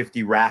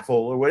 50-50 raffle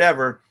or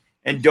whatever,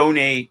 and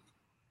donate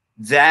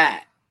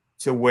that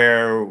to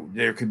where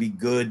there could be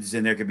goods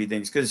and there could be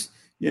things. Because,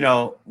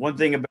 one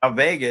thing about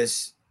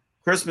Vegas,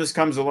 Christmas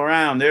comes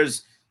around.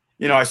 There's,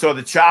 I saw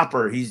the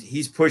Chopper.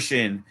 He's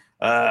pushing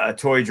a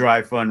toy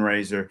drive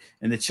fundraiser,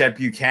 and the Chet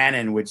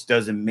Buchanan, which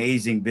does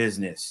amazing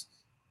business.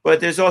 But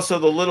there's also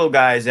the little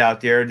guys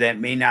out there that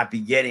may not be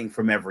getting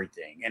from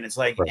everything. And it's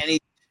like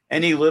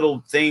any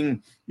little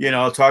thing,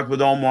 talked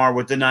with Omar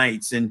with the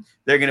Knights, and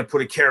they're going to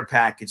put a care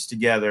package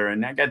together.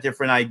 And I got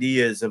different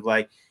ideas of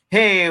like,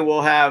 hey,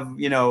 we'll have,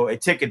 a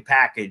ticket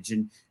package,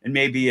 and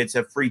maybe it's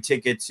a free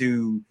ticket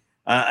to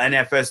an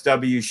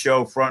FSW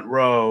show front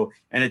row,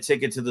 and a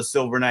ticket to the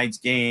Silver Knights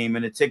game,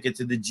 and a ticket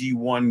to the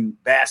G1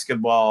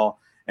 basketball,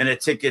 and a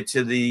ticket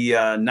to the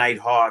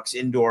Nighthawks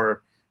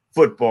indoor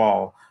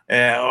football.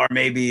 Or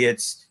maybe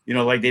it's,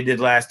 like they did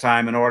last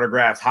time, an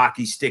autographed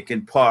hockey stick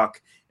and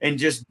puck, and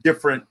just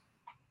different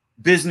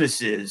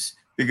businesses,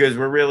 because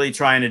we're really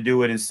trying to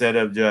do it instead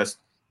of just,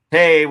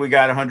 hey, we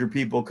got 100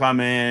 people come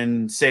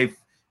in, save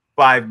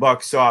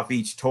 $5 off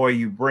each toy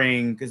you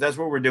bring, because that's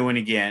what we're doing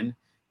again.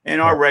 And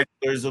our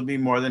regulars will be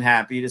more than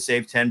happy to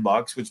save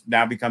 $10, which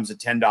now becomes a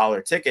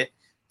 $10 ticket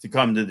to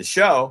come to the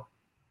show.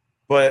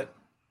 But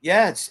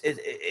yeah,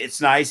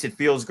 it's nice. It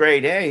feels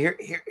great. Hey,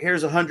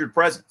 here's 100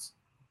 presents.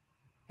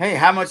 Hey,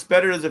 how much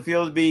better does it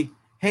feel to be,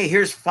 hey,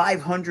 here's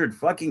 500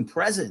 fucking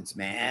presents,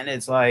 man.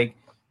 It's like,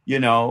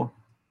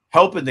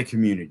 helping the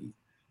community.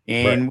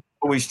 And we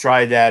always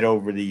tried that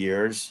over the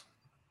years.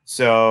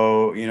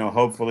 So,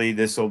 hopefully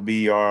this will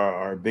be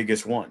our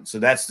biggest one. So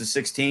that's the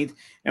 16th.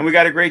 And we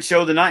got a great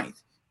show tonight.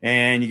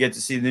 And you get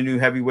to see the new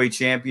heavyweight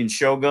champion,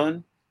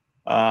 Shogun.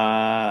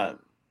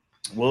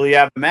 Will he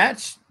have a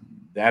match?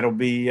 That'll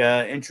be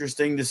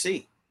interesting to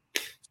see.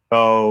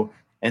 So,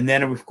 and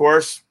then, of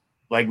course,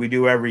 like we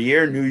do every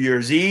year, New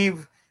Year's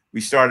Eve, we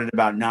start at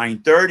about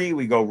 9:30.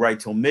 We go right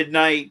till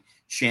midnight.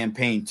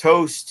 Champagne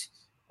toast.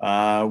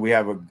 We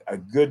have a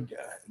good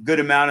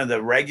amount of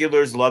the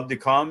regulars love to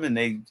come, and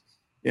they,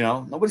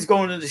 nobody's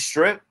going to the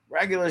strip.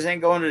 Regulars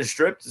ain't going to the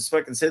strip. Just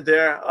fucking sit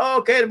there. Oh,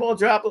 okay, the ball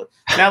drop.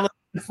 Now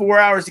 4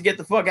 hours to get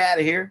the fuck out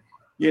of here.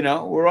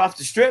 We're off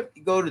the strip.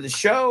 You go to the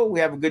show. We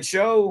have a good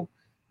show.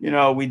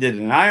 We did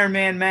an Iron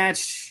Man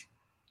match.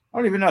 I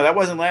don't even know. That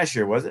wasn't last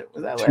year, was it?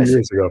 Was that last year? 2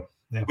 years ago.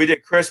 Yeah. We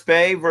did Chris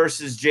Bay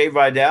versus Jay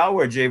Vidal,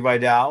 where Jay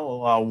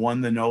Vidal won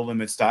the No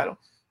Limits title.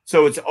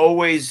 So it's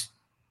always,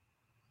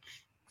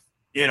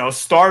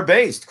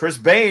 star-based. Chris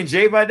Bay and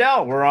Jay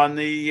Vidal were on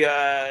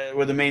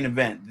were the main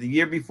event. The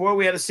year before,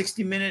 we had a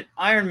 60-minute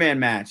Iron Man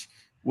match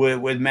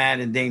with Matt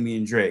and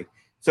Damian Drake.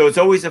 So it's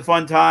always a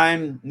fun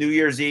time. New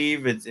Year's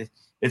Eve,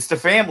 it's the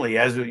family,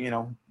 as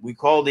we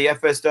call the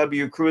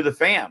FSW crew the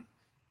fam,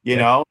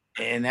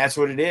 and that's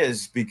what it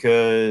is,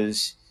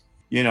 because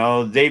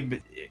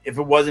if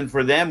it wasn't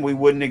for them, we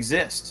wouldn't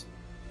exist.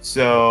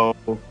 So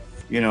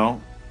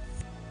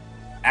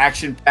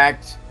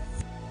action-packed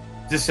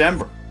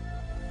December,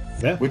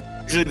 which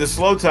is usually the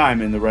slow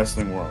time in the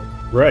wrestling world,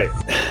 right?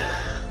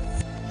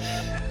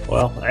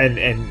 Well, and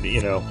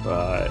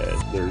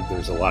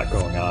there's a lot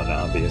going on,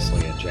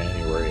 obviously, in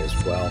January as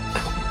well.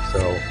 So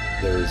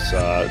there's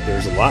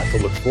a lot to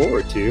look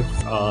forward to.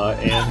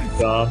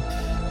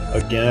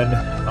 Again,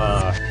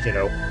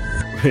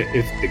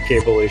 if the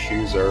cable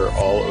issues are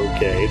all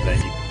okay, then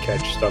you can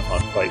catch stuff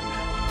on Fight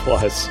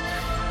Plus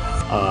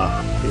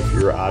if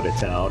you're out of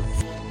town.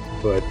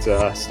 But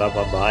stop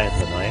on by on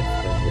the 9th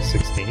and the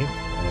 16th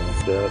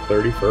and the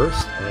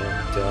 31st,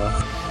 and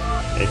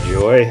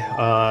enjoy,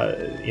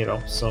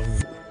 some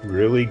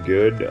really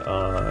good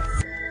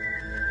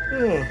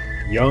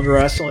young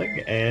wrestling,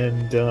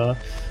 and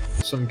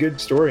some good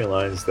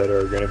storylines that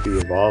are going to be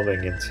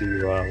evolving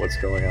into what's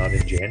going on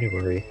in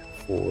January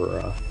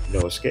for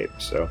No Escape.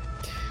 So,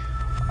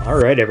 all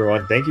right,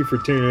 everyone, thank you for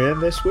tuning in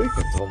this week.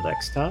 Until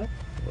next time,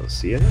 we'll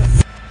see you then.